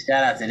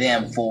 Shout out to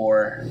them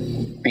for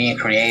being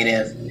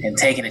creative and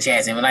taking a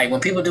chance. And like when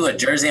people do a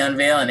jersey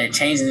unveil and they're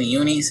changing the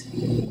unis,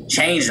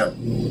 change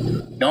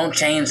them. Don't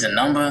change the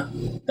number.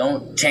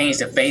 Don't change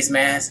the face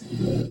mask.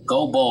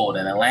 Go bold.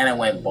 And Atlanta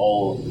went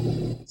bold.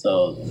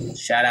 So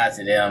shout out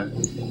to them.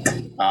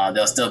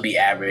 They'll still be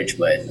average,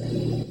 but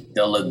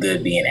they'll look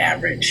good being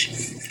average.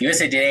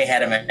 USA Today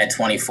had him at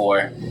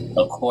 24.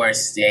 Of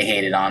course, they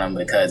hated on him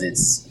because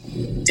it's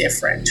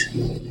different.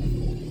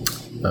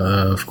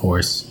 Of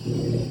course.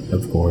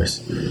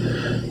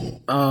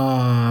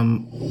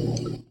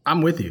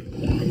 I'm with you.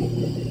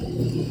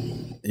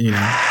 You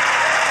know,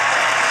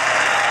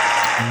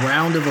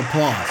 round of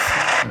applause.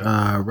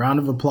 Round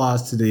of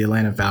applause to the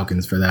Atlanta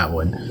Falcons for that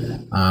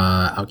one.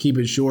 I'll keep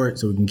it short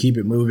so we can keep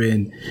it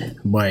moving,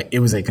 but it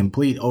was a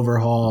complete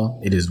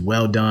overhaul. It is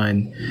well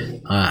done.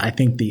 I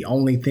think the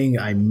only thing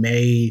I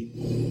may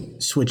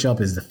switch up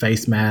is the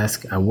face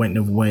mask. I wouldn't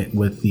have went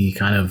with the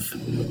kind of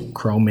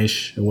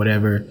chromish or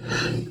whatever.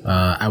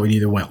 I would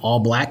either went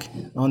all black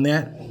on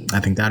that. I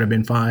think that would have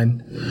been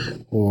fine,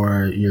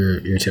 or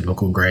your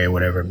typical gray or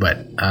whatever.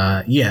 But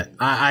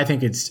I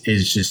think it's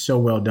just so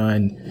well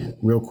done,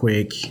 real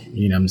quick.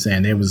 You know what I'm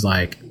saying? It was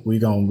like, we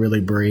gonna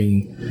really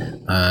bring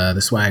the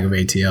swag of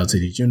ATL to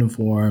these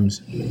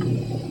uniforms.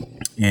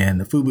 And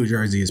the FUBU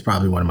jersey is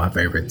probably one of my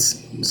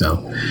favorites.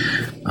 So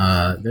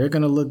they're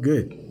gonna look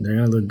good. They're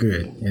gonna look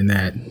good in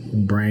that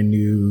brand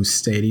new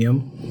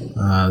stadium.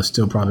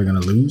 Still probably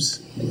gonna lose,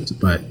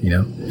 but you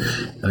know,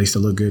 at least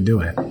they'll look good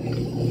doing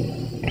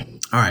it.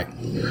 All right,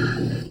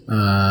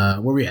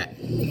 where we at?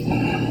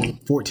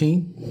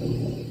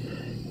 14.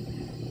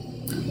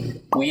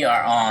 We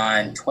are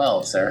on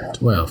 12, sir.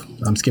 12.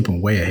 I'm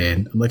skipping way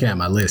ahead. I'm looking at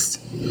my list.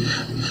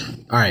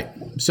 All right.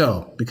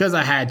 So because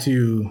I had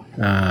to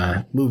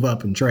move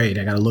up and trade,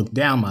 I got to look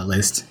down my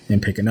list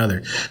and pick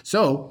another.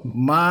 So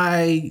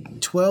my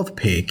 12th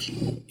pick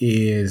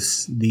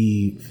is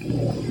the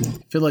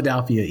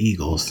Philadelphia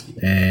Eagles.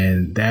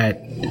 And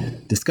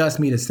that disgusts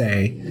me to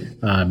say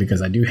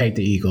because I do hate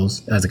the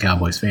Eagles as a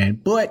Cowboys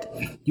fan. But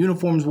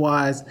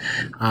uniforms-wise,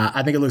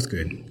 I think it looks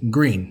good.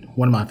 Green,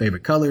 one of my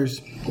favorite colors.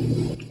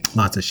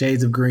 Lots of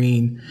shades of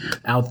green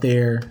out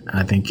there.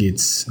 I think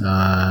it's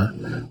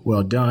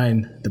well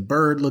done. The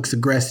bird looks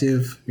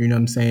aggressive. You know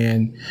what I'm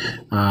saying?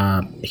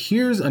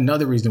 Here's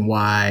another reason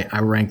why I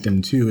rank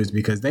them too, is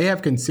because they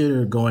have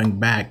considered going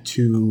back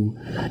to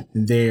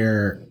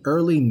their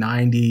early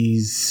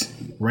 90s,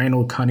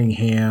 Randall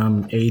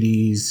Cunningham,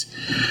 80s,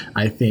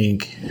 I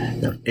think,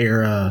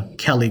 era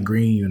Kelly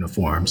Green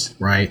uniforms,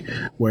 right?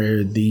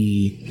 Where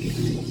the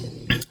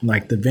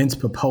Vince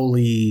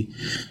Papoli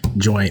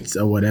joints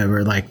or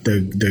whatever, like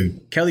the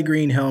Kelly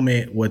Green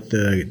helmet with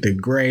the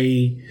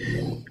gray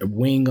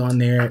wing on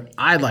there.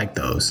 I like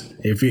those.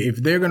 If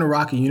they're gonna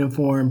rock a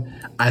uniform,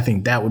 I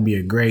think that would be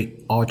a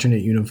great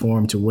alternate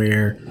uniform to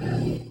wear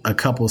a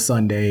couple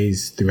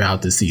Sundays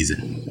throughout the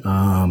season.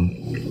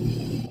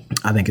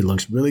 I think it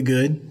looks really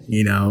good.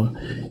 You know,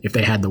 if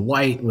they had the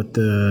white with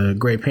the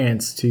gray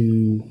pants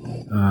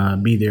to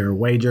be their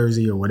away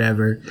jersey or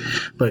whatever.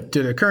 But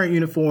to the current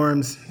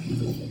uniforms,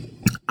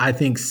 I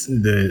think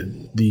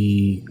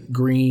the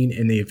green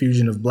and the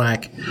infusion of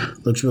black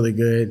looks really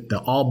good. The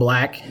all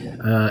black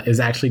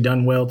is actually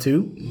done well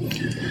too.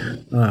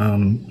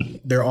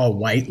 They're all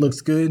white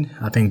looks good.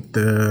 I think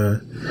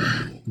the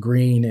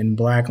green and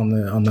black on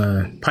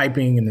the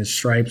piping and the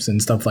stripes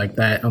and stuff like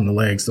that on the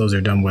legs, those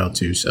are done well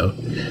too. So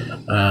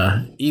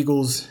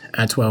Eagles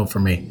at 12 for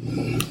me.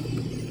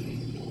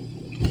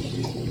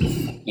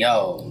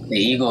 Yo, the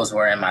Eagles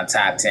were in my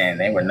top 10.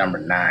 They were number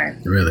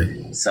 9.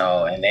 Really?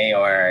 So, and they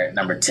are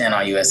number 10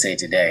 on USA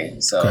Today.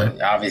 So,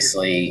 okay.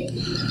 Obviously,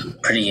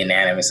 pretty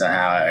unanimous on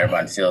how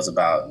everyone feels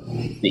about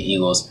the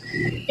Eagles.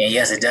 And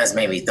yes, it does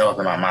make me throw up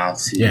in my mouth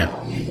to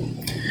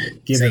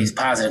say these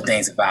positive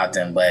things about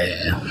them, but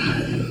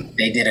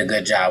they did a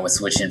good job with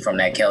switching from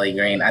that Kelly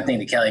Green. I think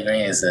the Kelly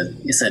Green is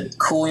a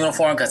cool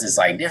uniform because it's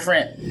like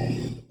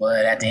different,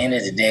 but at the end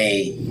of the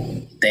day,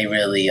 they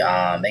really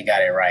they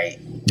got it right.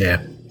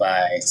 Yeah.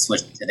 By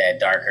switching to that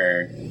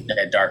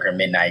darker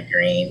midnight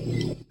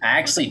green. I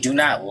actually do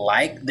not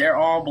like their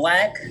all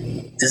black.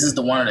 This is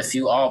one of the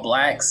few all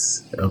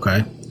blacks.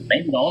 Okay.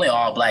 Maybe the only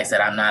all blacks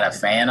that I'm not a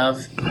fan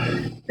of.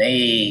 I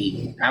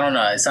don't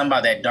know. It's something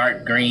about that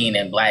dark green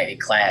and black. It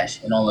clash.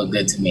 It don't look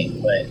good to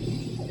me, but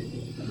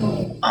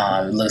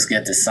it looks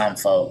good to some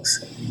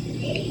folks.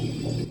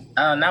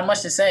 Not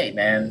much to say,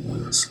 man.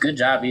 It's good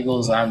job,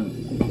 Eagles.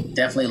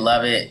 Definitely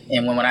love it.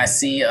 And when I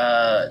see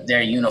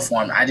their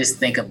uniform, I just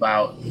think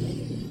about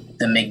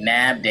the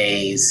McNabb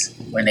days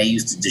when they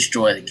used to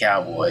destroy the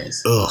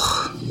Cowboys.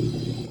 Ugh.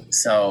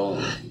 So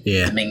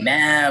the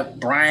McNabb,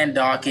 Brian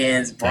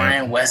Dawkins,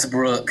 Brian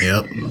Westbrook.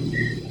 Yep.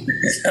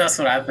 That's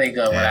what I think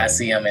of when I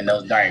see them in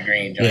those dark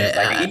green jerseys.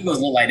 Like the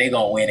Eagles look like they're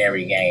gonna win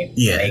every game.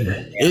 Yeah,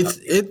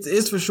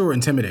 it's for sure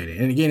intimidating.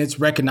 And again, it's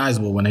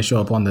recognizable when they show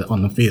up on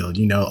the field.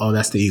 You know, oh,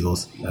 that's the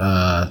Eagles.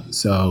 I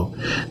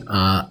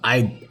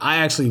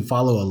actually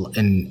follow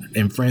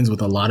and friends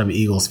with a lot of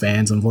Eagles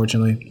fans.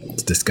 Unfortunately,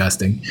 it's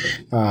disgusting.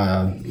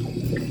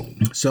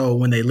 So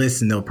when they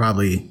listen, they'll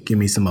probably give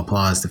me some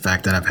applause. The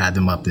fact that I've had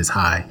them up this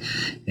high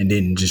and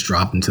didn't just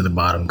drop them to the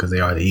bottom because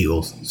they are the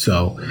Eagles.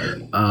 So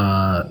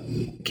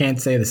can't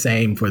say the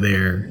same for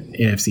their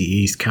NFC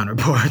East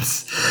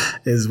counterparts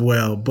as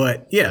well.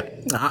 But yeah,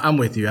 I'm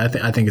with you. I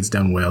think it's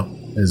done well.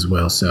 as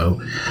well.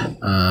 So,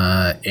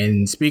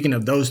 and speaking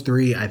of those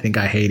three, I think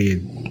I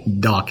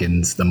hated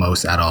Dawkins the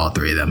most out of all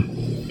three of them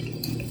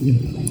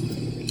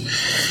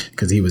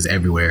because he was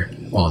everywhere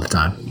all the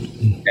time.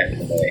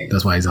 Definitely.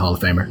 That's why he's a Hall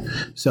of Famer.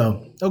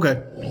 So,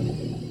 okay.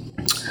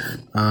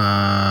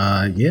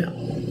 Yeah.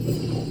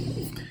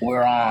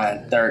 We're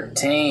on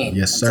 13.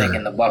 Yes, sir. I'm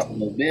taking the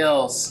Buffalo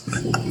Bills.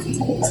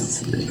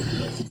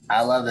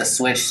 I love the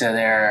switch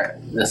to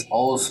this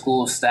old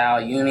school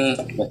style uni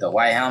with the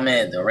white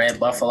helmet, the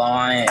red buffalo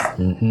on it.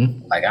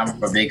 Mm-hmm. Like,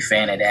 I'm a big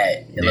fan of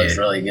that. It looks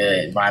really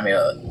good. Remind me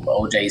of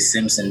O.J.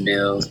 Simpson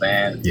Bills,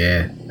 man.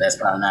 Yeah. That's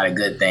probably not a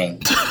good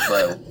thing,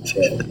 but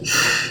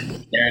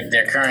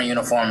their current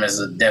uniform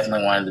is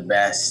definitely one of the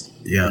best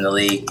in the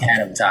league,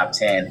 kind of top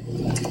 10.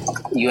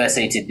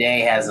 USA Today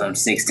has them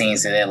 16,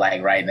 so they're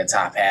like right in the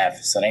top half.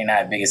 So they're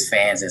not as big as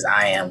fans as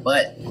I am.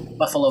 But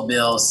Buffalo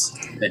Bills,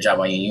 good job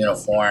on your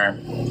uniform.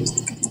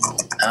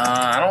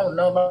 I don't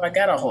know if I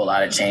got a whole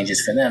lot of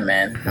changes for them,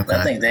 man. Okay.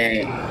 I think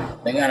they're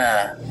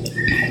gonna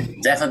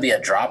definitely be a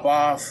drop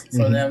off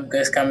for them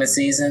this coming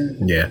season.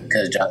 Yeah.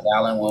 Because Josh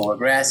Allen will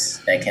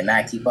regress. He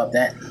cannot keep up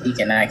that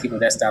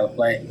style of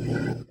play.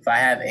 If I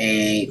have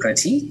a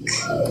critique,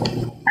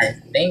 I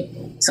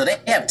think so. They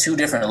have two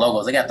different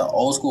logos. They got the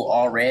old school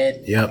all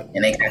red. Yep.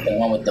 And they got the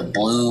one with the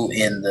blue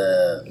and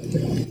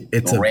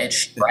the red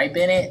stripe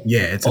in it.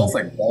 Yeah, both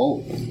are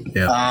dope.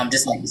 Yeah.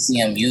 Just like to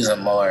see them use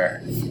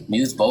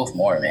both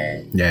more,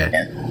 man.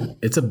 Yeah.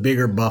 It's a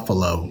bigger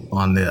buffalo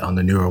on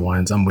the newer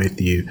ones. I'm with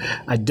you.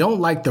 I don't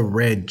like the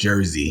red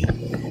jersey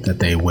that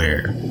they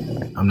wear.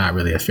 I'm not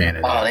really a fan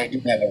of that. Oh, they do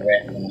have a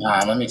red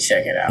one. Let me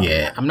check it out.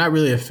 Yeah, I'm not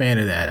really a fan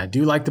of that. I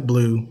do like the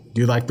blue,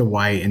 do like the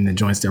white and the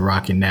joints they're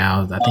rocking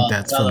now. I think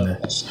that's from the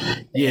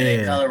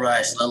the Color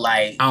Rush look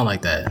like I don't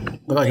like that.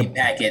 Look like a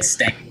packet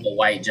stacked with a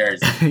white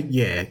jersey.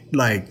 yeah,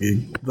 like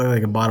it looked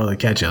like a bottle of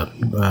ketchup.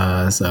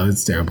 So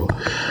it's terrible.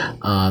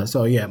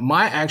 So yeah,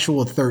 my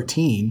actual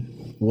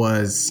 13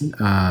 was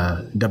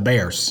the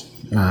Bears.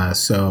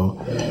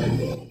 So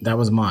that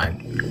was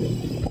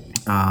mine.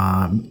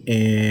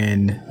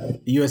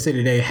 And USA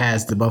Today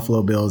has the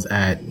Buffalo Bills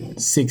at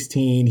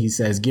 16. He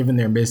says, given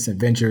their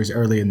misadventures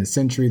early in the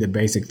century, the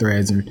basic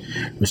threads and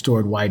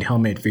restored white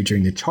helmet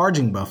featuring the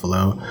charging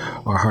buffalo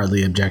are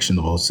hardly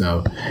objectionable.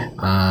 So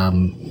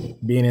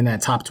being in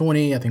that top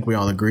 20, I think we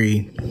all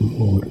agree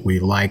we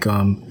like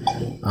them.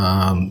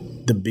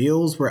 The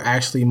Bills were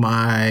actually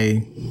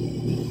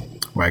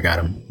where I got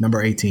them,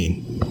 number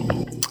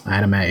 18. I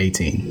had them at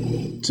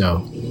 18. So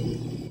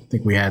I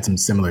think we had some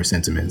similar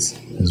sentiments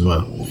as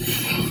well.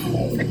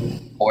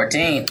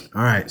 14.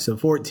 All right, so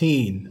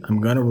 14,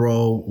 I'm going to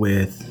roll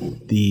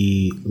with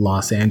the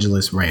Los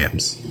Angeles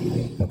Rams,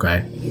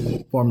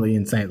 okay? Formerly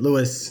in St.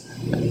 Louis.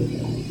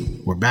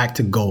 We're back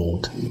to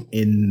gold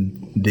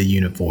in the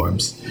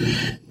uniforms.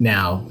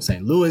 Now,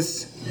 St.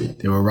 Louis,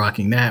 they were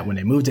rocking that when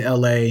they moved to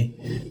LA.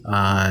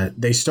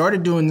 They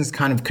started doing this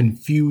kind of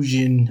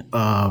confusion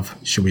of,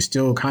 should we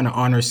still kind of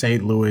honor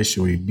St. Louis?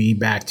 Should we be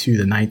back to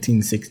the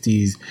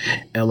 1960s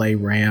LA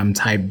Ram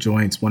type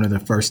joints? One of the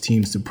first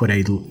teams to put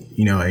a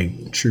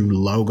true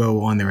logo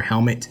on their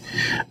helmet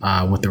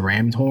with the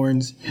ram's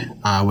horns,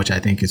 which I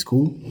think is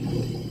cool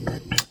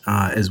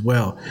as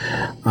well.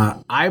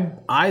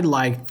 I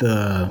like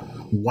the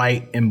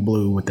white and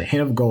blue with the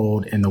hint of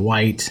gold and the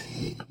white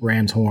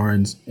ram's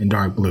horns and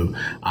dark blue.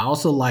 I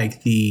also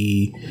like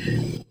the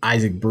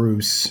Isaac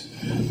Bruce,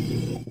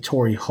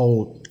 Torrey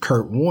Holt,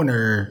 Kurt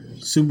Warner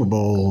Super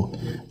Bowl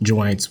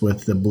joints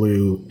with the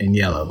blue and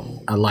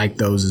yellow. I like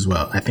those as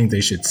well. I think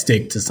they should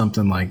stick to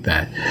something like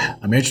that.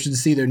 I'm interested to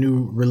see their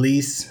new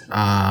release.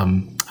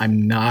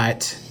 I'm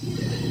not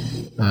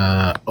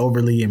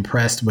overly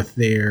impressed with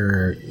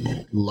their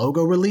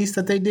logo release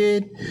that they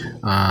did.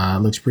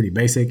 Looks pretty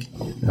basic.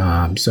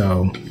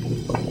 So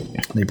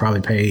they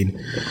probably paid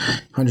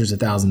hundreds of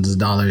thousands of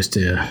dollars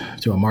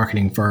to a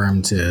marketing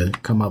firm to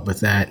come up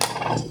with that.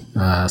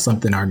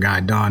 Something our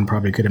guy Don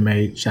probably could have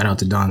made. Shout out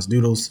to Don's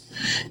Doodles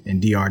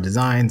and DR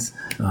Designs,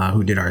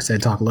 who did our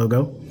Said Talk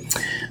logo.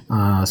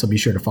 So be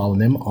sure to follow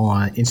them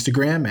on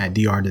Instagram at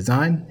DR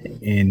Design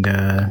and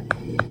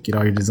get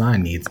all your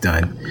design needs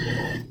done.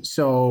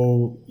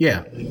 So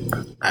yeah,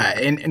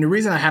 and the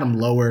reason I had them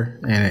lower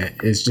and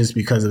it's just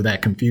because of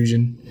that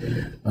confusion.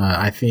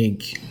 I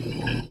think,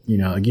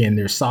 again,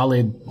 there's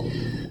solid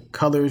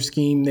color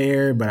scheme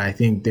there, but I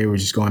think they were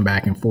just going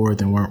back and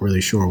forth and weren't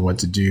really sure what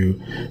to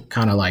do,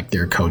 kind of like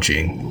their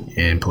coaching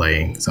and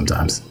playing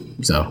sometimes.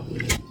 So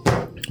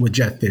with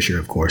Jeff Fisher,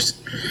 of course.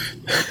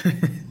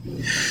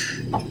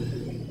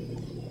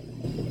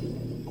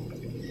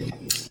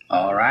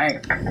 All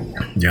right.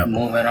 Yep.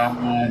 Moving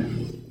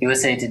on.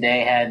 USA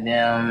Today had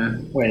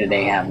them. Where did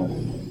they have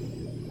them?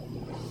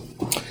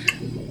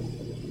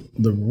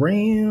 The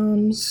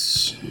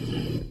Rams.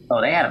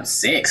 Oh, they had them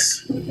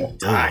 6.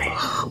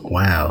 High.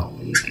 Wow.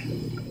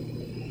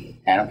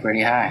 Had them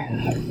pretty high.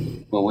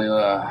 But we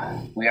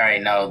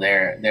already know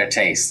their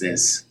taste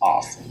is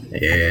off.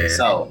 Yeah.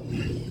 So,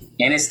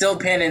 and it's still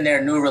pending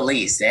their new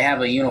release. They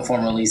have a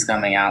uniform release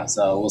coming out,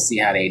 so we'll see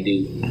how they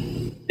do.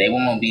 They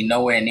won't be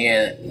nowhere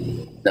near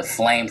the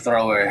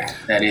flamethrower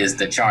that is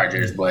the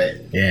Chargers, but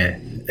yeah,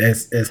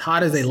 as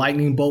hot as a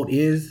lightning bolt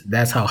is,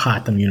 that's how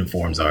hot them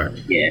uniforms are.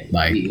 yeah,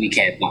 like we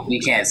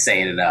can't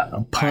say it enough.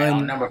 A pun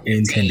right, number 15,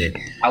 intended.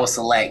 I will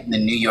select the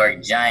New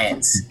York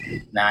Giants.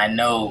 Now I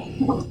know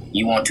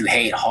you want to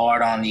hate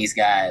hard on these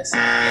guys.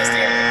 Yes,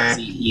 they're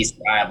the NFC East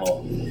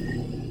rival.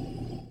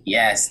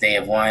 Yes, they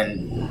have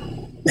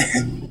won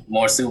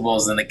more Super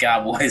Bowls than the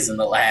Cowboys in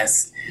the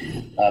last,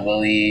 I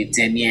believe,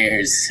 10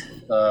 years.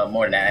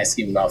 More than that,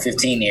 excuse me, about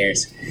 15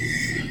 years.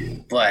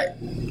 But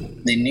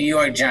the New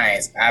York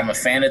Giants, I'm a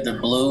fan of the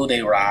blue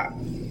they rock.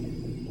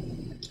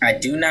 I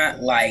do not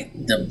like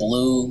the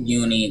blue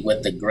uni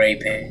with the gray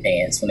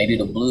pants. When they do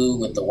the blue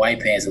with the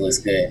white pants, it looks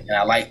good. And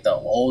I like the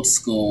old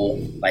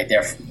school, like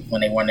when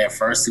they won their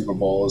first Super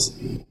Bowls,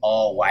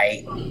 all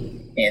white.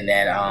 And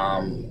then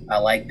I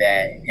like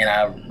that. And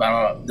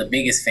I'm the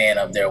biggest fan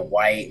of their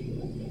white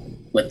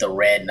with the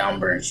red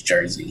numbers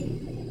jersey.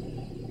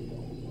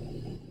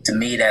 To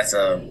me, that's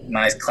a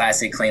nice,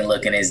 classic, clean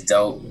look, and it's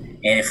dope.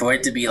 And for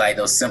it to be like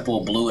those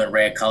simple blue and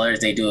red colors,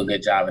 they do a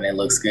good job, and it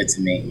looks good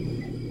to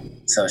me.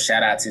 So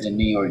shout out to the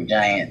New York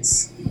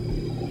Giants.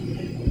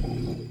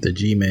 The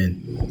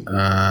G-Men.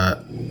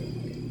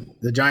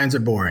 The Giants are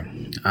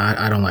boring.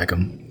 I don't like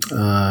them.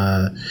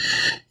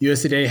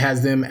 US Today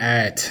has them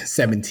at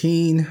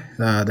 17.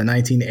 The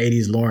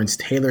 1980s Lawrence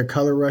Taylor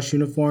Color Rush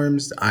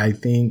uniforms, I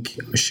think,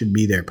 should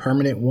be their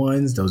permanent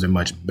ones. Those are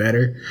much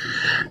better.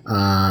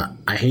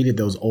 I hated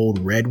those old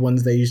red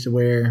ones they used to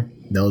wear.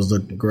 Those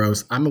look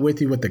gross. I'm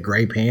with you with the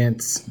gray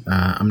pants.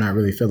 I'm not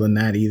really feeling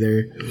that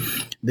either.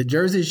 The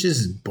jersey is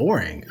just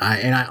boring.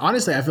 I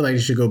honestly feel like you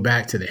should go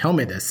back to the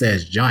helmet that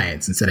says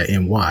Giants instead of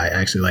NY. I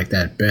actually like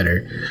that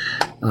better.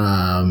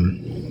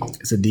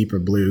 It's a deeper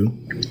blue.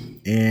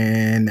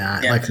 And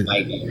like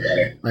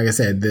I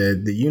said,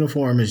 the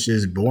uniform is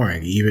just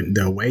boring. Even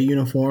the away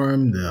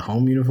uniform, the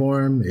home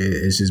uniform,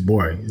 it's just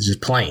boring. It's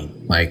just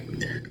plain. Like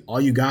all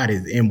you got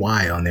is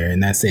NY on there,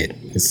 and that's it.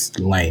 It's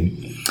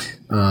lame.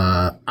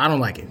 I don't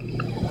like it.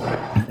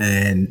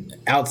 And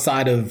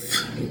outside of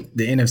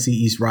the NFC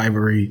East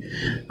rivalry,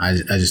 I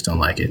just don't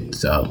like it.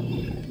 So,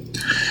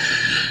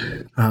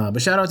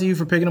 but shout out to you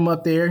for picking them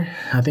up there.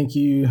 I think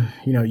you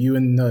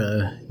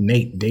and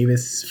Nate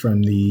Davis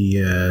from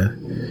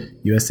the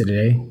USA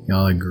Today,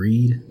 y'all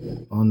agreed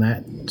on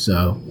that.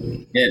 So,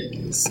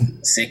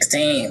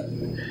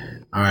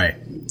 16. All right.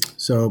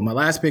 So my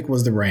last pick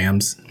was the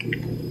Rams.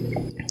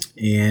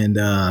 And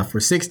for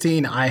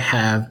 16, I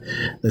have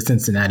the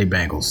Cincinnati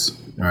Bengals.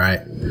 All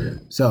right.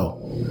 So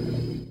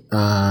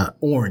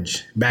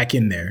orange back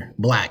in there,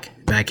 black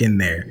back in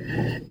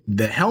there.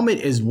 The helmet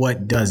is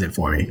what does it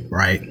for me,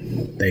 right?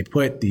 They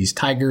put these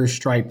tiger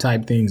stripe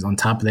type things on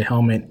top of the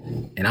helmet,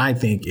 and I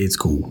think it's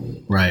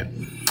cool, right?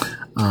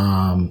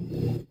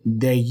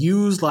 They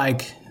use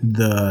like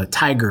the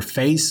tiger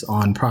face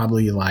on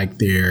probably like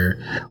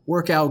their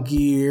workout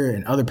gear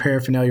and other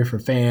paraphernalia for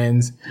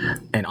fans.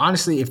 And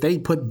honestly, if they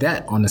put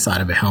that on the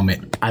side of a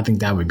helmet, I think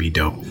that would be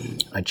dope.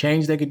 A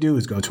change they could do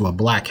is go to a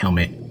black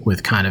helmet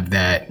with kind of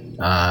that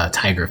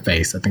tiger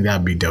face. I think that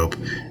would be dope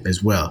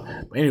as well.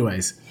 But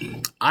anyways,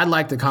 I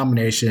like the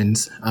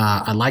combinations.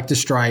 I like the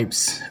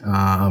stripes.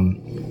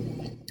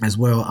 As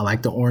well. I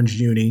like the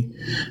orange uni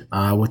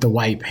with the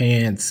white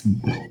pants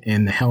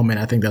and the helmet.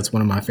 I think that's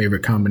one of my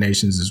favorite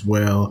combinations as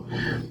well.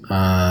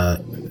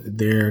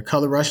 Their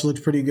color rush looks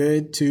pretty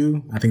good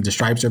too. I think the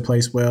stripes are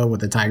placed well with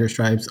the tiger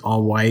stripes,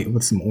 all white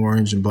with some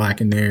orange and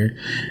black in there.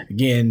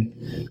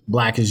 Again,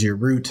 black is your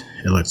root.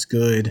 It looks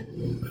good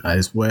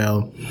as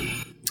well.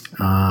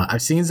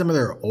 I've seen some of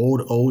their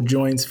old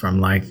joints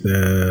from like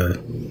the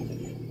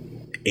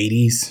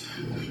 80s,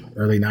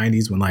 early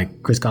 90s when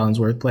like Chris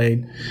Collinsworth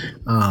played.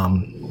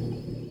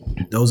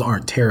 Those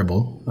aren't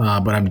terrible,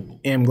 but I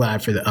am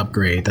glad for the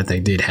upgrade that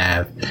they did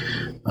have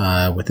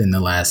within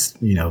the last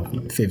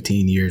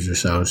 15 years or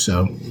so.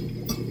 So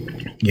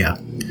yeah,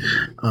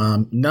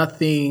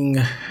 nothing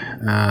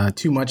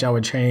too much I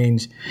would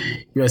change.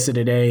 USA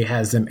Today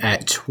has them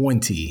at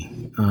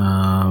 20.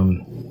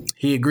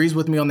 He agrees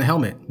with me on the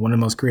helmet, one of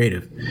the most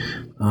creative.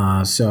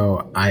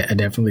 So I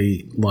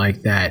definitely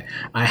like that.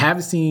 I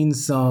have seen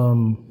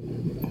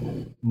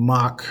some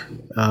mock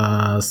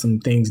some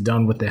things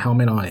done with the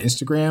helmet on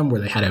Instagram where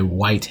they had a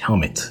white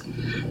helmet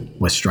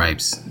with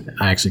stripes.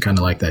 I actually kind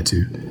of like that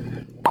too.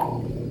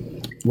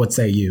 What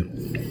say you?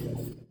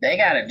 They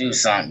got to do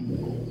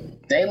something.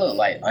 They look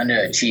like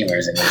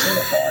underachievers in this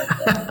uniform.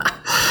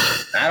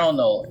 I don't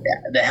know.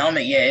 The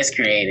helmet, yeah, it's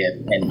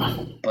creative,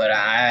 but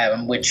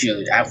I'm with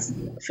you. I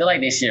feel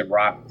like they should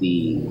rock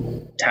the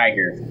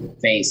tiger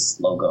face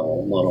logo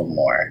a little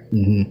more.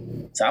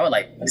 Mm-hmm. So I would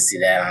like to see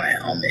that on a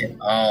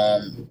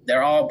helmet.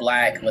 They're all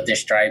black with their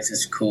stripes.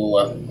 It's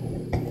cool.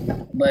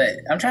 But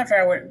I'm trying to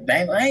figure out what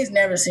Bengals. I ain't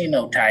never seen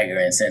no tiger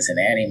in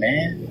Cincinnati,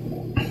 man.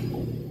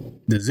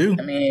 The zoo.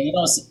 I mean,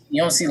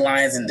 you don't see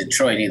lions in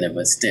Detroit either,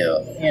 but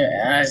still,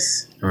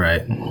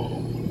 right.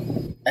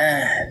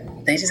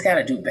 They just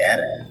gotta do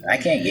better. I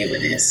can't get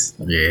with this.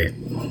 Yeah.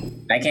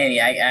 I can't.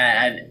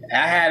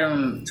 I had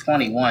him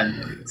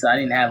 21, so I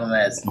didn't have him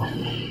as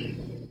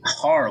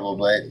horrible.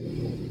 But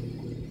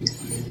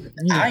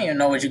I don't even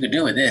know what you could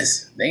do with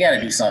this. They got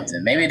to do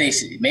something. Maybe they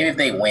should. Maybe if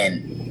they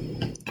win.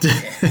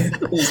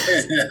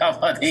 How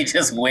about they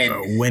just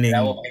win? Winning.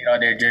 That will make on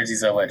their jersey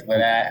so much.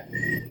 But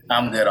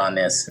I'm good on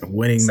this.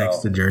 Winning makes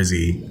the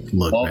jersey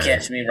look won't better.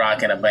 catch me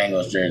rocking a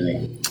Bengals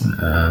jersey.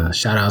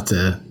 Shout out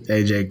to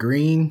AJ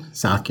Green,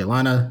 South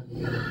Carolina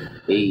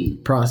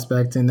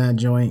prospect in that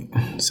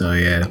joint. So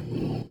yeah.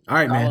 All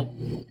right,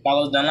 man.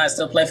 Carlos Dunlap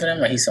still play for them,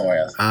 or he's somewhere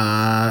else?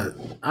 I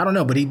don't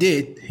know, but he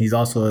did. He's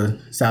also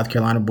a South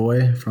Carolina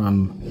boy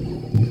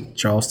from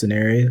Charleston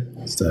area.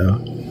 So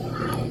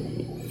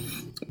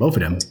both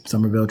of them,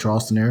 Somerville,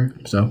 Charleston area.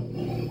 So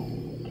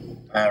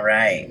all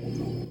right.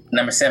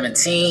 Number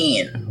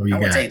 17. I'm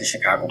going to take the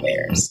Chicago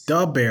Bears.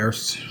 The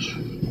Bears.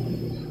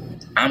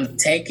 I'm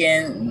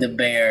taking the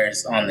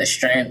Bears on the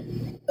strength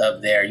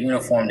of their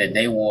uniform that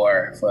they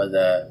wore for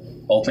the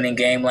opening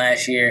game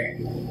last year.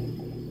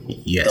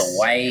 Yes. The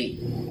white,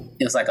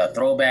 it was like a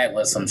throwback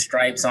with some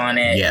stripes on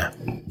it. Yeah.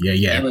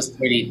 It was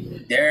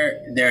pretty.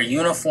 Their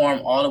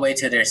uniform all the way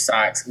to their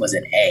socks was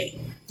an A.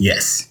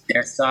 Yes.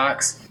 Their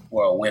socks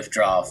were a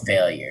withdrawal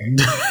failure.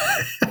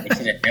 They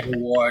should have never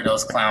wore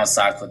those clown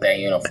socks with that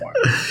uniform.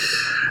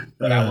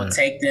 But I will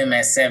take them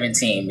at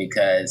 17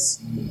 because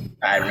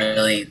I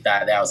really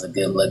thought that was a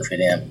good look for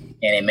them.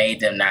 And it made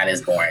them not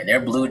as boring.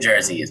 Their blue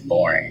jersey is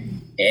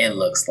boring. It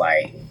looks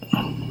like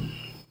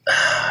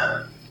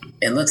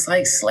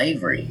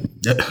slavery.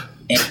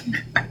 And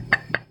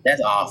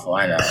that's awful,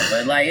 I know.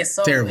 But like it's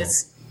so terrible.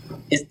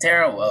 It's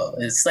terrible.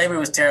 Slavery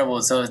was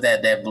terrible, so is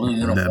that blue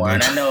uniform.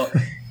 And I know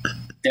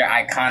they're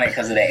iconic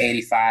because of the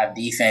 85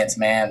 defense,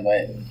 man,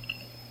 but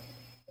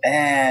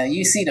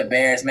you see the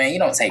Bears, man, you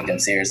don't take them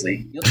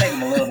seriously. You'll take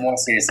them a little more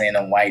seriously in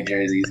them white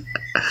jerseys.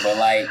 But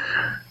like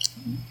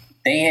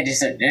they're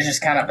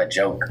just kind of a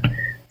joke.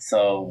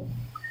 So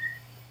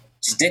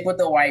stick with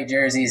the white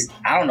jerseys.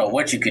 I don't know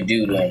what you could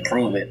do to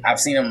improve it. I've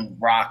seen them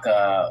rock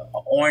a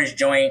orange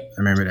joint. I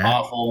remember that.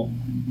 Awful.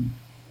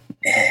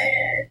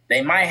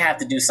 They might have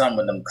to do something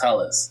with them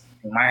colors.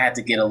 They might have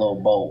to get a little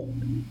bold.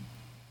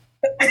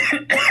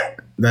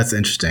 That's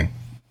interesting.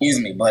 Excuse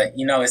me, but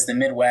it's the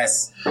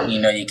Midwest.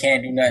 You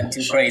can't do nothing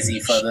too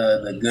crazy for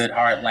the good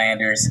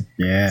Heartlanders.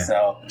 Yeah.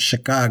 So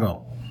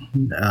Chicago.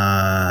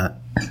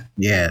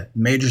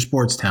 Major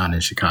sports town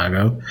in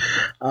Chicago.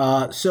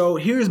 So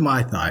here's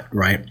my thought,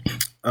 right?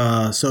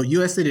 So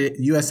USA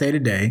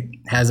Today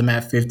has them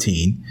at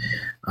 15.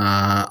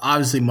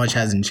 Obviously, much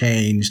hasn't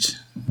changed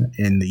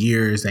in the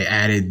years. They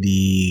added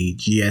the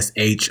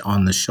GSH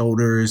on the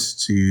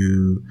shoulders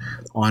to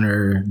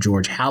honor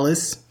George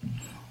Halas.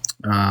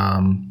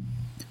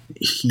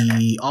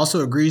 He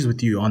also agrees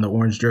with you on the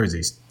orange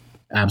jerseys.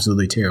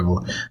 Absolutely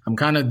terrible. I'm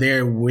kind of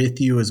there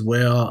with you as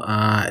well.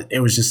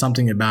 It was just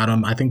something about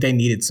them. I think they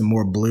needed some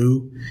more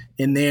blue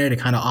in there to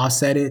kind of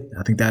offset it.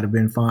 I think that would have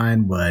been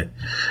fine, but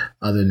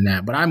other than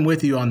that. But I'm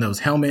with you on those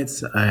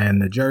helmets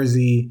and the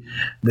jersey.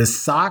 The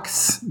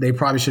socks, they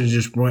probably should have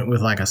just went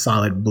with like a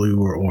solid blue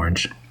or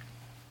orange.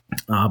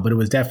 But it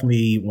was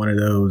definitely one of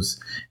those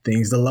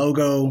things. The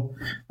logo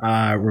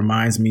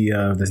reminds me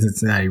of the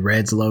Cincinnati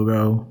Reds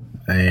logo.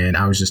 And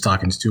I was just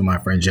talking to two of my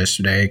friends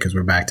yesterday because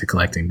we're back to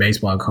collecting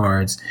baseball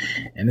cards.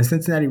 And the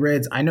Cincinnati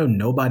Reds, I know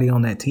nobody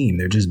on that team.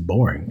 They're just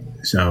boring.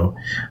 So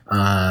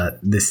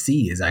the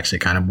C is actually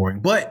kind of boring.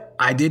 But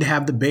I did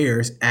have the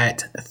Bears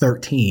at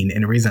 13.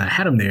 And the reason I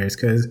had them there is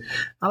because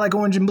I like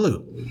orange and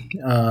blue.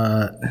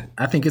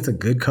 I think it's a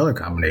good color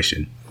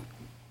combination.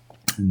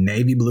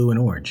 Navy blue and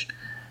orange.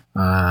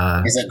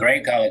 It's a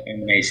great color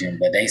combination,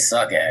 but they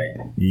suck at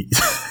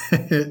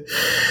it.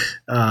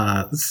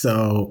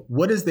 So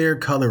what does their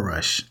color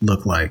rush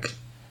look like?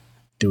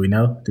 Do we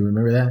know? Do we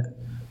remember that?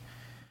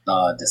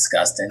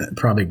 Disgusting.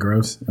 Probably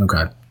gross.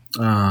 Okay.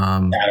 I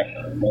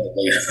don't know.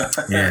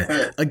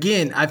 Yeah.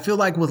 Again, I feel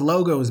like with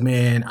logos,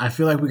 man, I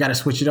feel like we got to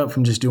switch it up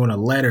from just doing a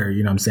letter.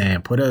 You know what I'm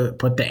saying? Put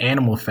the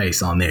animal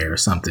face on there or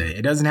something.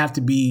 It doesn't have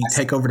to be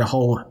take over the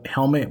whole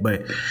helmet,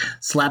 but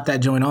slap that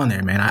joint on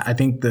there, man. I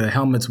think the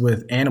helmets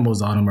with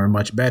animals on them are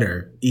much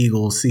better.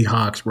 Eagles,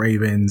 Seahawks,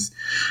 Ravens,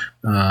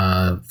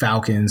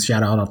 Falcons.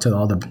 Shout out to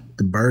all the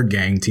Bird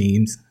Gang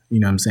teams. You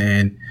know what I'm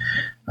saying?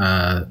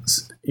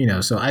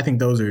 So I think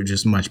those are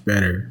just much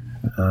better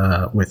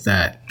with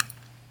that.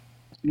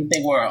 You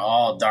think we're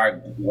all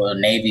dark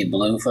navy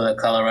blue for the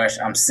color rush?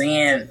 I'm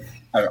seeing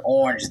an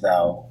orange,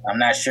 though. I'm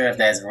not sure if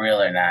that's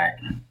real or not.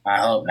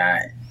 I hope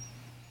not.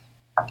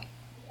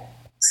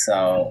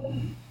 So,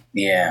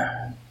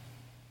 yeah.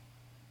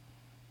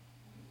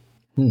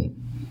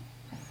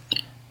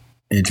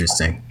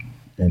 Interesting.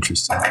 All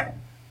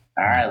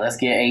right, let's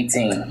get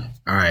 18.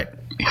 All right.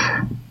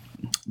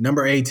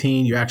 Number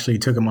 18, you actually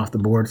took him off the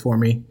board for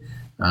me.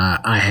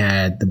 I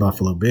had the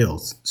Buffalo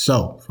Bills.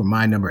 So for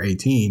my number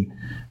 18,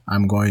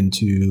 I'm going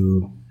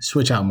to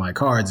switch out my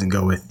cards and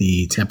go with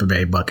the Tampa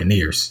Bay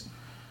Buccaneers.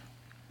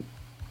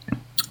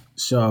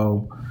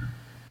 So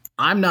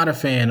I'm not a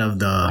fan of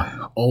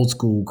the old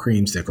school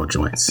creamsicle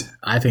joints.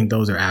 I think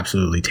those are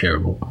absolutely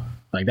terrible.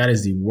 Like, that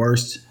is the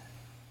worst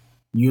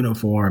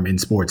uniform in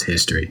sports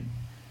history.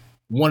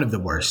 One of the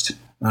worst,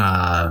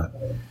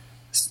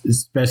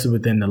 especially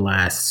within the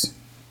last,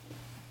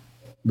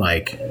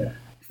 like,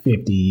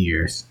 50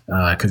 years.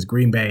 Because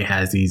Green Bay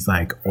has these,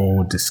 like,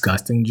 old,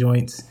 disgusting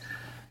joints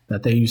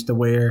that they used to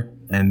wear.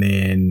 And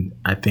then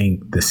I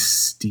think the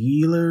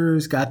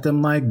Steelers got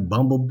them, like,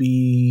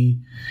 bumblebee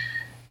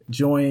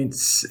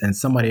joints, and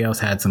somebody else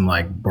had some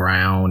like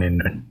brown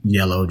and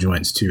yellow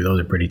joints too.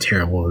 Those are pretty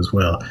terrible as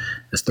well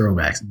as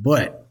throwbacks.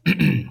 But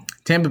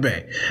Tampa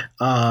Bay,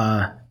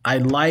 I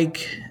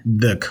like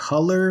the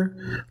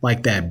color,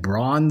 like that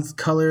bronze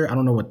color. I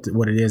don't know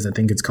what it is. I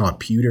think it's called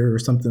pewter or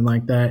something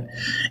like that.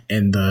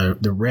 And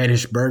the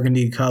reddish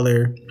burgundy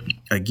color.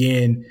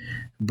 Again,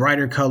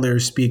 brighter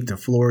colors speak to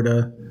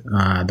Florida.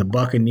 The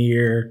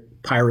Buccaneer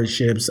pirate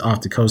ships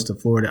off the coast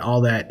of Florida,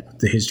 all that,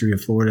 the history of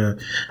Florida.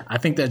 I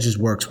think that just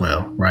works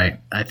well,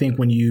 right? I think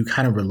when you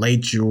kind of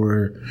relate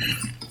your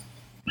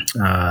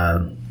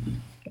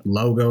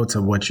logo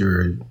to what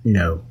your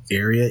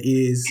area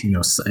is,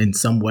 in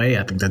some way,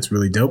 I think that's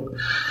really dope.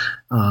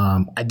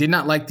 I did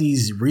not like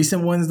these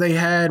recent ones they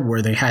had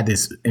where they had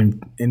this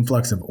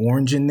influx of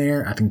orange in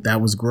there. I think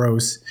that was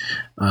gross.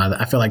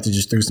 I feel like they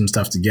just threw some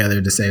stuff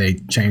together to say they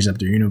changed up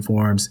their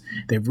uniforms.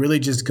 They've really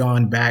just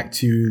gone back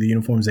to the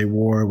uniforms they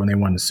wore when they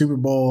won the Super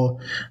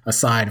Bowl,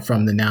 aside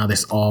from now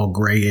this all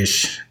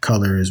grayish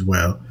color as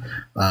well.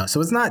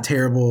 So it's not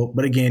terrible,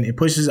 but again, it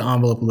pushes the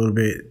envelope a little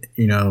bit.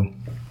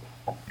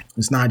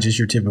 It's not just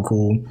your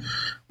typical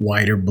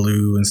white or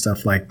blue and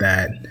stuff like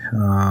that.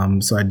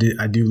 So I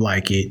do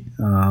like it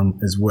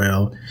as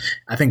well.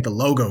 I think the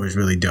logo is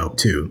really dope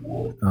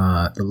too.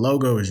 The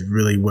logo is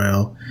really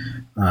well.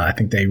 I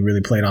think they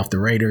really played off the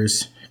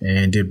Raiders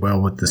and did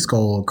well with the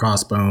skull,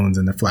 crossbones,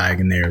 and the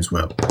flag in there as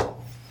well.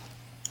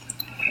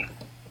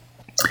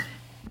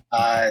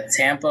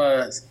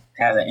 Tampa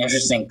has an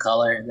interesting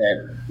color,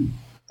 that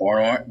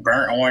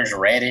burnt orange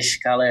reddish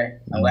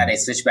color. I'm glad they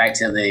switched back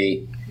to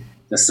the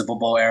Super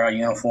Bowl era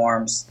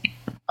uniforms.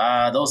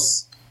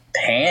 Those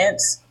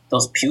pants,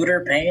 those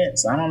pewter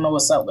pants, I don't know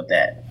what's up with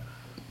that.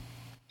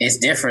 It's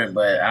different,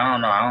 but I don't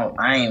know.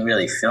 I ain't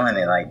really feeling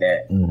it like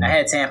that. I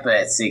had Tampa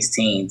at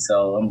 16,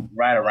 so I'm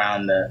right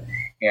around the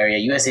area.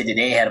 USA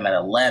Today had them at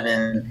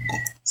 11,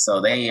 so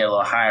they a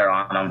little higher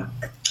on them.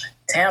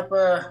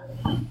 Tampa,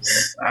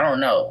 I don't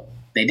know.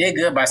 They did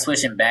good by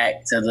switching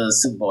back to the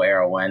Super Bowl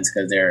era ones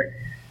because they're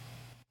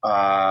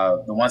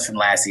the ones from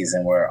last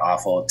season were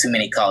awful. Too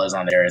many colors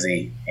on the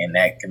jersey, and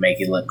that can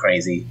make it look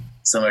crazy,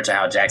 similar to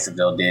how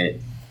Jacksonville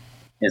did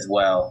as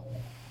well.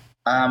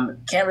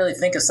 Can't really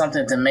think of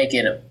something to make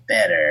it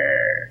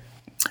better.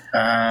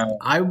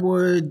 I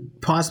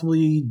would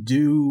possibly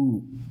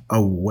do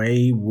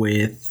away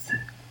with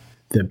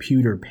the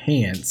pewter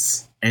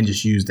pants and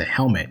just use the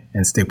helmet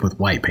and stick with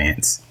white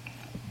pants.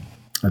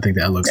 I think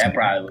that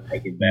probably would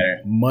make it better.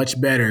 Much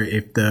better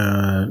if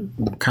the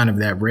kind of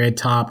that red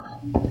top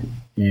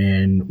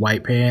and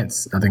white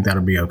pants. I think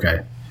that'll be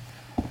okay.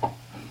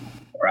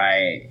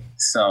 Right.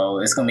 So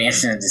it's going to be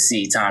interesting to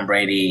see Tom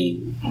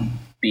Brady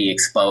be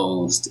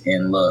exposed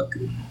and look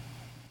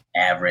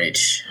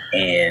average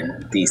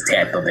in these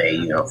Tampa Bay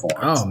uniforms.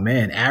 Oh,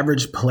 man.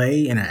 Average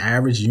play in an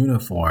average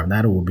uniform.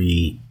 That will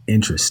be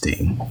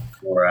interesting.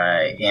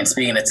 Right. And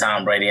speaking of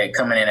Tom Brady,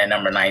 coming in at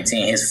number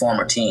 19, his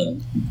former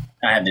team,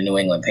 I have the New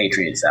England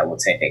Patriots I will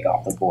take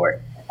off the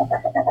board.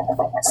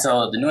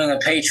 So the New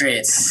England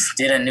Patriots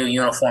did a new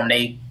uniform.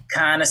 They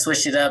kind of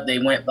switched it up. They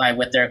went like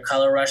with their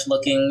Color Rush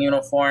looking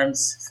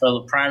uniforms for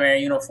the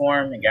primary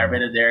uniform and got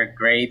rid of their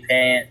gray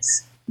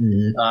pants.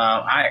 Mm-hmm.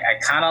 I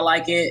kind of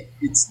like it.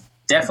 It's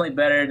definitely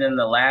better than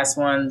the last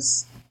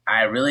ones.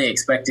 I really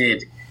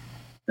expected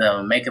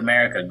the Make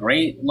America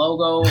Great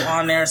logo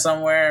on there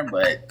somewhere,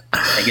 but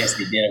I guess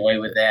they did away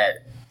with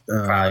that.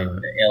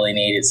 Probably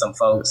alienated some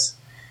folks.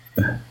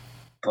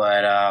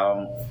 But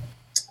I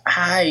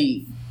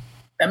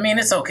mean,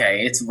 it's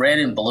okay. It's red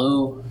and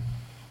blue.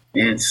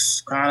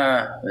 It's kind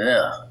of,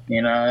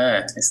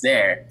 it's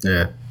there.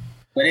 Yeah.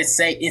 But it's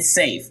safe. It's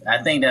safe.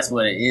 I think that's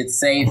what it's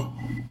safe.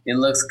 It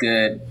looks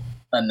good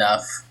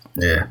enough.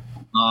 Yeah.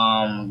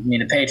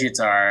 The Patriots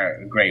are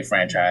a great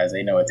franchise.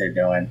 They know what they're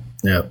doing.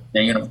 Yeah.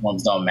 Their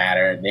uniforms don't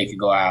matter. They could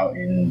go out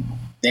and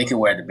they could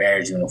wear the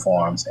Bears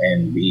uniforms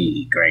and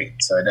be great.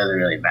 So it doesn't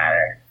really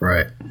matter.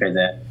 Right. For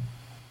them.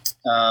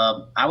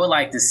 I would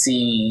like to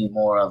see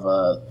more of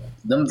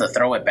them to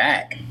throw it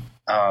back.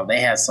 They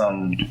had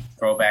some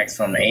throwbacks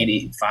from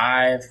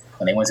 '85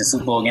 when they went to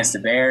Super Bowl against the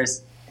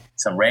Bears.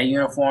 Some red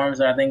uniforms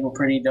that I think were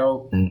pretty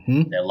dope.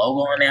 Mm-hmm. Their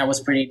logo on that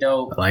was pretty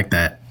dope. I like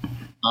that.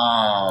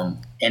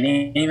 And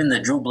even the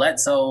Drew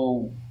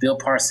Bledsoe, Bill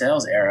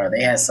Parcells era,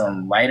 they had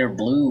some lighter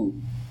blue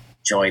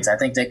joints. I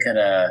think they could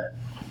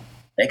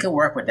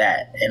work with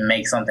that and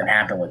make something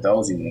happen with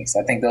those uniques.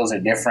 I think those are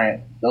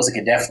different. Those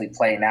could definitely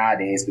play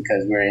nowadays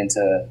because we're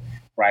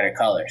brighter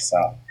colors.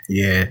 So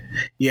yeah,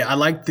 I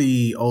like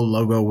the old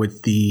logo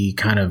with the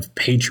kind of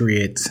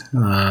Patriots,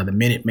 the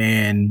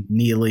Minuteman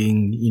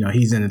kneeling.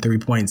 He's in a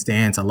 3-point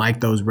stance. I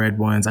like those red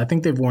ones. I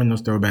think they've worn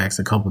those throwbacks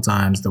a couple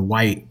times. The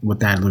white with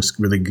that looks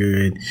really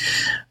good.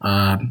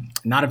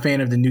 Not a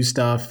fan of the new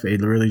stuff. It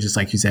really, just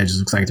like you said, just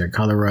looks like their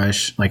color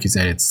rush. Like you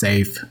said, it's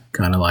safe,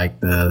 kind of like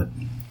the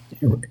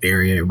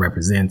area it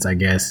represents, I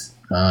guess.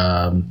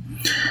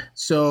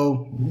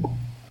 So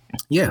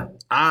yeah,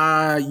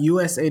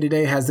 USA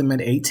Today has them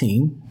at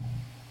 18.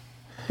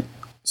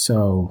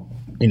 So,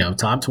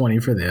 top 20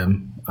 for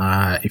them.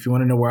 If you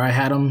want to know where I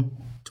had them,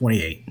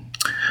 28.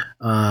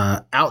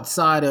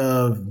 Outside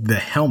of the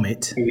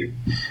helmet,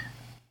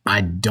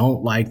 I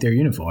don't like their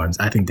uniforms.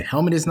 I think the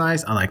helmet is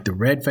nice. I like the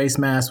red face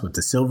mask with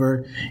the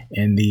silver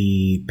and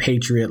the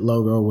Patriot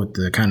logo with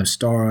the kind of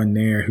star on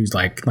there, who's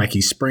like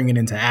he's springing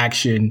into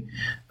action.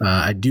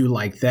 I do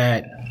like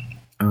that.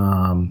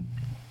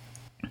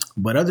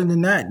 But other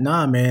than that,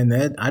 nah, man,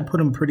 I'd put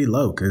them pretty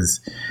low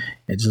because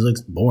it just looks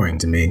boring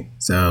to me.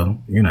 So,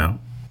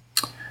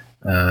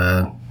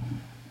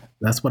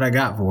 that's what I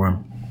got for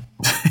them.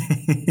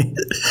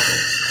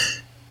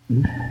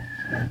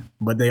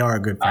 But they are a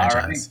good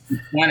franchise.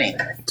 All right,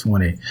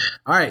 20.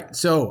 All right,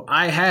 so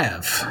I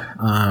have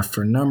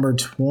for number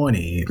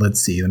 20. Let's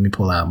see. Let me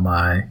pull out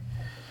my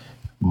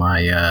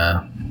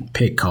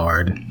pick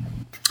card.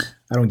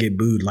 I don't get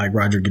booed like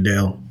Roger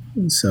Goodell,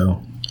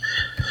 so.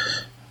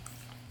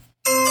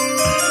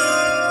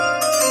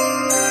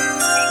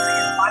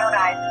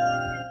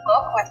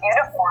 Look with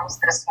uniforms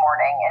this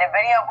morning. In a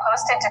video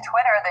posted to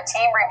Twitter, the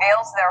team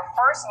reveals their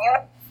first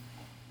uniform.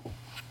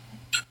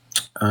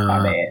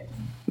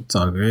 It's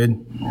all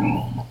good.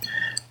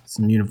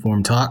 Some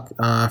uniform talk.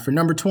 For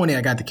number 20,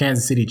 I got the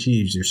Kansas City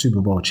Chiefs, your Super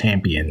Bowl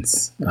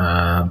champions.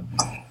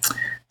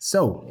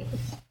 So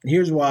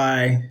here's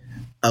why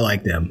I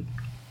like them.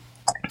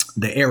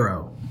 The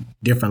arrow,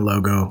 different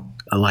logo.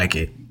 I like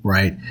it,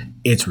 right?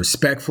 It's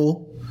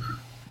respectful,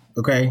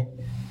 okay,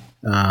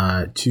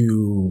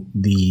 to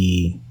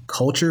the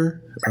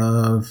culture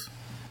of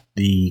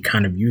the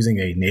kind of using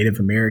a Native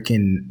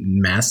American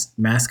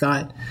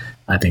mascot.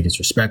 I think it's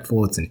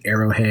respectful. It's an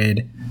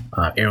arrowhead.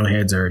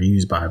 Arrowheads are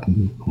used by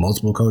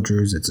multiple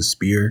cultures. It's a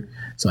spear.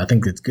 So I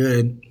think it's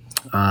good.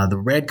 The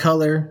red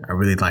color, I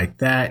really like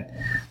that.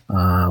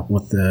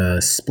 With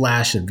the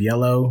splash of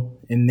yellow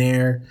in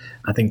there.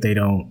 I think they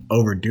don't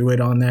overdo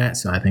it on that.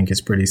 So I think it's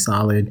pretty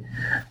solid.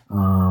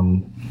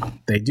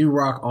 They do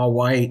rock all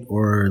white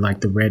or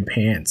like the red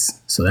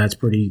pants. So that's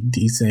pretty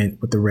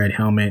decent with the red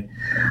helmet.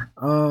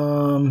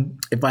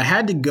 If I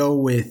had to go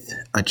with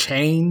a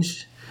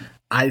change,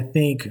 I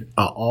think an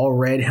all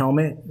red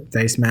helmet,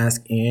 face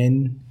mask,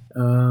 and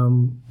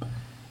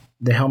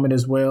the helmet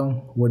as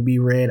well would be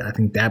red. I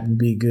think that would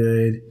be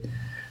good.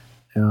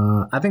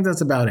 I think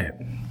that's about it.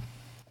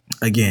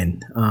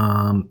 Again,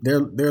 they're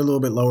a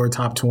little bit lower,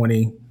 top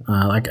 20.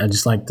 I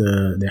just like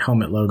the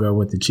helmet logo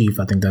with the Chief.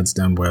 I think that's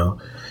done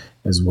well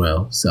as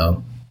well.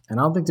 So, and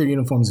I don't think their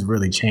uniforms have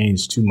really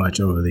changed too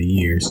much over the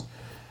years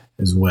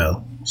as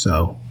well.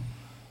 So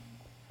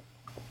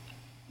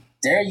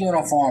their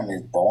uniform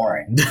is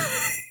boring.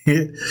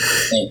 And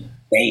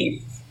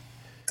safe.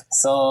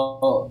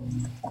 So,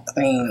 I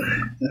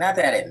mean, not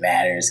that it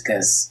matters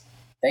because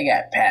they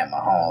got Pat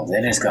Mahomes.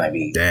 They're just going to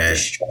be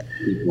destroying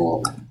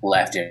people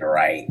left and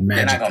right.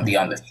 They're not going to be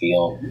on the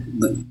field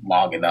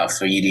long enough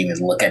for you to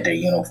even look at their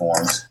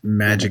uniforms.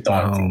 Magic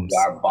Mahomes.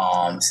 Dart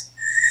bombs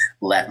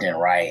left and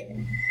right.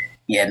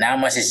 Yeah, not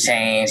much has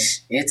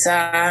changed. It's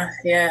I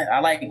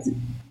like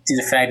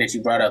the fact that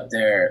you brought up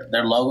their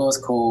logo is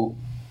cool.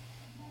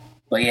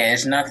 But yeah,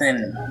 there's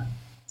nothing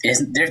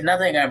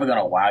ever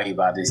gonna wow you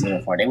about this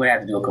uniform. They would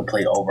have to do a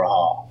complete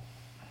overhaul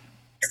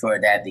for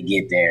that to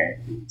get there.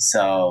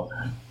 So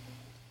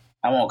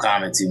I won't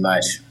comment too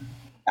much.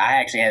 I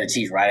actually had the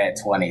Chiefs right at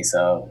 20,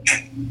 so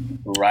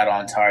right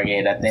on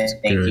target. I think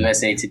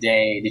USA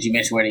Today. Did you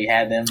mention where you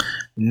had them?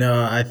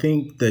 No, I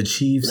think the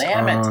Chiefs they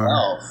have them at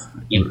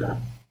 12.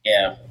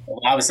 Yeah. Well,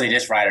 obviously,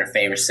 this writer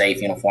favors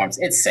safe uniforms.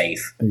 It's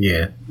safe.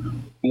 Yeah.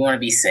 You want to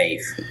be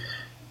safe.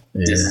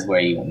 Yeah. This is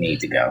where you need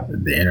to go.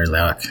 The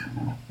interlock.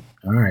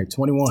 All right,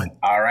 21.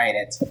 All right,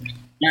 at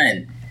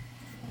 21.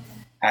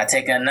 I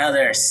take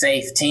another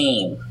safe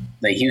team,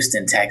 the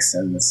Houston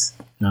Texans.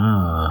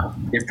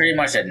 They're pretty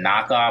much a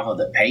knockoff of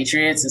the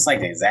Patriots. It's like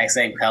the exact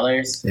same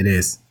colors. It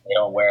is. They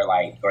don't wear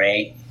like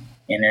gray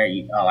in there,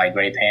 like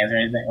gray pants or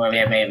anything. Well,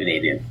 yeah, maybe they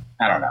do.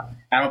 I don't know.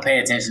 I don't pay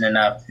attention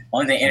enough.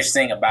 Only thing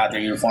interesting about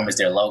their uniform is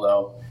their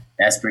logo.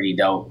 That's pretty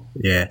dope.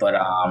 Yeah. But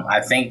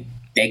I think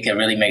they could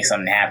really make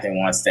something happen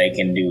once they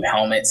can do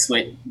helmets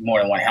with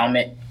more than one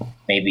helmet.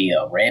 Maybe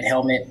a red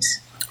helmet.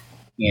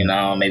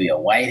 Maybe a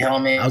white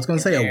helmet. I was going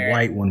to say a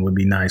white one would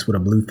be nice with a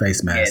blue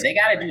face mask. Yeah, they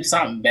got to do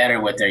something better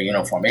with their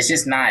uniform. It's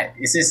just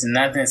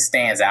nothing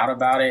stands out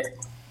about it.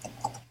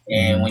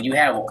 And when you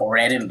have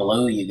red and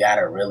blue, you got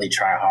to really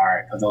try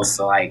hard because those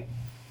are like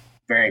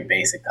very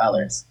basic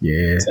colors.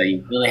 Yeah. So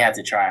you really have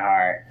to try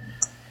hard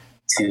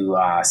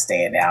to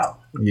stand out.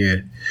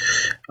 Yeah.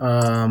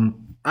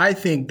 I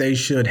think they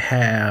should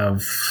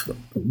have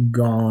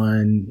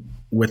gone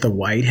with a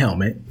white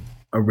helmet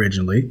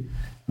originally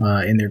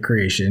in their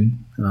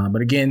creation.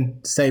 But again,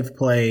 safe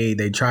play.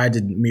 They tried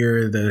to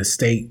mirror the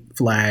state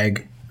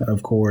flag,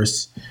 of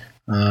course.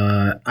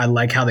 I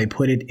like how they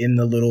put it in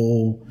the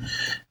little,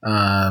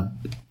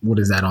 what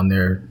is that on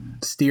there?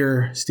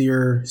 Steerhead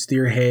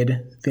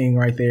thing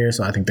right there.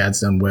 So I think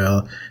that's done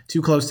well.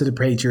 Too close to the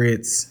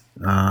Patriots.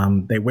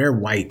 They wear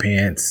white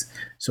pants.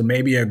 So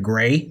maybe a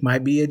gray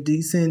might be a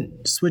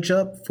decent switch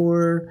up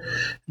for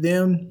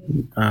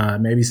them.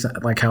 Maybe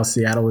like how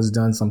Seattle has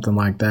done, something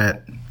like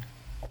that.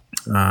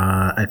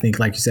 I think,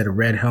 like you said, a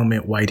red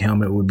helmet, white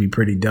helmet would be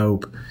pretty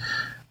dope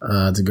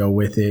to go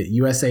with it.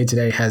 USA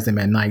Today has them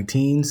at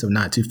 19, so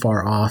not too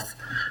far off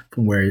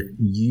from where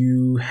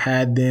you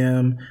had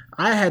them.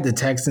 I had the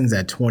Texans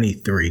at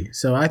 23,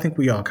 so I think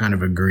we all kind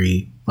of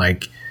agree,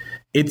 like,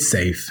 it's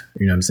safe,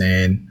 you know what I'm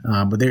saying?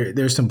 But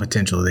there's some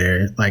potential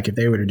there. Like, if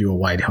they were to do a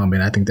white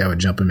helmet, I think that would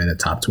jump them in the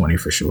top 20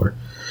 for sure.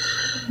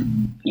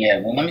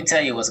 Yeah, well, let me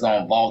tell you what's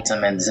going to vault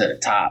them into the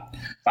top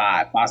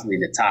 5, possibly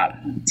the top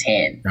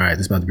 10. All right,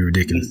 this is about to be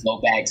ridiculous. Go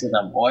back to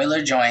them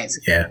Oiler joints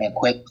and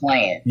quit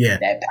playing. Yeah.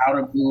 That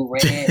powder blue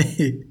red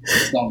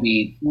is going to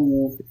be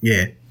cool.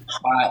 Yeah.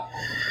 Hot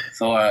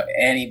for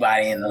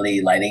anybody in the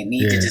league. Like, they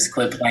need to just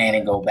quit playing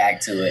and go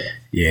back to it.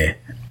 Yeah.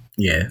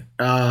 Yeah.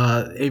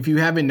 If you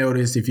haven't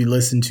noticed, if you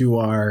listen to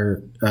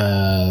our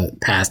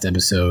past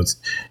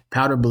episodes,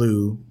 powder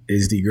blue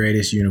is the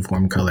greatest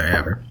uniform color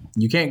ever.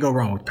 You can't go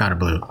wrong with powder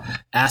blue.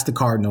 Ask the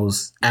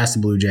Cardinals, ask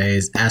the Blue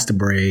Jays, ask the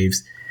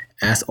Braves,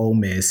 ask Ole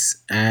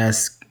Miss,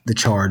 ask the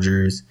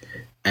Chargers,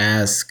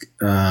 ask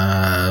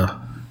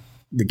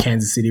the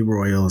Kansas City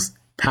Royals.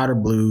 Powder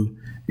blue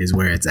is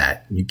where it's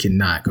at. You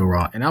cannot go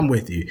wrong. And I'm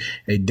with you.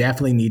 They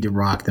definitely need to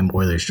rock them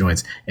Oilers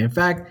joints. In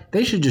fact,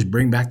 they should just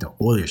bring back the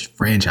Oilers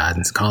franchise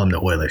and call them the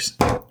Oilers.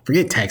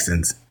 Forget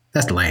Texans.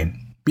 That's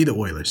lame. Be the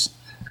Oilers.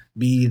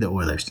 Be the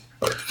Oilers.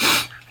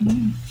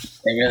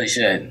 They really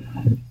should.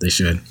 They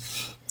should.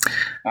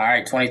 All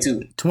right,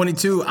 22.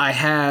 22, I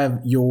have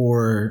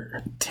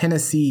your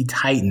Tennessee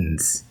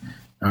Titans.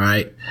 All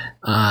right.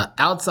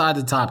 Outside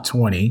the top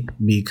 20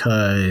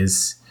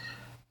 because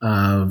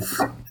of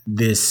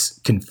this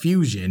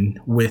confusion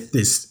with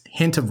this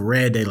hint of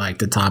red they like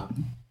to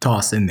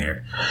toss in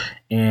there,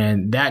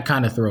 and that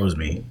kind of throws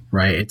me,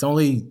 right? It's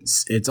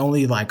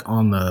only like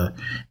on the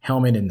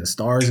helmet and the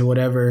stars or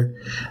whatever,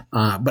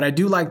 but I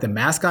do like the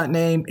mascot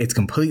name. It's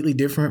completely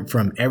different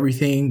from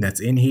everything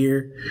that's in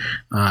here.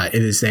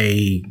 It is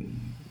a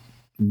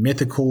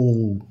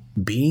mythical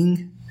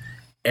being.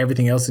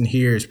 Everything else in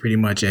here is pretty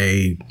much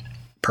a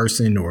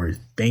person or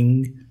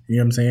thing, you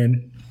know what I'm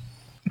saying?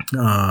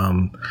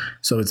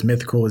 So it's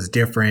mythical, it's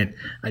different.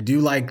 I do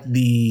like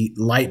the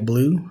light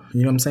blue,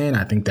 you know what I'm saying?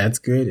 I think that's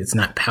good. It's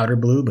not powder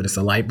blue, but it's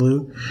a light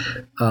blue.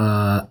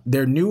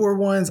 Their newer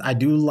ones, I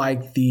do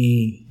like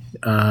the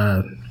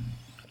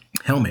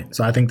helmet.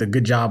 So I think the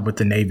good job with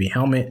the navy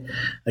helmet.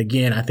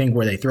 Again, I think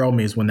where they throw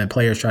me is when the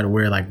players try to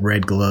wear like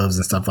red gloves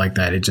and stuff like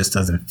that. It just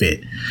doesn't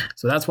fit.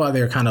 So that's why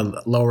they're kind of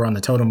lower on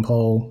the totem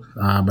pole.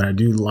 But I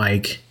do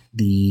like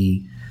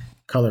the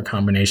color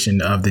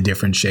combination of the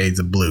different shades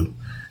of blue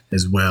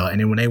as well. And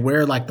then when they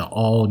wear like the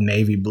all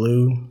navy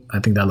blue,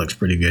 I think that looks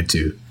pretty good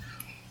too.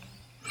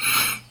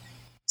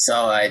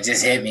 So it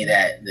just hit me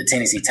that the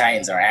Tennessee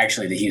Titans are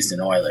actually the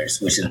Houston Oilers,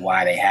 which is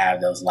why they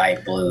have those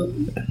light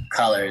blue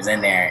colors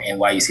in there and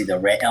why you see the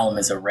red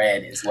elements of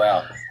red as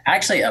well.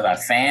 Actually, of a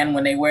fan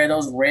when they wear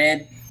those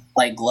red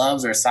like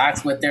gloves or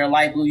socks with their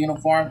light blue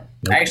uniform,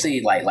 I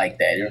actually like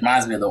that. It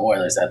reminds me of the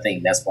Oilers. I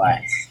think that's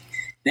why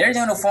their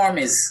uniform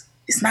it's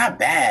not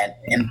bad,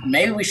 and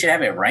maybe we should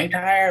have it ranked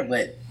higher,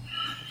 but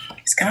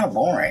it's kind of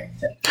boring.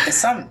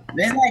 It's not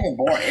even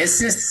boring. It's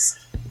just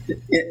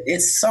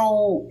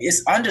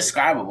it's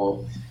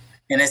undescribable,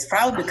 and it's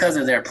probably because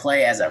of their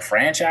play as a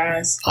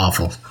franchise.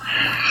 Awful.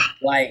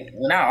 Like,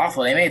 not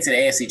awful. They made it to the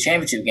AFC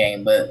Championship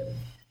game, but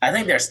I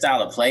think their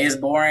style of play is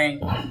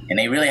boring, and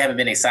they really haven't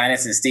been excited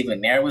since Steve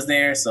McNair was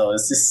there. So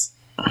it's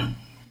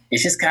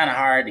just kind of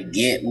hard to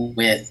get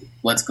with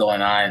what's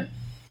going on.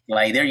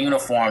 Like, their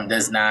uniform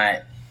does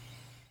not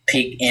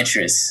pique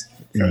interest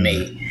for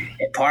me.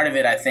 And part of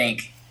it, I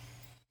think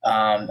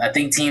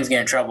teams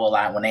get in trouble a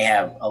lot when they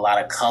have a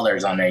lot of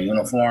colors on their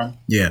uniform.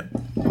 Yeah.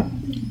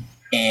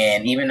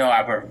 And even though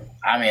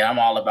I'm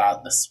all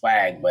about the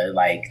swag, but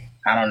like,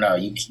 I don't know,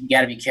 you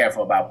got to be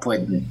careful about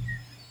putting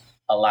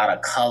a lot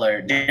of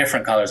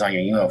different colors on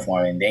your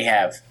uniform. And they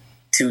have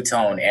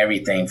two-tone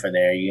everything for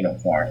their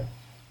uniform.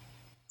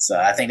 So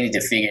I think they need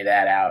to figure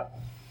that out.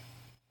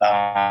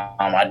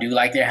 I do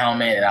like their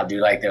helmet and I do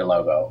like their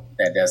logo.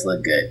 That does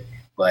look good.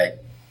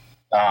 But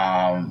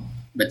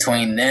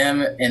between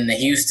them and the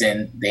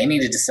Houston, they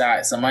need to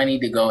decide. Somebody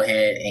need to go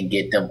ahead and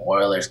get them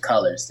Oilers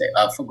colors. They're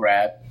up for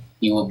grab.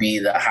 You will be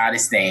the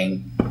hottest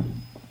thing.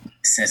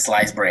 since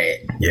sliced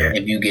bread. Yeah.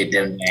 If you get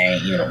them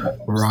dang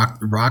uniforms.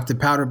 Rock the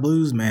powder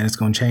blues, man. It's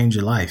gonna change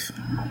your life.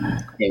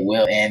 It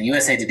will. And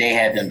USA Today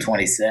had them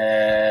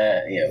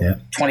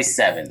 27.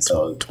 27.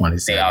 So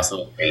 27. they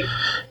also great.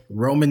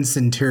 Roman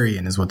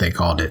Centurion is what they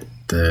called it.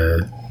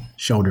 The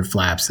shoulder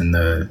flaps and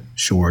the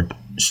sword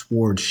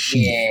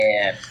sheath.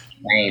 Yeah,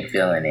 I ain't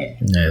feeling it.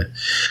 Yeah.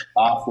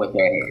 Off with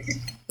their head.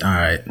 All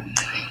right.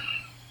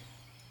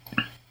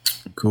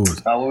 Cool.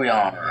 Oh, what were we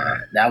on?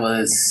 That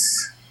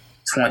was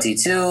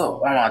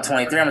 22. I'm on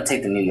 23. I'm gonna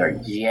take the New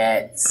York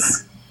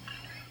Jets.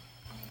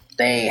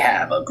 They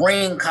have a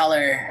green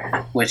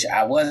color, which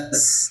I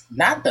was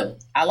not the.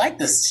 I like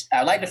this.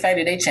 I like the fact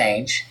that they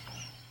change.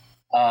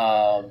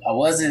 I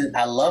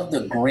love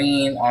the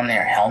green on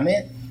their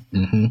helmet.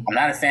 Mm-hmm. I'm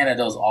not a fan of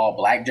those all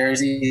black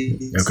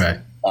jerseys. Okay.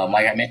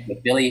 Like I mentioned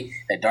with Philly,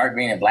 the dark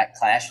green and black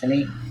clash for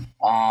me.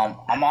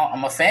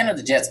 I'm a fan of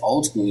the Jets'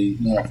 old school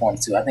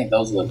uniforms too. I think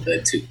those look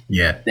good too.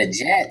 Yeah. The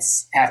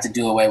Jets have to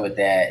do away with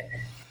that.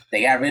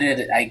 They got rid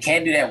of I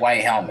can't do that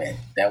white helmet.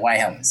 That white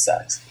helmet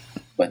sucks.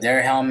 But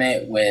their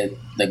helmet with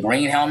the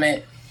green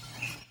helmet,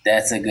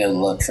 that's a good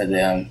look for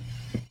them.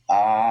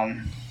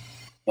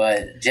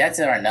 But Jets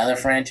are another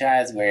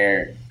franchise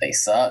where they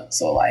suck.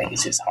 So like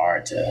it's just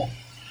hard to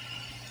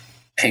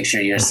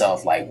picture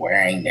yourself like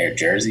wearing their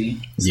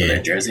jersey. So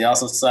their jersey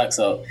also sucks.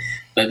 So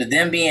but with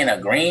them being a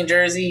green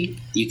jersey,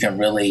 you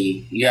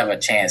have a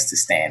chance to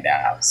stand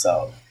out.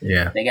 So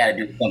they got to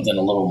do something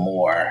a little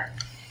more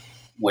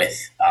with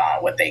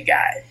what they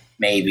got.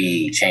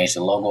 Maybe change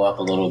the logo up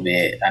a little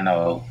bit. I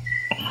know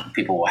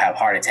people will have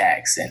heart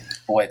attacks and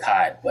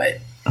boycott,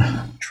 but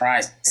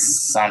try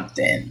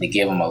something to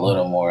give them a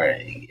little more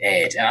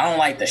edge. And I don't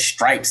like the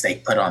stripes they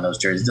put on those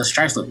jerseys. The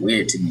stripes look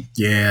weird to me.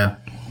 Yeah.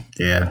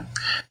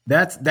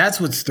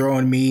 That's what's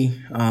throwing me.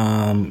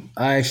 I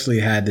actually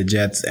had the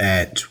Jets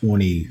at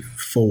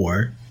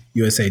 24.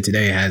 USA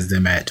Today has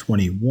them at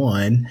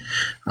 21.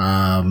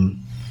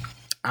 I'm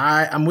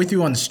with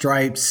you on the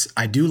stripes.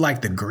 I do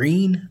like the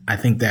green. I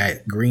think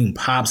that green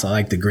pops. I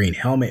like the green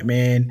helmet,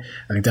 man.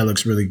 I think that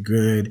looks really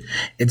good.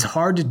 It's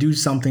hard to do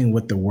something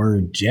with the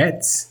word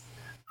Jets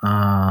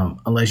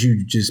unless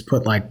you just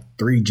put like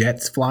 3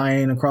 jets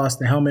flying across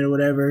the helmet or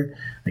whatever.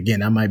 Again,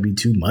 that might be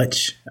too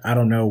much. I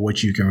don't know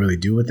what you can really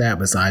do with that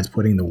besides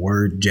putting the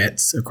word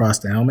Jets across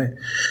the helmet.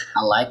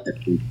 I like the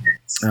 3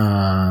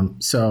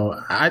 jets.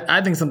 So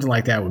I think something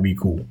like that would be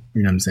cool.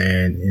 You know what I'm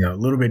saying? A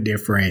little bit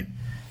different.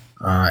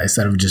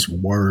 Instead of just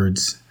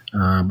words.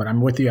 But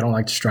I'm with you. I don't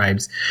like the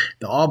stripes.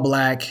 The all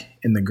black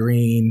and the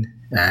green,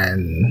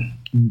 and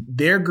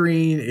their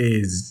green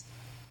is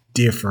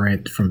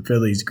different from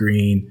Philly's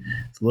green.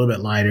 It's a little bit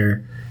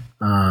lighter.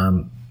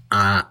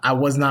 I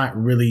was not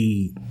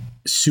really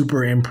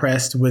super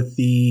impressed with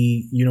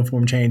the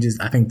uniform changes.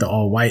 I think the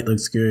all white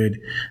looks good.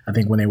 I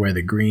think when they wear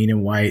the green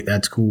and white,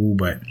 that's cool.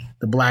 But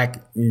the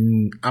black,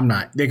 I'm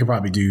not. They could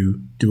probably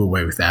do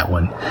away with that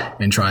one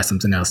and try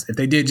something else. If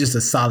they did just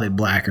a solid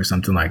black or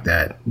something like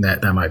that,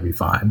 that might be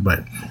fine.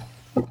 But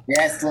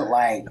Jets look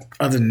like.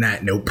 Other than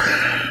that, nope.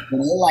 They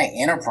look like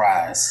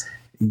Enterprise.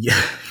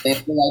 Yeah. They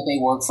feel like they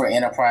work for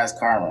Enterprise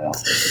Carmel.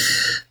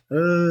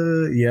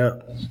 Yeah.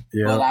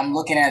 Well, I'm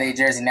looking at their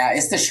jersey now.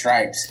 It's the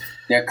stripes.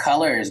 Their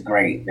color is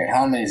great. Their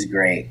helmet is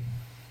great.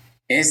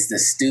 It's the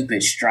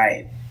stupid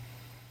stripe.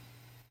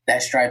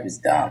 That stripe is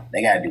dumb.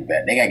 They gotta do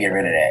better. They gotta get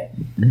rid of that.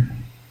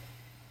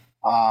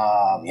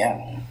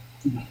 Yeah.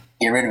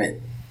 Get rid of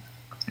it.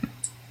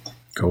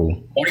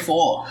 Cool.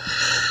 24.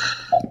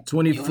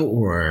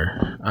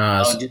 24.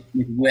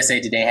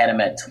 USA Today had them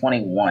at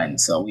 21,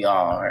 so we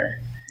all are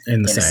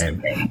in the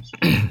same range.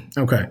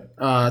 Okay.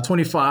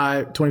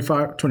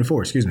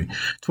 24, excuse me.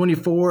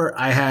 24,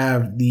 I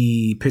have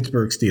the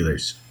Pittsburgh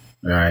Steelers.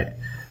 All right.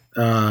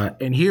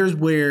 And here's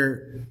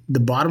where the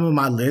bottom of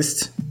my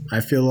list,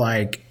 I feel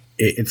like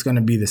it's going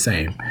to be the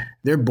same.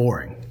 They're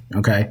boring.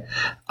 Okay.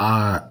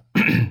 The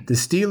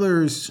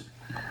Steelers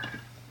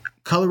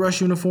color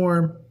rush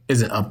uniform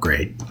is an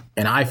upgrade,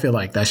 and I feel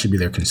like that should be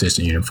their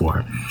consistent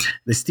uniform.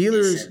 The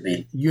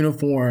Steelers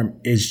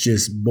uniform is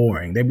just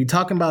boring. They be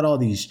talking about all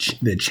these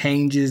the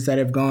changes that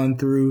have gone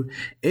through.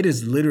 It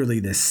is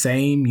literally the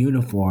same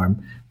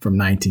uniform from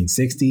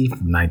 1960,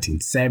 from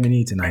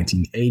 1970 to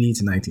 1980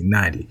 to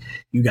 1990.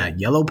 You got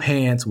yellow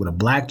pants with a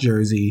black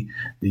jersey.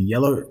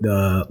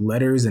 The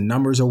letters and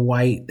numbers are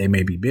white. They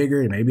may be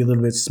bigger. They may be a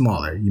little bit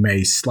smaller. You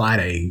may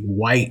slide a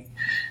white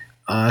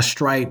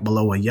stripe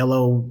below a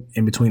yellow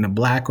in between a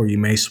black, or you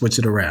may switch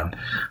it around.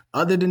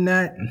 Other than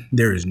that,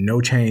 there is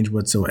no change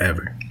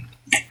whatsoever.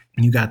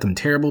 You got them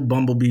terrible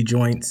bumblebee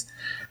joints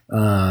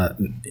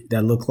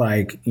that look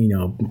like,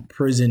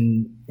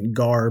 prison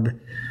garb.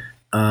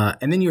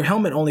 And then your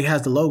helmet only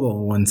has the logo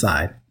on one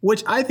side,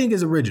 which I think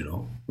is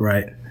original,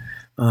 right?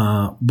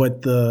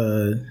 But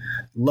the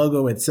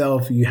logo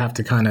itself, you have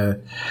to kind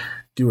of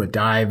do a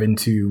dive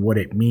into what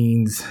it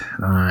means.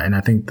 And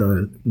I think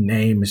the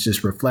name is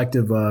just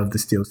reflective of the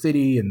Steel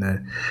City and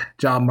the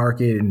job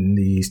market and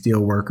the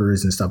steel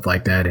workers and stuff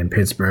like that in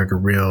Pittsburgh, a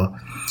real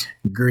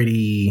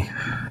gritty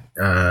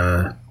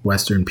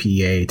Western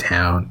PA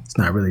town. It's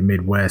not really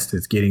Midwest.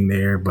 It's getting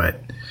there, but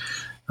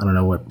I don't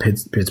know what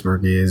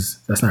Pittsburgh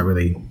is. That's not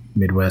really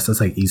Midwest. That's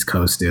like East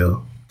Coast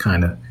still,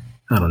 kind of.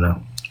 I don't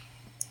know.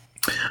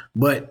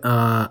 But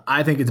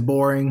I think it's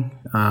boring.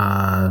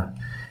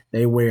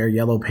 They wear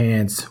yellow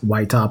pants,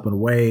 white top and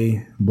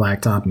away,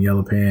 black top and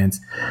yellow pants.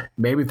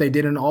 Maybe if they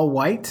did an all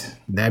white,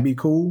 that'd be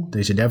cool.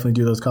 They should definitely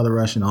do those color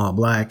rush in all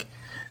black.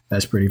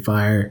 That's pretty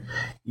fire.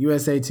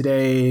 USA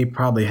Today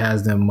probably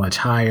has them much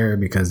higher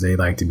because they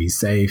like to be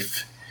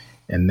safe.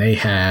 And they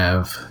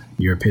have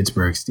your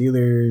Pittsburgh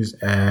Steelers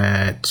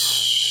at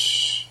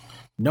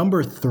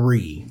number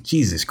 3.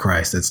 Jesus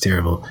Christ, that's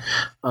terrible.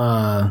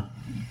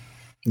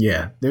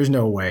 Yeah, there's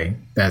no way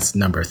that's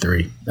number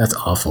 3. That's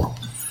awful.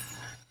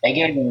 They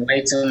gave them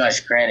way too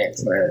much credit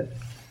for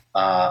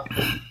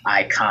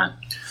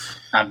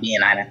being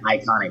an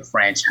iconic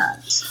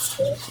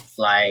franchise.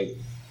 Like,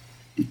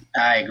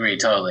 I agree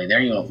totally.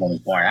 Their uniform is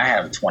boring. I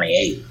have a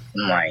 28.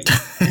 I'm like,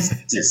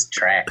 it's just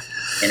trash.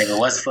 And if it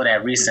wasn't for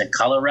that recent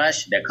color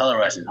rush, that color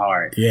rush is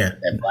hard. Yeah.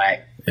 That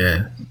black.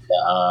 Yeah.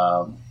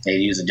 They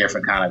use a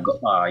different kind of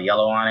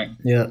yellow on it.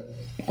 Yeah.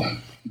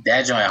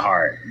 That joint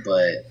hard,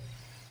 but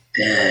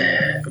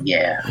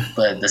yeah.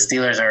 But the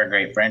Steelers are a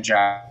great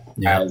franchise.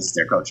 Yeah.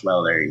 They're coached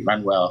well. They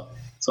run well.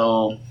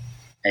 So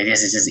I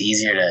guess it's just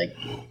easier to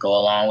go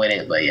along with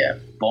it. But yeah,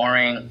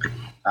 boring.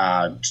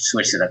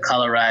 Switch to the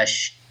color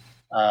rush.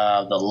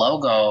 The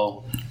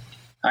logo,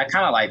 I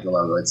kind of like the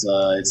logo.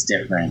 It's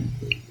different,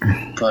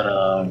 but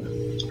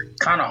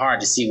kind of hard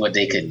to see what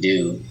they could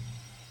do.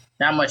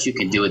 Not much you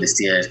can do with the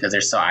Steelers because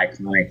they're so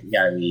iconic. You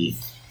gotta be.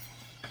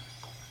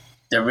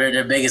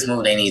 Their biggest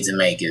move they need to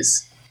make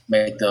is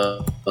make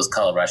those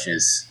color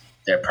rushes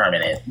their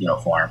permanent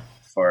uniform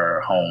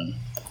for home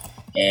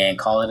and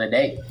call it a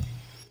day.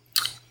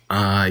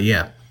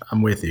 Yeah,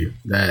 I'm with you.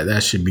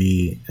 That should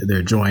be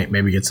their joint.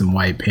 Maybe get some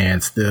white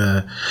pants.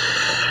 The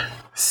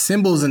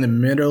symbols in the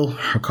middle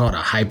are called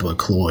a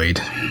hypocloid,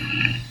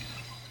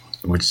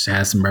 which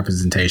has some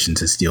representation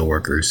to steel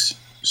workers.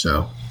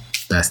 So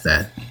that's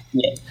that.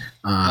 Yeah,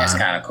 that's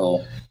kind of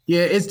cool.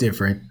 Yeah, it's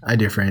different.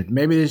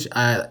 Maybe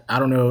I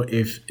don't know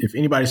if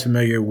anybody's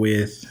familiar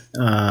with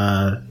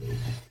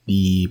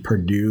the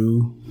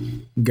Purdue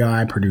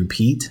guy, Purdue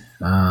Pete.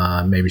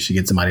 Maybe she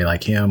get somebody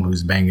like him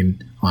who's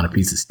banging on a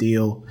piece of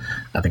steel.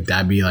 I think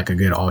that'd be like a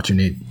good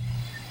alternate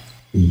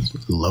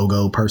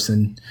logo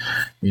person.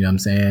 You know what I'm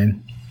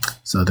saying?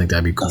 So I think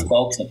that'd be cool. The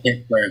folks in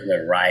Pittsburgh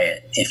would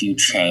riot if you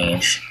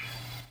change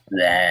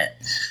that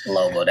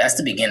logo. That's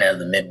the beginning of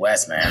the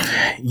Midwest, man.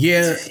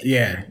 Yeah.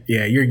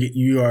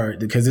 You are,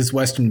 because it's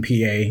Western PA.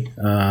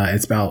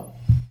 It's about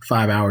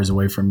 5 hours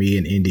away from me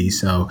in Indy.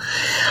 So,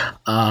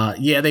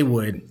 yeah, they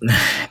would.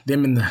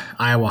 Them and the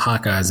Iowa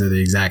Hawkeyes are the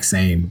exact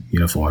same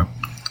uniform.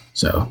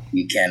 So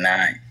you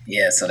cannot.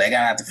 Yeah, so they're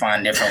gonna have to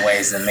find different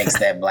ways to mix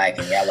that black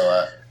and yellow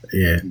up.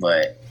 Yeah.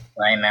 But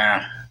right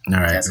now, all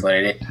right, that's what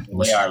it is.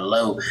 We are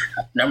low.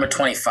 Number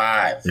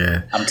 25.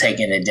 Yeah. I'm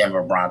taking the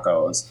Denver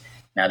Broncos.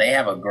 Now they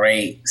have a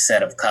great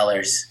set of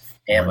colors.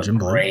 They have a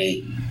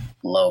great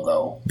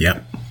logo.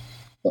 Yep.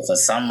 But for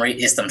some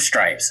reason, it's them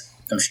stripes.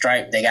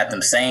 They got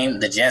them same.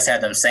 The Jets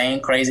have them same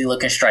crazy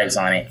looking stripes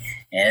on it,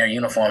 and their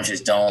uniforms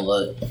just don't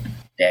look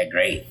that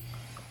great.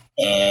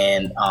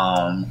 And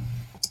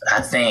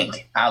I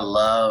think I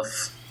love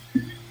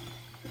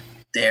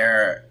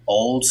their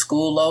old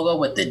school logo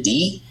with the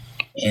D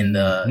and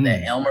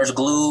the Elmer's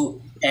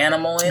glue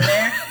animal in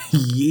there.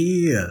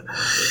 Yeah.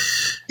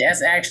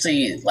 That's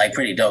actually like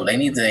pretty dope. They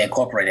need to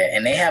incorporate it.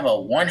 And they have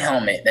one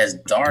helmet that's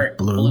dark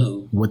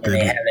blue with and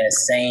they have that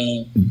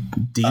same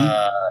D?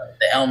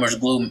 The Elmer's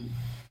glue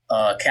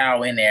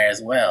cow in there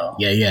as well.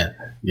 Yeah.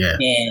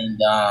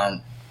 And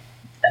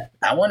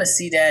I want to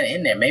see that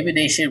in there. Maybe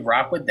they should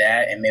rock with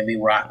that and maybe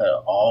rock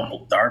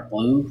all dark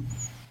blue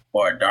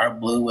or a dark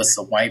blue with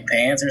some white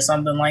pants or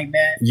something like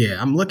that. Yeah,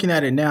 I'm looking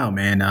at it now,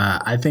 man.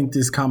 I think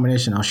this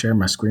combination, I'll share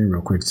my screen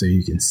real quick so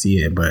you can see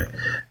it, but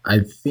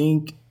I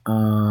think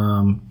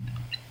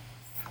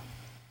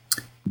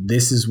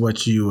this is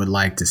what you would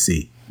like to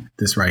see.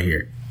 This right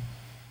here.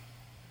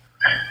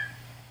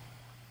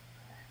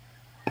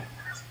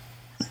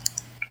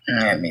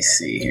 Let me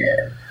see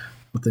here.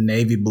 With the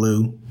navy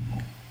blue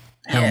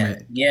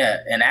helmet. Yeah.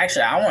 And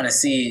actually, I want to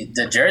see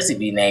the jersey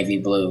be navy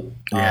blue.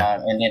 Yeah.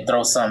 And then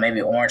throw some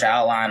maybe orange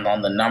outline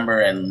on the number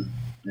and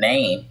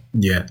name.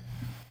 Yeah.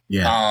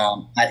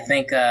 I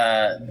think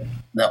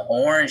the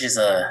orange is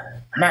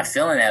I'm not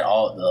feeling that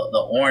all the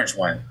orange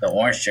one, the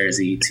orange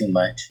jersey too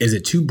much. Is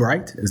it too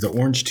bright? Is the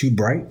orange too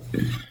bright?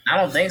 I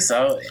don't think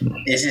so.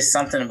 It's just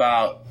something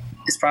about,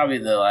 it's probably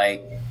the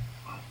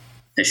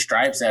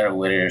stripes that are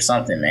with it or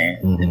something, man.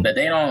 Mm-hmm. But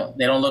they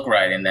don't look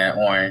right in that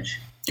orange.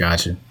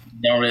 Gotcha.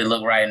 They don't really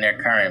look right in their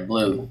current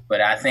blue.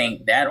 But I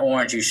think that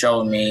orange you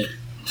showed me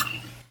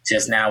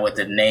just now with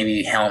the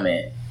navy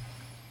helmet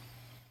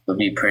would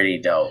be pretty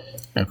dope.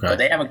 Okay. But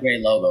they have a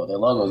great logo. Their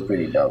logo is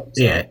pretty dope.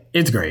 So. Yeah,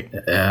 it's great.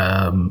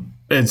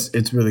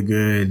 It's really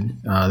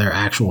good. They're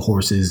actual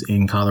horses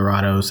in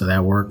Colorado, so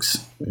that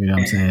works. You know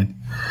what I'm saying?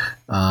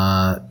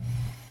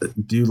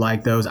 Do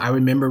like those. I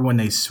remember when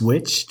they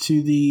switched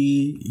to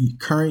the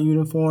current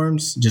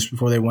uniforms just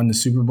before they won the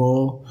Super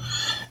Bowl.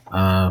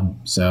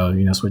 So,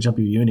 switch up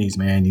your unis,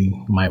 man.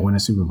 You might win a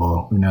Super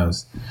Bowl. Who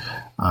knows?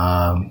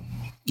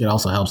 It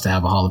also helps to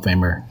have a Hall of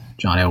Famer,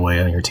 John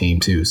Elway, on your team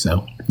too.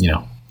 So,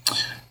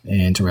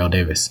 and Terrell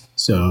Davis.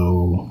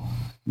 So,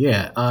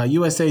 yeah,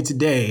 USA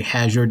Today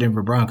has your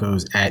Denver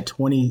Broncos at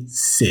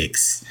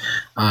 26.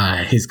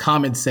 His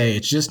comments say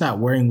it's just not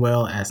wearing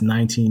well as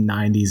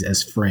 1990s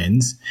as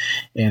friends.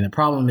 And the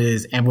problem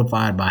is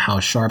amplified by how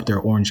sharp their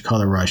orange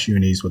color rush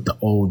unis with the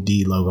old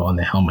D logo on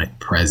the helmet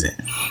present.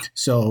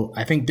 So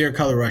I think their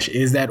color rush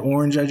is that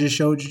orange I just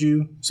showed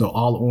you. So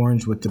all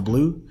orange with the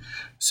blue.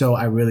 So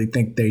I really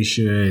think they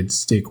should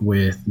stick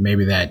with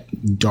maybe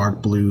that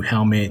dark blue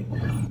helmet.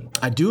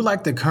 I do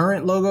like the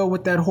current logo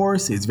with that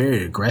horse. It's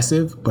very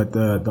aggressive, but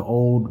the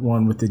old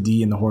one with the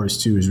D and the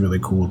horse too is really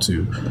cool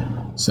too.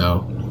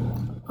 So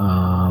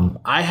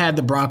I had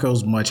the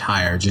Broncos much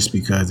higher just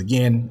because,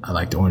 again, I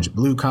like the orange and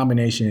blue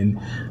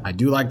combination. I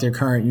do like their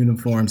current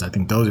uniforms. I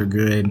think those are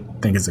good. I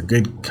think it's a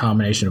good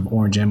combination of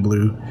orange and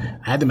blue.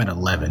 I had them at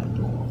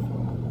 11.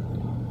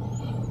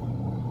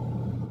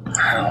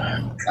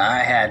 I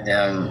had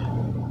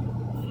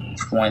them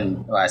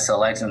 20. I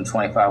selected them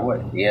 25.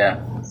 What?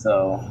 Yeah.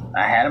 So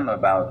I had them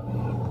about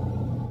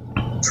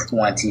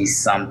 20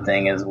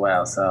 something as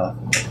well. So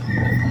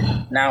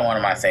not one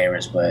of my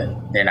favorites, but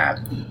they're not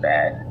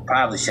bad.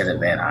 Probably should have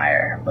been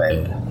higher, but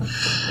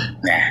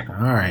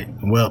nah. All right.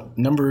 Well,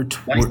 number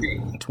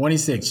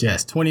 26.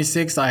 Yes,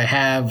 26. I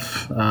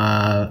have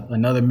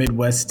another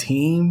Midwest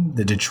team,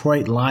 the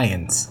Detroit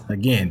Lions.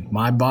 Again,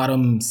 my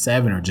bottom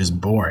 7 are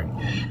just boring.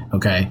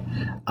 Okay.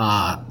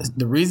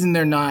 The reason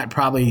they're not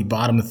probably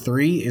bottom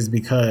 3 is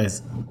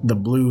because the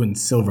blue and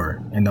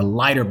silver and the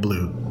lighter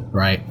blue,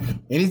 right?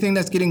 Anything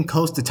that's getting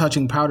close to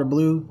touching powder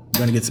blue, you're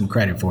going to get some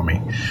credit for me.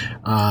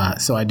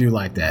 So I do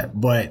like that.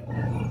 But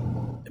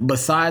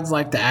besides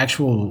like the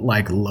actual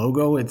like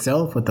logo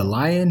itself with the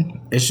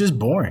lion, it's just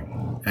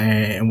boring.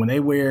 And when they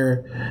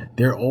wear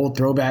their old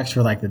throwbacks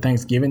for like the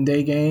Thanksgiving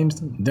Day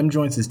games, them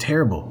joints is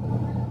terrible.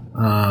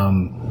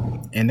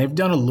 And they've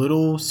done a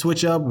little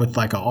switch up with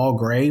like an all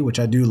gray, which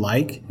I do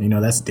like.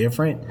 That's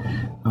different.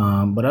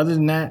 But other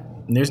than that,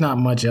 there's not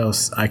much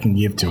else I can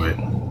give to it.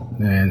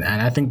 And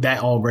I think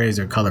that all gray is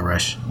their color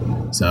rush.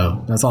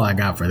 So that's all I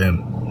got for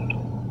them.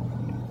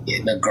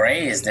 Yeah, the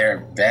gray is their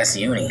best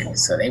uni,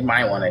 so they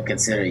might want to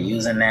consider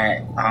using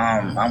that.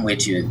 I'm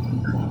with you.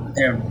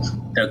 Their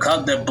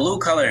blue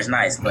color is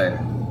nice, but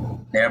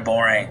they're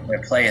boring.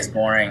 Their play is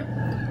boring.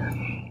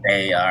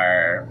 They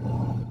are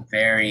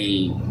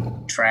very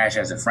trash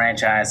as a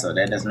franchise, so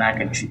that does not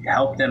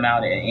help them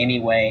out in any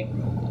way.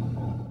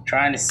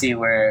 Trying to see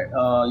where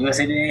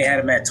USA Today had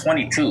them at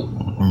 22.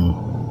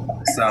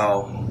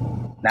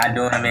 So not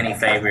doing them any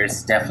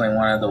favors. Definitely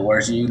one of the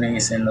worst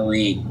unis in the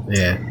league.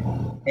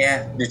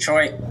 Yeah,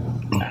 Detroit.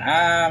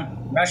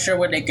 I'm not sure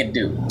what they could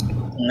do.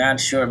 I'm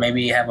not sure.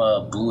 Maybe have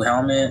a blue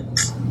helmet.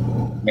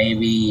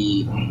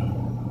 Maybe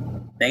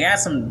they got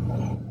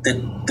some.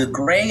 The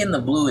gray and the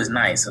blue is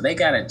nice, so they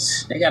got a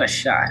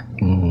shot.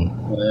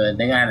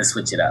 They gotta have to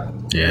switch it up.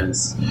 Yeah,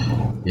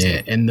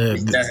 and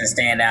it doesn't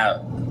stand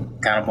out.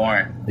 Kind of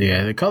boring.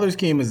 Yeah, the color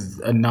scheme is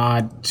a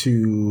nod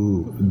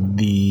to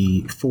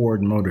the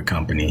Ford Motor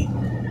Company,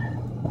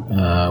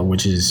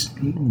 which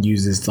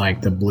uses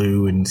like the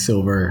blue and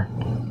silver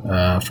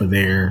for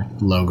their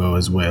logo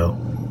as well.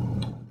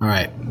 All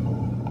right,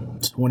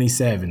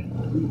 27.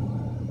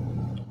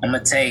 I'm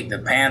gonna take the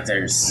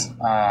Panthers.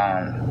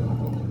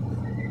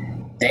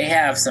 They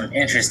have some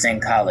interesting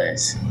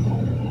colors,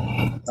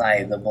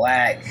 like the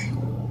black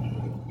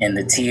and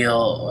the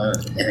teal.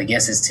 I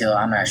guess it's teal.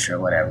 I'm not sure.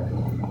 Whatever.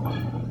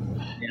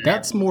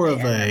 That's more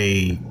of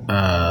a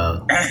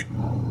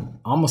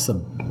almost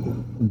a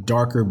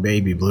darker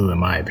baby blue, in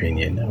my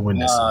opinion. I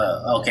wouldn't.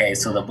 Okay,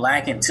 so the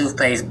black and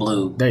toothpaste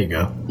blue. There you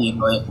go.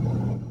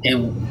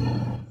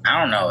 I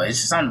don't know. It's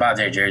just something about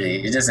their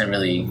jersey. It doesn't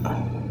really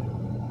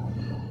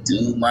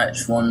do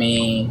much for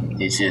me.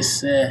 It's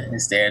just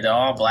it's there. They're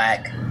all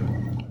black.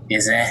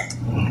 Is it?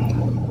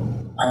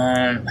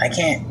 I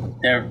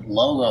can't. Their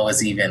logo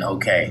is even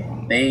okay.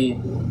 They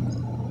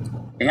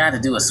got to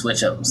do a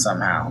switch up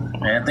somehow,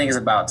 and I think it's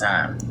about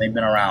time. They've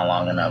been around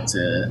long enough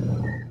to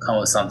come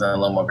with something a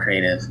little more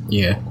creative.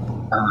 Yeah.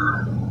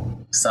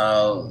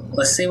 So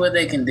let's see what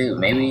they can do.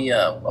 Maybe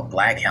a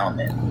black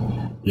helmet.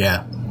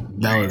 Yeah,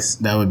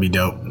 that would be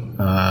dope.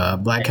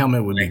 Black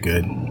helmet would be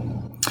good.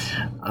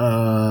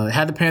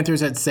 Had the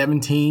Panthers at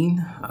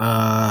 17,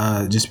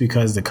 just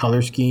because the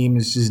color scheme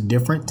is just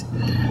different.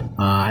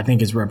 I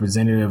think it's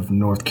representative of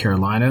North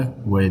Carolina,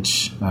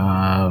 which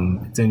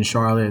it's in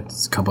Charlotte.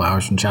 It's a couple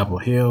hours from Chapel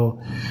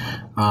Hill.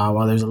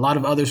 While there's a lot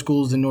of other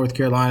schools in North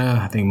Carolina,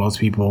 I think most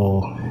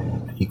people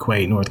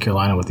equate North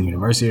Carolina with the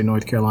University of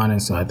North Carolina,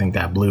 so I think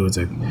that blue is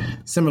a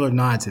similar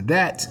nod to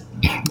that.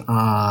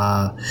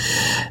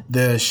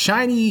 The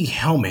shiny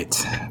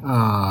helmet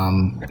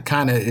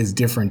kind of is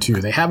different too.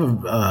 They have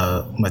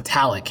a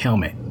metallic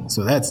helmet,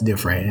 so that's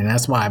different, and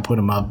that's why I put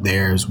them up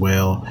there as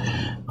well.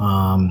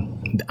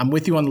 I'm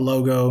with you on the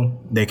logo.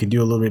 They could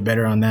do a little bit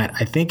better on that.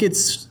 I think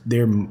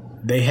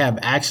they have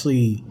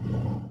actually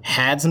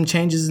had some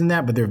changes in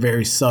that, but they're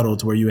very subtle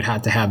to where you would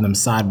have to have them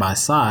side by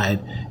side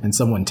and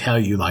someone tell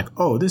you like,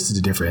 oh, this is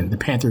different. The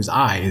Panther's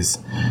eye is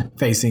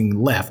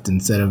facing left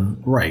instead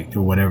of right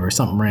or whatever,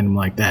 something random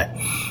like that.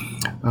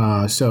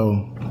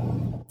 So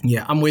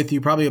yeah, I'm with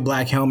you. Probably a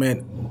black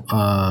helmet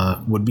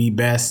would be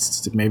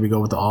best. Maybe go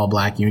with the all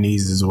black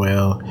unis as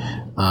well.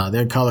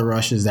 Their color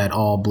rush is that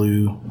all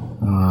blue.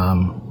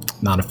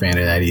 Not a fan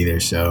of that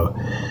either. So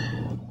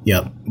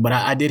yep, but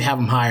I did have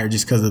them higher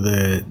just because of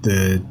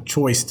the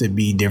choice to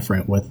be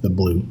different with the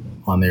blue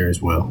on there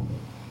as well.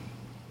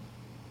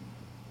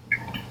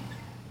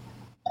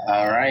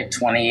 All right,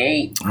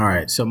 28. All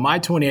right, so my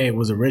 28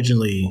 was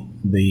originally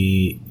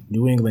the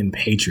New England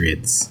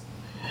Patriots.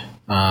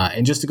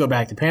 And just to go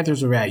back, the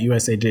Panthers were at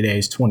USA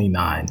Today's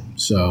 29.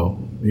 So,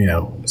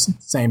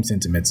 same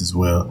sentiments as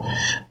well.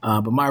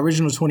 But my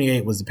original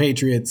 28 was the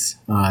Patriots.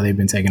 They've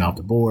been taken off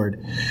the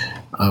board,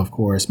 of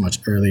course, much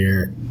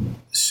earlier.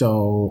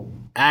 So,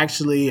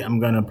 actually, I'm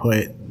going to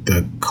put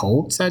the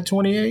Colts at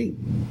 28.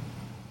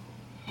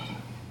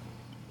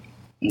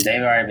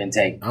 They've already been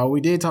taken. Oh, we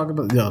did talk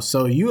about those.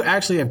 So you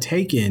actually have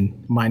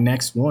taken my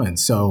next one.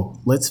 So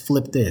let's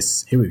flip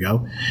this. Here we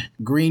go.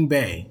 Green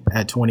Bay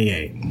at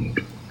 28.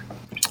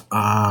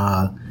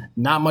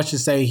 Not much to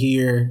say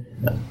here.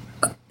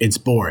 It's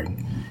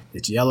boring.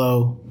 It's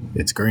yellow.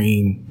 It's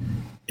green.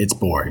 It's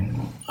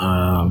boring.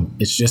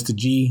 It's just a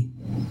G.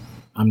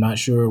 I'm not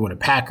sure what a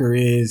packer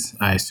is.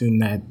 I assume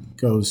that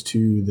goes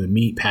to the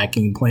meat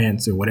packing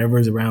plants or whatever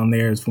is around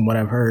there, from what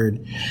I've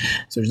heard.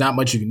 So there's not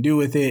much you can do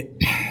with it.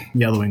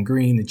 Yellow and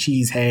green, the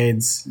cheese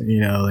heads,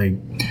 they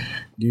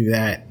do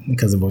that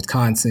because of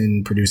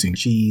Wisconsin producing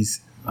cheese.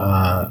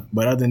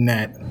 But other than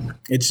that,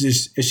 it's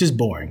just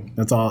boring.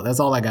 That's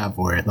all I got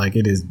for it. Like,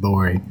 it is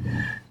boring.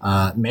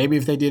 Maybe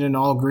if they did an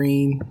all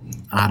green,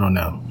 I don't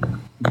know.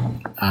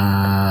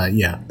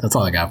 Yeah, that's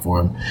all I got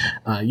for them.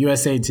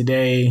 USA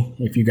Today,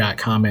 if you got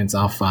comments,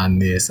 I'll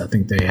find this. I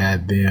think they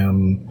had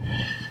them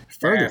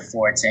further.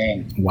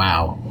 14.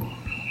 Wow.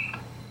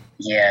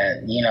 Yeah,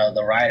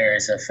 the writer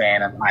is a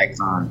fan of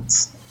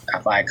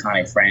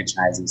iconic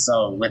franchises.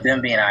 So with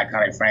them being an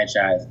iconic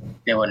franchise,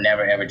 they will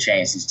never ever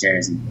change this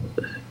jersey.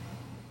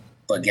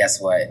 But guess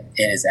what?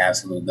 It is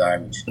absolute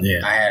garbage. Yeah.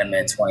 I had them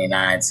at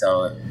 29,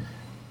 so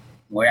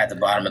we're at the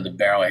bottom of the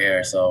barrel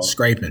here. So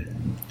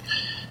scraping.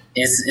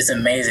 It's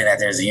amazing that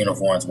there's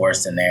uniforms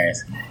worse than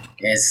theirs.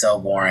 It's so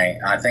boring.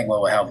 I think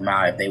what would help them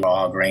out if they were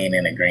all green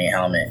in a green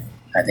helmet,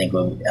 I think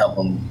would help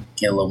them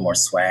get a little more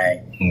swag.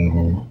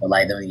 Mm-hmm. But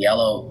like them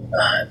yellow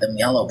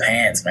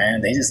pants,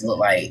 man, they just look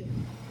like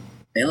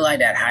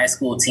that high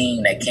school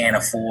team that can't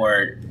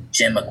afford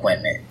gym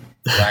equipment.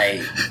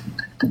 Like,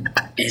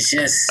 it's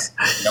just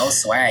no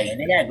swag. And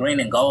they got green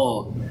and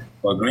gold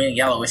or green and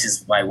yellow, which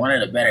is like one of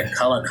the better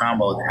color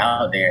combos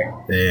out there.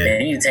 Yeah. They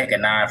need to take a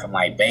nod from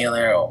like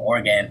Baylor or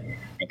Oregon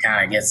and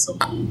kind of get some.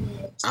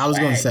 I was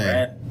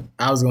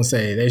gonna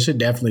say they should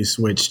definitely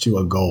switch to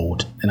a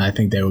gold, and I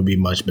think they would be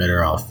much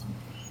better off.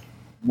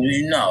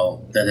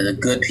 The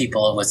good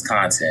people of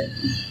Wisconsin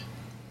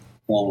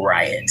will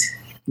riot.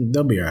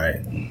 They'll be all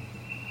right.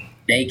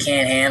 They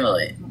can't handle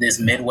it. This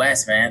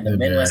Midwest, man. The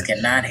Midwest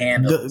cannot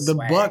handle it. The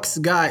Bucks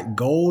got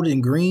gold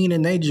and green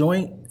in they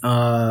joint.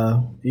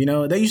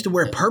 They used to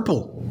wear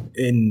purple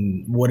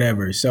in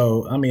whatever.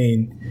 So, I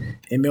mean,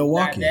 in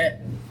Milwaukee,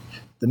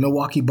 the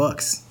Milwaukee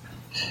Bucks.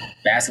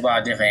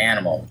 Basketball, a different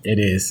animal. It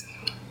is.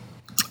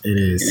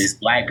 It's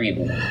black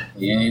people.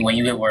 When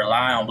you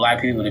rely on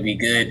black people to be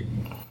good,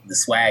 the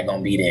swag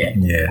gonna be there.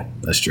 Yeah,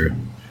 that's true.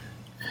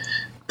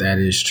 That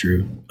is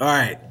true. All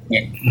right.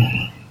 Yeah.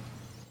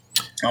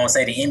 I want to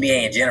say the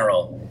NBA in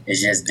general is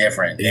just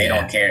different. They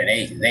don't care.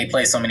 They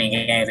play so many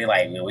games. They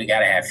like, we got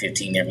to have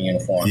 15 different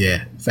uniforms.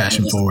 Yeah,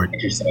 fashion forward.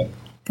 Interesting.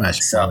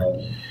 Fashion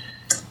forward.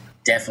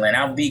 Definitely. And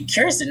I'll be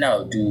curious to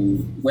know,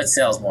 what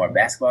sells more,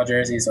 basketball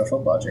jerseys or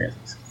football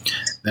jerseys?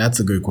 That's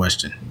a good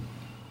question.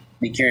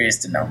 Be curious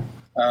to know.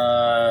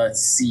 Let's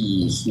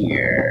see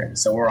here.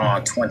 So we're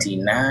on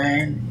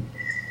 29.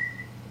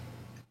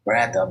 We're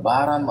at the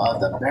bottom of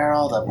the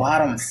barrel, the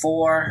bottom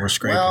four. We're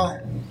scraping. Well,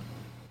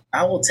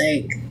 I will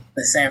take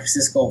the San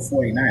Francisco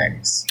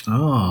 49ers.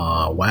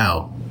 Oh,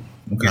 wow.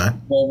 Okay.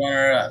 Well,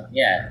 runner-up,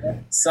 yeah.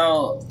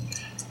 So,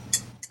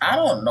 I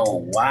don't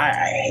know why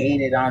I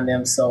hated on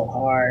them so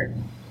hard.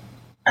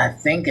 I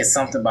think it's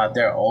something about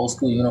their old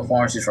school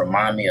uniforms just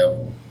remind me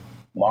of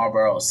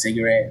Marlboro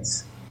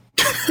cigarettes.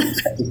 That's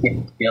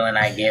the feeling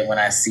I get when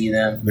I see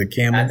them. The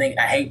Camel.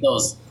 I hate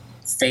those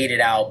faded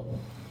out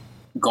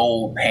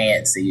gold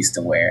pants they used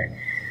to wear.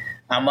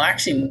 I'm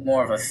actually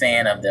more of a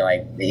fan of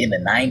in the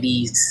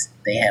 90s,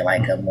 they had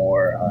like a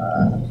more,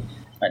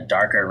 a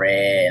darker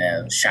red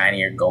and a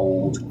shinier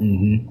gold.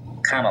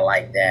 Mm-hmm. Kind of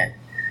like that.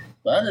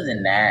 But other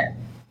than that,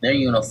 their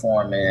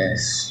uniform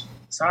is,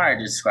 it's hard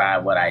to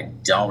describe what I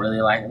don't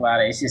really like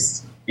about it. It's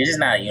just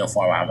not a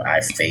uniform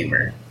I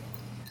favor.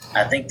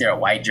 I think their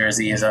white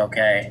jersey is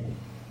okay.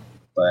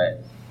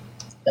 But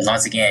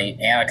once again,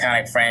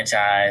 iconic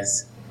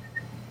franchise,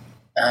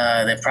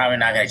 they're probably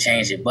not going to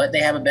change it, but they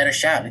have a better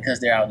shot because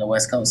they're out in the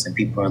West Coast and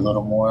people are a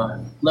little more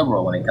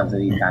liberal when it comes to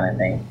these kind of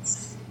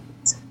things.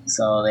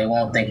 So they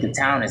won't think the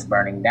town is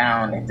burning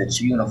down if the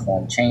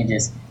uniform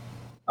changes.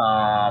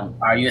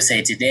 Our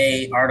USA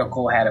Today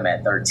article had them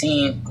at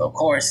 13. Of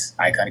course,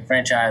 iconic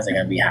franchise, they're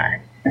going to be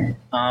higher.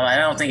 I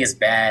don't think it's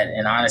bad,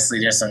 and honestly,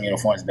 there's some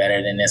uniforms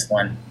better than this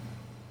one.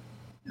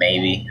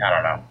 Maybe. I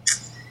don't know.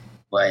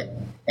 But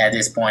at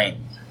this point,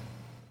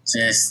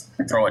 just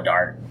throw a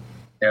dart.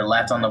 They're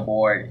left on the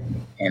board,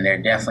 and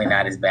they're definitely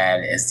not as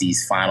bad as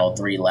these final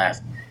three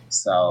left.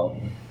 So,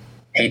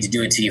 hate to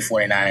do it to you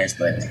 49ers,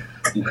 but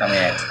you come in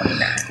at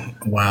 29.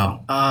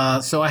 Wow.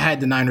 So I had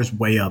the Niners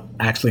way up,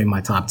 actually, in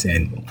my top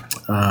 10.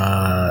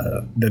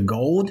 The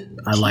gold,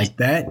 I like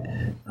that.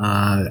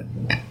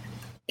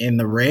 In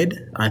the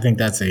red, I think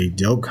that's a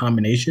dope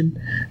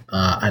combination.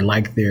 I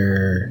like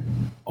their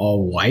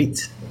all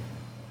white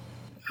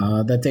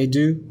that they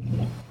do.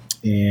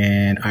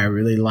 And I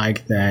really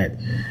like that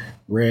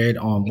red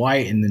on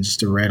white and then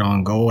just a red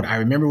on gold. I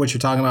remember what you're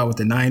talking about with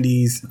the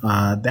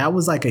 90s. That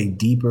was like a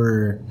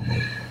deeper,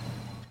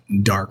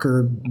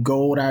 darker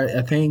gold,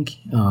 I think.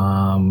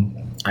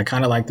 I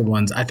kind of like the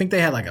ones, I think they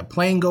had like a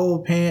plain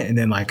gold pant and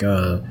then like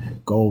a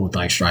gold with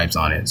like stripes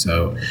on it.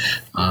 So,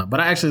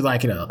 but I actually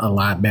like it a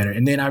lot better.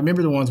 And then I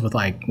remember the ones with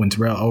like when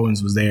Terrell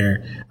Owens was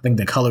there, I think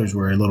the colors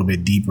were a little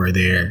bit deeper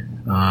there.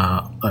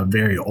 A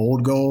very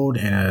old gold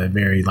and a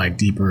very like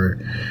deeper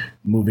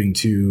moving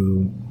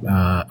to,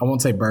 I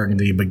won't say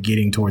burgundy, but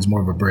getting towards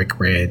more of a brick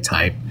red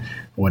type,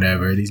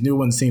 whatever. These new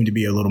ones seem to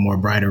be a little more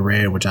brighter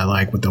red, which I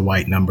like with the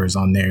white numbers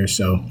on there.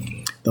 So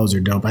those are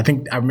dope. I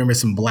think I remember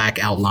some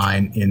black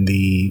outline in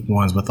the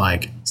ones with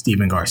like not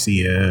Steven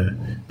Garcia.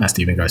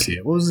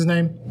 What was his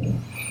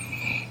name?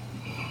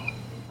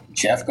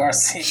 Jeff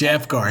Garcia.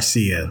 Jeff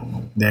Garcia.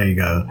 There you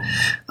go.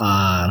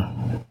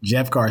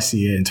 Jeff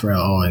Garcia and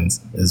Terrell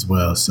Owens as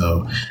well.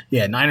 So,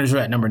 yeah, Niners are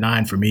at number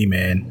 9 for me,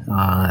 man.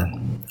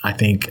 I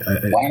think.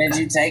 Why did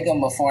you take them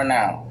before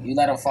now? You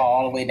let them fall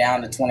all the way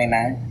down to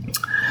 29?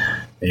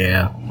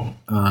 Yeah.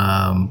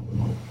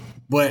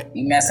 But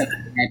you messing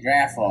in that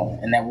draft room,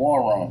 in that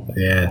war room.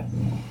 Yeah.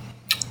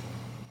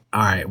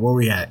 All right, where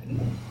we at?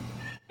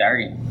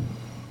 30.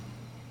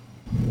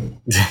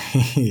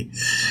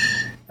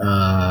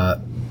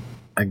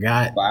 I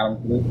got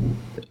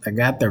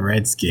the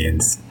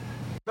Redskins.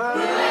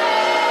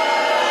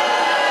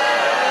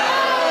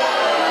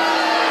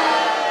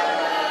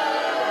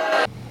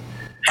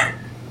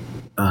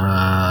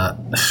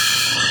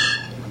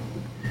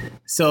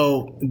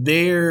 So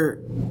their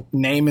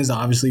name is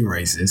obviously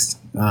racist.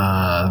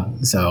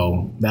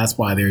 So that's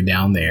why they're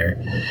down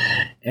there.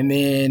 And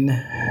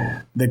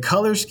then the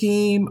color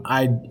scheme,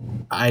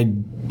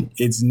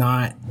 it's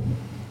not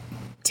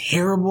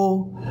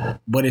terrible,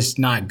 but it's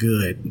not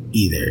good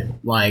either.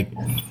 Like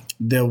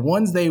the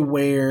ones they've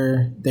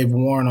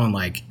worn on,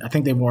 like, I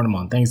think they've worn them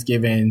on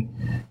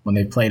Thanksgiving when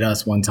they played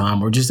us one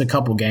time, or just a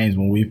couple games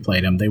when we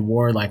played them. They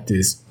wore like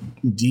this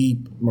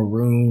deep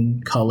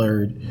maroon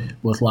colored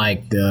with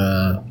like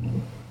the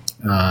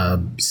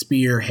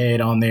spear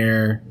head on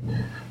there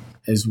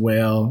as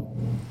well.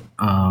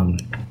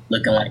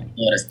 Looking like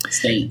Florida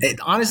State.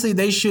 Honestly,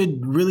 they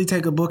should really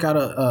take a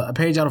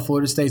page out of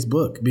Florida State's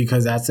book,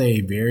 because that's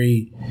a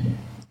very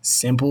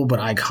simple but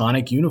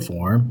iconic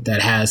uniform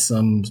that has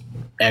some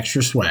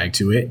extra swag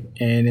to it,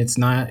 and it's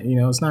not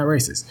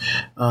racist.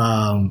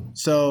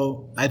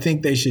 So I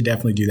think they should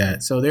definitely do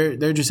that. So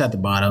they're just at the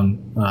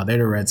bottom. They're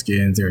the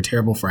Redskins. They're a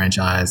terrible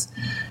franchise.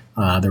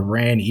 They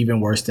ran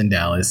even worse than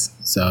Dallas.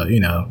 So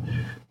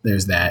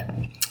there's that.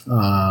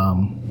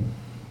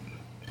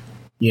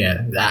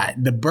 Yeah,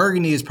 the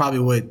burgundy is probably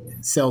what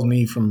sells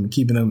me from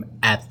keeping them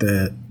at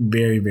the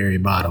very, very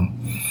bottom.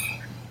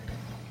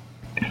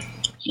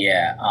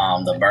 Yeah,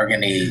 the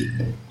burgundy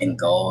and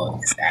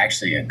gold is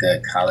actually a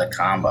good color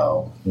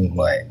combo,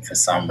 but for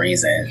some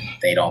reason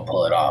they don't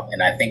pull it off.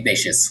 And I think they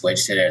should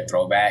switch to their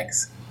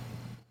throwbacks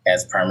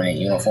as permanent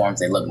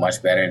uniforms. They look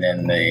much better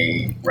than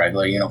the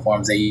regular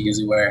uniforms they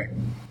usually wear.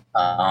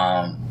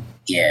 Yeah,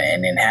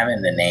 and then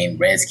having the name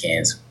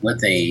Redskins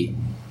with a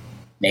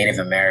Native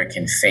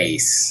American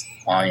face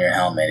on your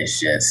helmet is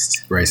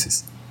just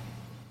racist.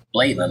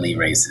 Blatantly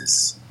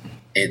racist.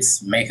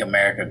 It's Make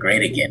America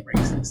Great Again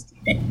racist.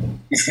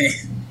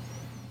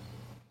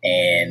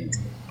 And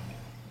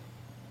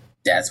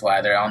that's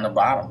why they're on the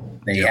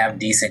bottom. They have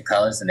decent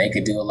colors and they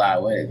could do a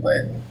lot with it,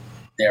 but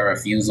their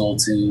refusal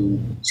to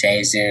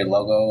change their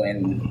logo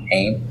and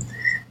name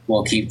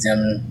will keep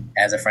them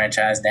as a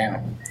franchise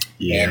down.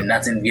 Yeah. And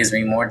nothing gives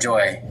me more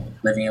joy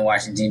living in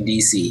Washington,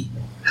 D.C.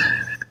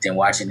 than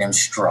watching them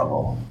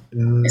struggle,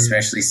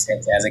 especially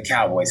since, as a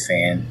Cowboys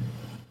fan,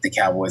 the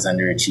Cowboys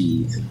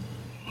underachieve.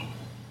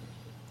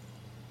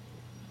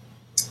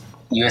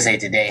 USA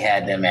Today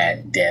had them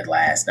at dead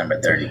last,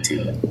 number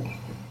 32.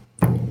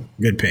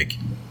 Good pick.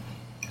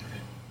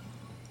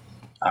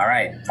 All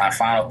right, my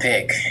final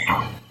pick,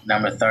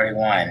 number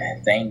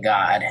 31. Thank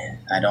God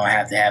I don't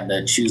have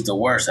to choose the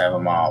worst of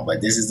them all,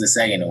 but this is the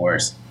second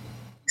worst.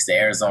 It's the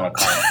Arizona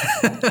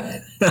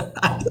Cardinals.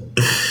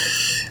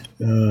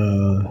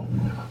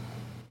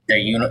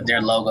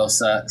 Their logo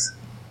sucks.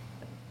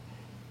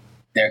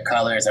 Their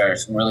colors are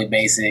really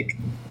basic,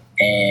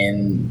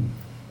 and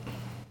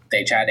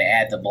they tried to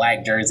add the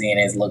black jersey, and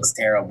it looks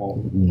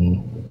terrible.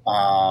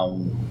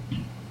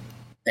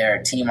 They're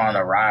a team on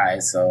the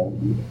rise, so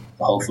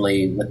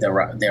hopefully with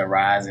their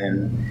rise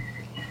in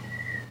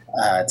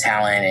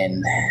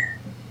talent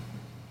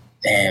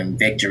and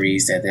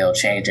victories that they'll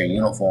change their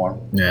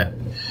uniform. Yeah.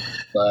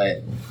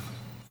 But,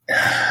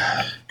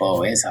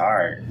 it's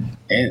hard.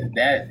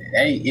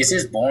 It's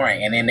just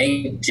boring. And then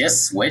they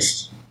just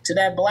switched to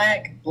that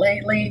black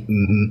lately.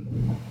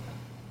 Mm-hmm.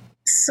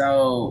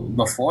 So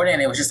before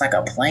then, it was just like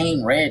a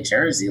plain red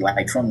jersey,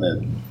 like from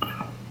the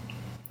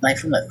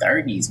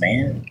 30s,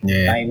 man.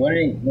 Yeah. Like, what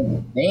are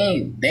they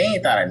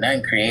ain't thought of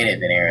nothing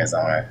creative in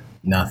Arizona.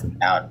 Nothing.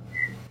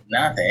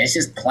 Nothing. It's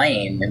just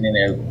plain. And then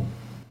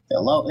the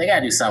logo, they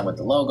gotta do something with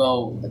the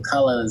logo, the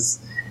colors.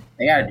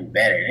 They gotta do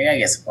better. They gotta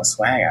get some more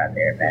swag out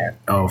there, man.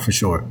 Oh, for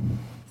sure.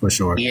 For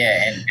sure.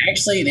 Yeah, and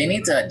actually they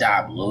need to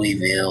adopt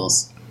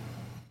Louisville's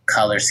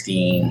color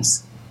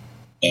schemes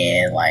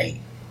and like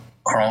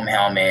chrome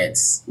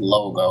helmets,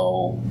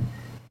 logo,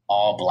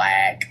 all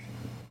black,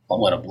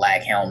 with a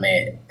black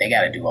helmet. They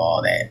got to do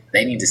all that.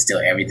 They need to steal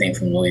everything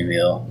from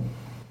Louisville,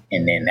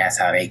 and then that's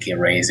how they can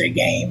raise their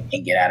game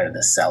and get out of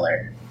the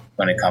cellar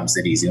when it comes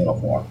to these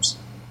uniforms.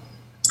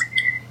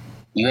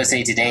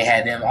 USA Today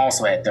had them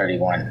also at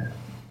 31.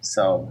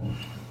 So,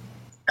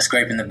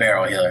 scraping the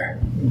barrel here.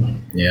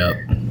 Yep.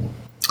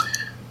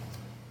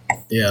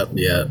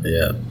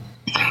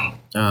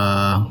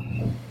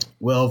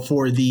 Well,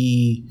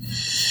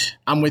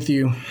 I'm with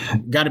you.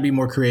 Got to be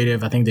more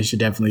creative. I think they should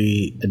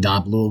definitely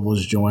adopt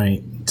Louisville's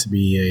joint to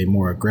be a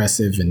more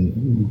aggressive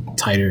and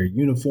tighter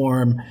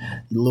uniform.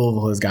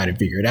 Louisville has got it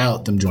figured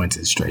out. Them joints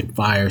is straight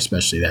fire,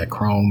 especially that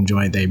chrome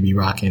joint they be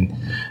rocking.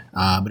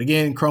 But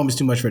again, chrome is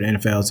too much for the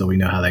NFL, so we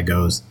know how that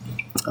goes.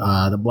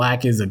 The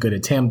black is a good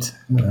attempt,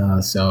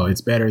 so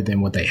it's better than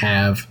what they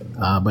have.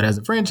 But as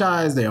a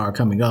franchise, they are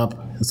coming up.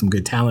 There's some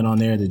good talent on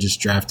there. They just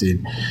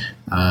drafted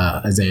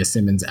Isaiah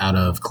Simmons out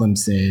of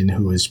Clemson,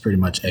 who is pretty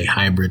much a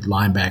hybrid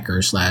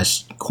linebacker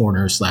 /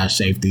 corner /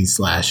 safety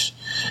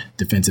 /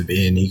 defensive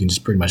end. He can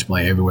just pretty much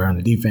play everywhere on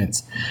the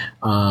defense.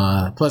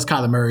 Plus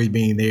Kyler Murray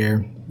being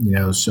there,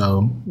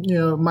 so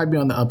it might be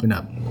on the up and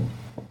up.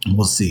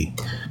 We'll see.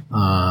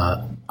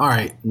 All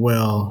right.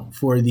 Well,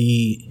 for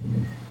the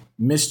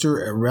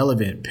Mr.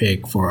 Irrelevant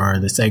pick for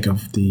the sake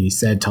of the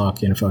Said Talk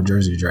NFL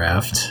jersey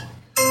draft.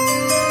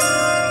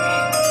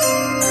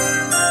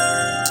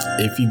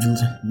 If you've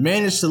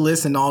managed to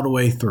listen all the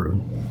way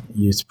through,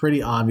 it's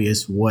pretty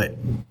obvious what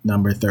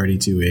number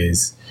 32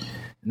 is,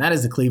 and that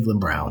is the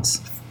Cleveland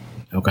Browns.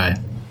 Okay.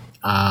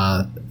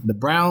 The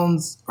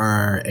Browns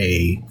are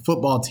a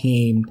football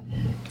team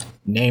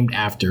named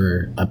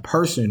after a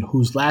person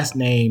whose last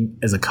name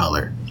is a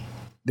color.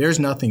 There's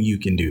nothing you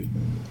can do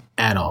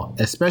at all,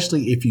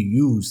 especially if you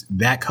use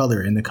that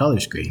color in the color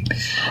scheme.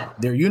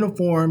 Their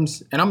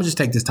uniforms, and I'm going to just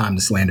take this time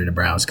to slander the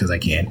Browns because I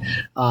can.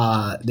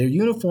 Their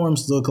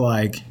uniforms look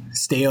like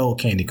stale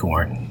candy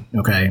corn,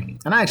 okay?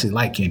 And I actually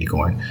like candy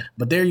corn,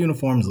 but their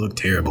uniforms look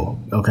terrible,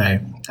 okay?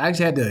 I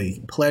actually had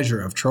the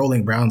pleasure of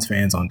trolling Browns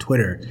fans on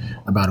Twitter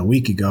about a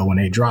week ago when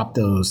they dropped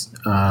those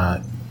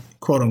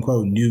quote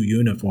unquote new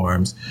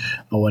uniforms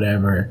or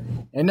whatever,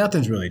 and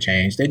nothing's really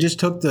changed. They just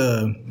took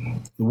the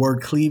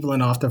word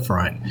Cleveland off the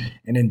front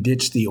and then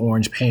ditched the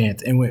orange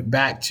pants and went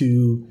back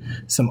to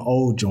some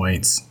old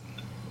joints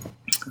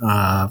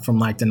from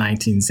like the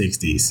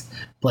 1960s.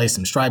 Placed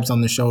some stripes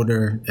on the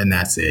shoulder, and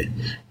that's it.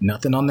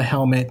 Nothing on the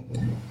helmet,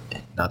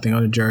 nothing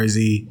on the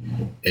jersey.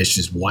 It's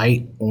just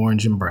white,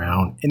 orange, and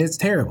brown, and it's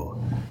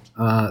terrible.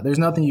 There's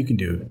nothing you can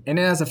do. And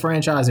then as a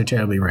franchise, they're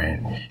terribly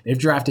ran. They've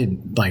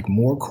drafted like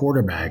more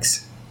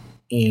quarterbacks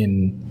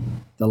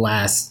in the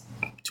last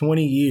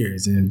 20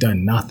 years and have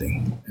done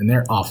nothing. And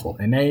they're awful.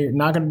 And they're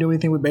not going to do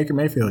anything with Baker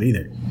Mayfield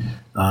either.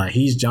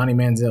 He's Johnny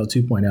Manziel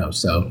 2.0.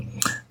 So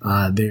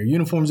their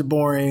uniforms are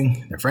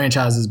boring. Their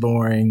franchise is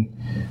boring.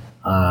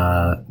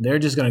 They're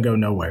just going to go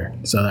nowhere.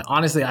 So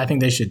honestly, I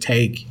think they should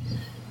take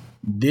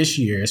this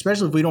year,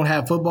 especially if we don't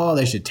have football,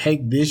 they should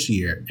take this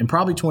year and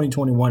probably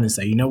 2021 and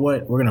say, you know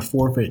what, we're going to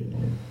forfeit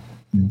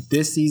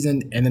this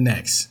season and the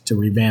next to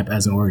revamp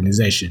as an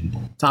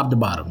organization, top to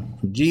bottom,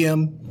 from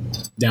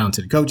GM down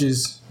to the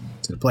coaches,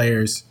 to the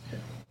players,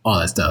 all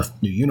that stuff.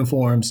 New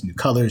uniforms, new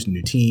colors,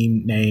 new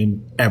team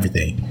name,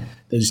 everything.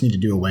 They just need to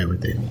do away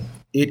with it.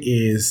 It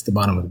is the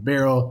bottom of the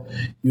barrel.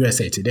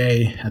 USA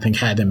Today, I think,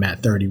 had them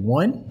at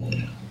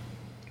 31.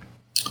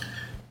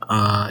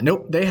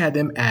 Nope, they had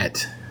them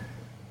at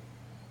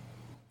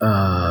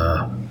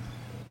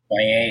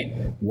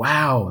 28.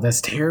 Wow,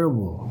 that's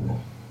terrible.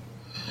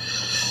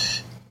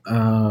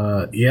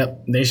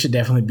 Yep, they should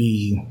definitely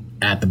be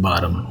at the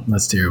bottom.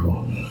 That's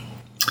terrible.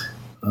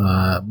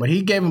 But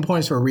he gave them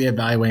points for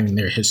reevaluating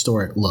their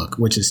historic look,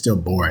 which is still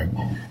boring.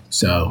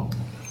 So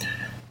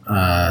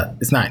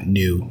it's not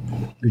new.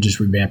 You're just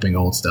revamping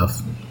old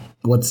stuff.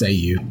 What say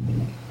you?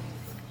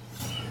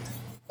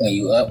 When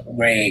you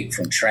upgrade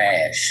from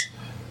trash,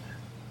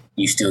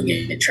 you still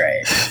get the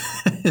trash.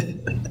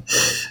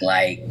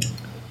 Like,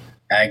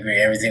 I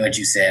agree everything what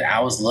you said.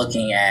 I was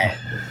looking at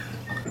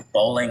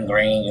Bowling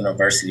Green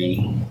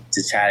University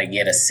to try to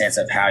get a sense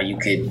of how you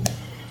could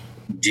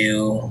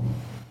do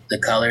the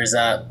colors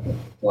up,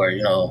 or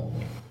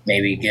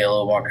maybe get a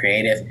little more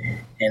creative.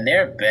 And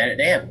they're better.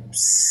 They have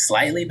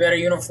slightly better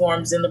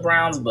uniforms than the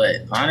Browns, but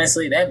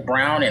honestly, that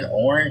brown and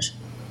orange,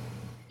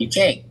 you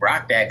can't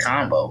rock that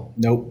combo.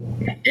 Nope.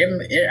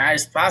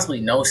 There's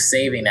possibly no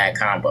saving that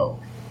combo.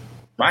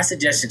 My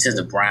suggestion to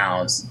the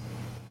Browns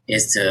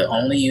is to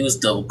only use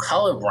the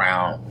color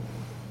brown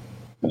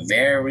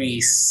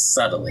very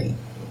subtly,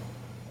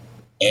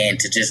 and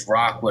to just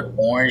rock with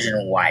orange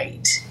and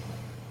white.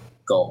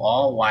 Go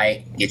all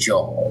white, get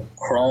your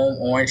chrome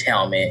orange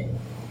helmet,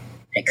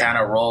 and kind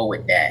of roll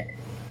with that.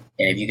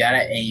 And if you got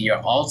it in your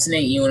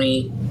alternate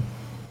uni,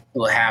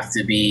 will have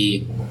to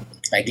be,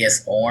 I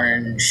guess,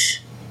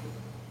 orange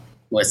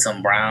with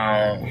some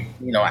brown,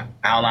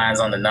 outlines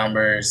on the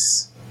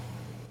numbers,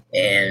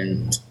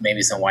 and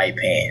maybe some white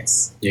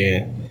pants.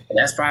 Yeah.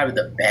 That's probably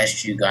the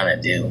best you're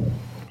gonna do.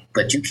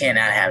 But you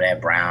cannot have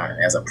that brown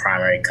as a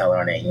primary color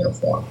on that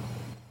uniform.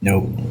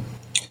 Nope.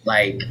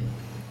 Like,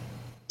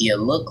 you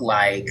look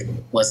like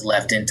what's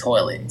left in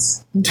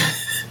toilets. You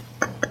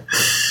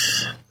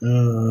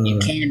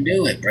can't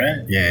do it,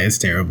 bruh. Yeah, it's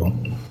terrible.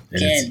 You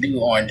can't do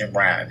orange and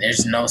brown.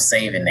 There's no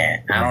saving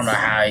that. I don't know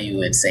how you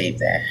would save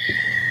that.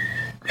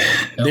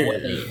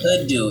 What they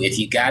could do, if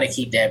you got to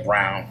keep that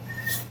brown,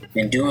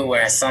 then do it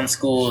where some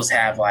schools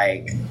have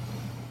like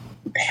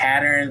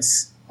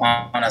patterns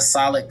on a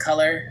solid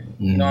color.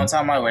 You know what I'm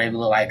talking about? Where they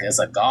look like it's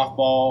a golf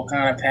ball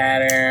kind of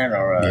pattern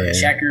or a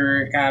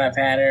checker kind of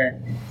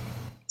pattern.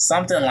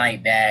 Something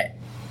like that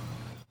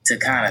to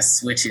kind of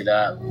switch it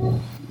up. I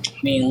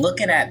mean,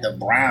 looking at the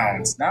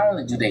Browns, not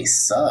only do they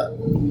suck,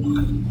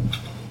 when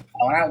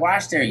I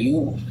watch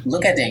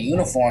look at their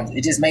uniforms,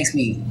 it just makes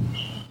me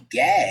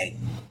gag.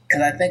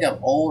 Because I think of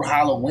old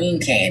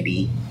Halloween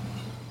candy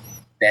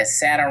that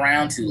sat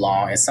around too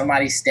long and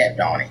somebody stepped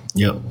on it.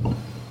 Yep.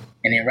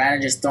 And then rather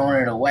than just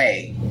throwing it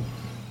away,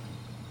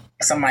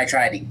 somebody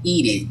tried to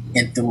eat it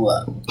and threw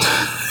up.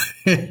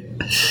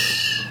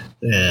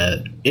 Yeah,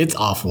 it's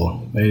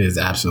awful. It is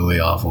absolutely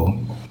awful.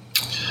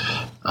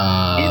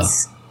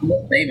 It's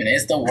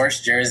the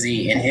worst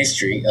jersey in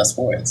history of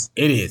sports.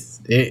 It is.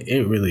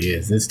 It really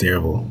is. It's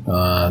terrible.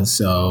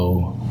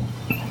 So,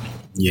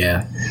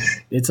 yeah,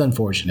 it's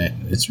unfortunate.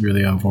 It's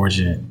really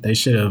unfortunate. They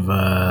should have,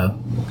 I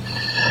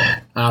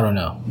don't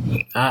know.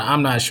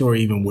 I'm not sure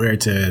even where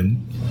to,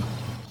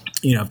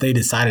 if they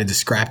decided to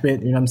scrap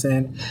it, you know what I'm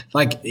saying?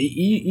 Like,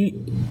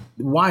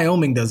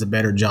 Wyoming does a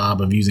better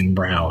job of using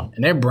brown,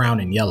 and they're brown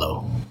and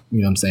yellow,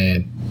 you know what I'm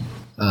saying?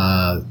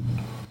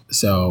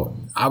 So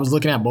I was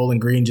looking at Bowling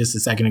Green just a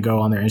second ago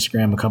on their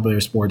Instagram, a couple of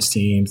their sports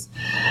teams.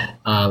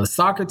 The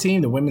soccer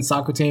team, the women's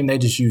soccer team, they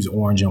just use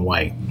orange and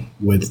white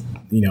with,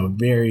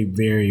 very,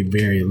 very,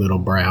 very little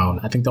brown.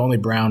 I think the only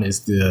brown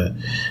is the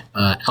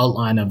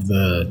outline of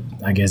the,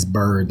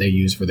 bird they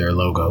use for their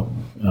logo,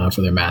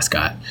 for their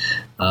mascot.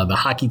 The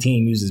hockey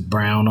team uses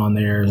brown on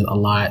there a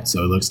lot,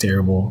 so it looks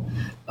terrible.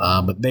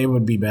 But they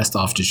would be best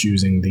off just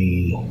using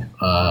the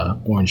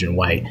orange and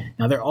white.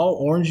 Now, they're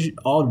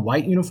all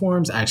white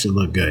uniforms actually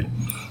look good.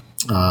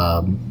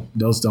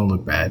 Those don't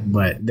look bad,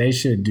 but they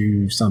should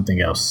do something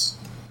else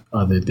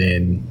other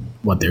than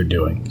what they're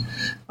doing.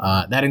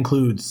 That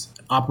includes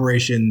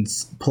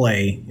operations,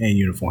 play, and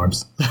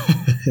uniforms.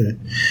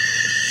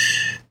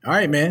 All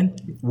right, man.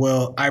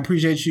 Well, I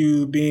appreciate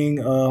you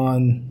being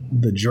on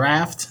the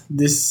draft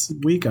this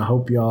week. I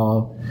hope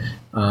y'all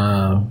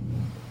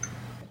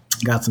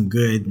got some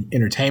good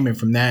entertainment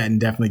from that,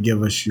 and definitely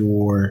give us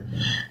your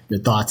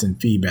thoughts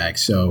and feedback.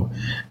 So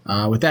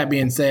with that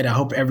being said, I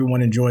hope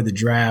everyone enjoyed the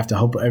draft. I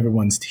hope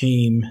everyone's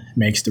team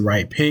makes the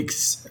right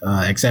picks,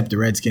 except the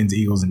Redskins,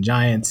 Eagles, and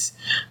Giants.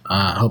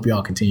 I hope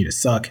y'all continue to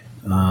suck.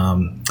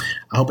 I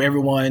hope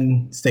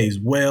everyone stays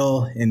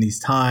well in these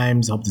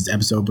times. I hope this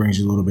episode brings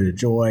you a little bit of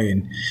joy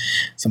and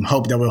some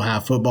hope that we'll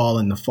have football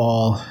in the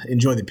fall.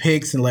 Enjoy the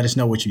picks and let us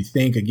know what you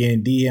think.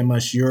 Again, DM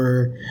us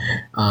your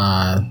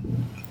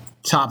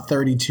top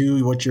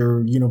 32, what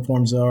your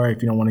uniforms are.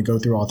 If you don't want to go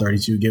through all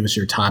 32, give us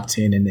your top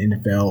 10 in the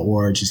NFL,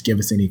 or just give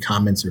us any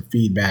comments or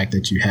feedback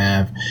that you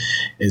have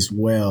as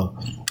well.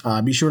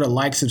 Be sure to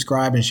like,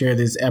 subscribe, and share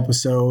this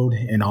episode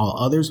and all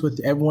others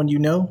with everyone you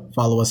know.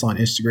 Follow us on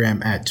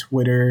Instagram, at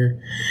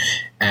Twitter,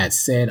 at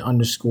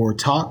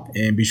 @said_talk,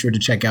 and be sure to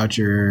check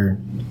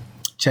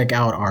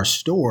out our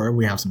store.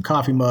 We have some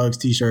coffee mugs,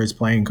 t-shirts,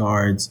 playing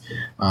cards.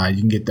 You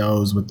can get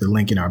those with the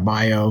link in our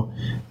bio.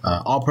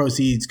 All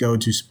proceeds go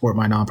to support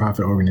my nonprofit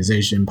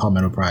organization,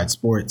 Palmetto Pride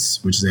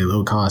Sports, which is a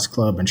low-cost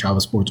club and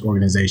travel sports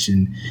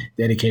organization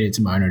dedicated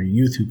to minority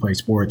youth who play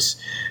sports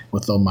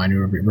with low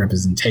minority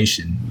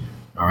representation.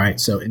 All right,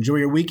 so enjoy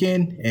your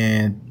weekend,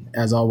 and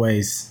as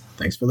always,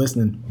 thanks for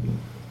listening.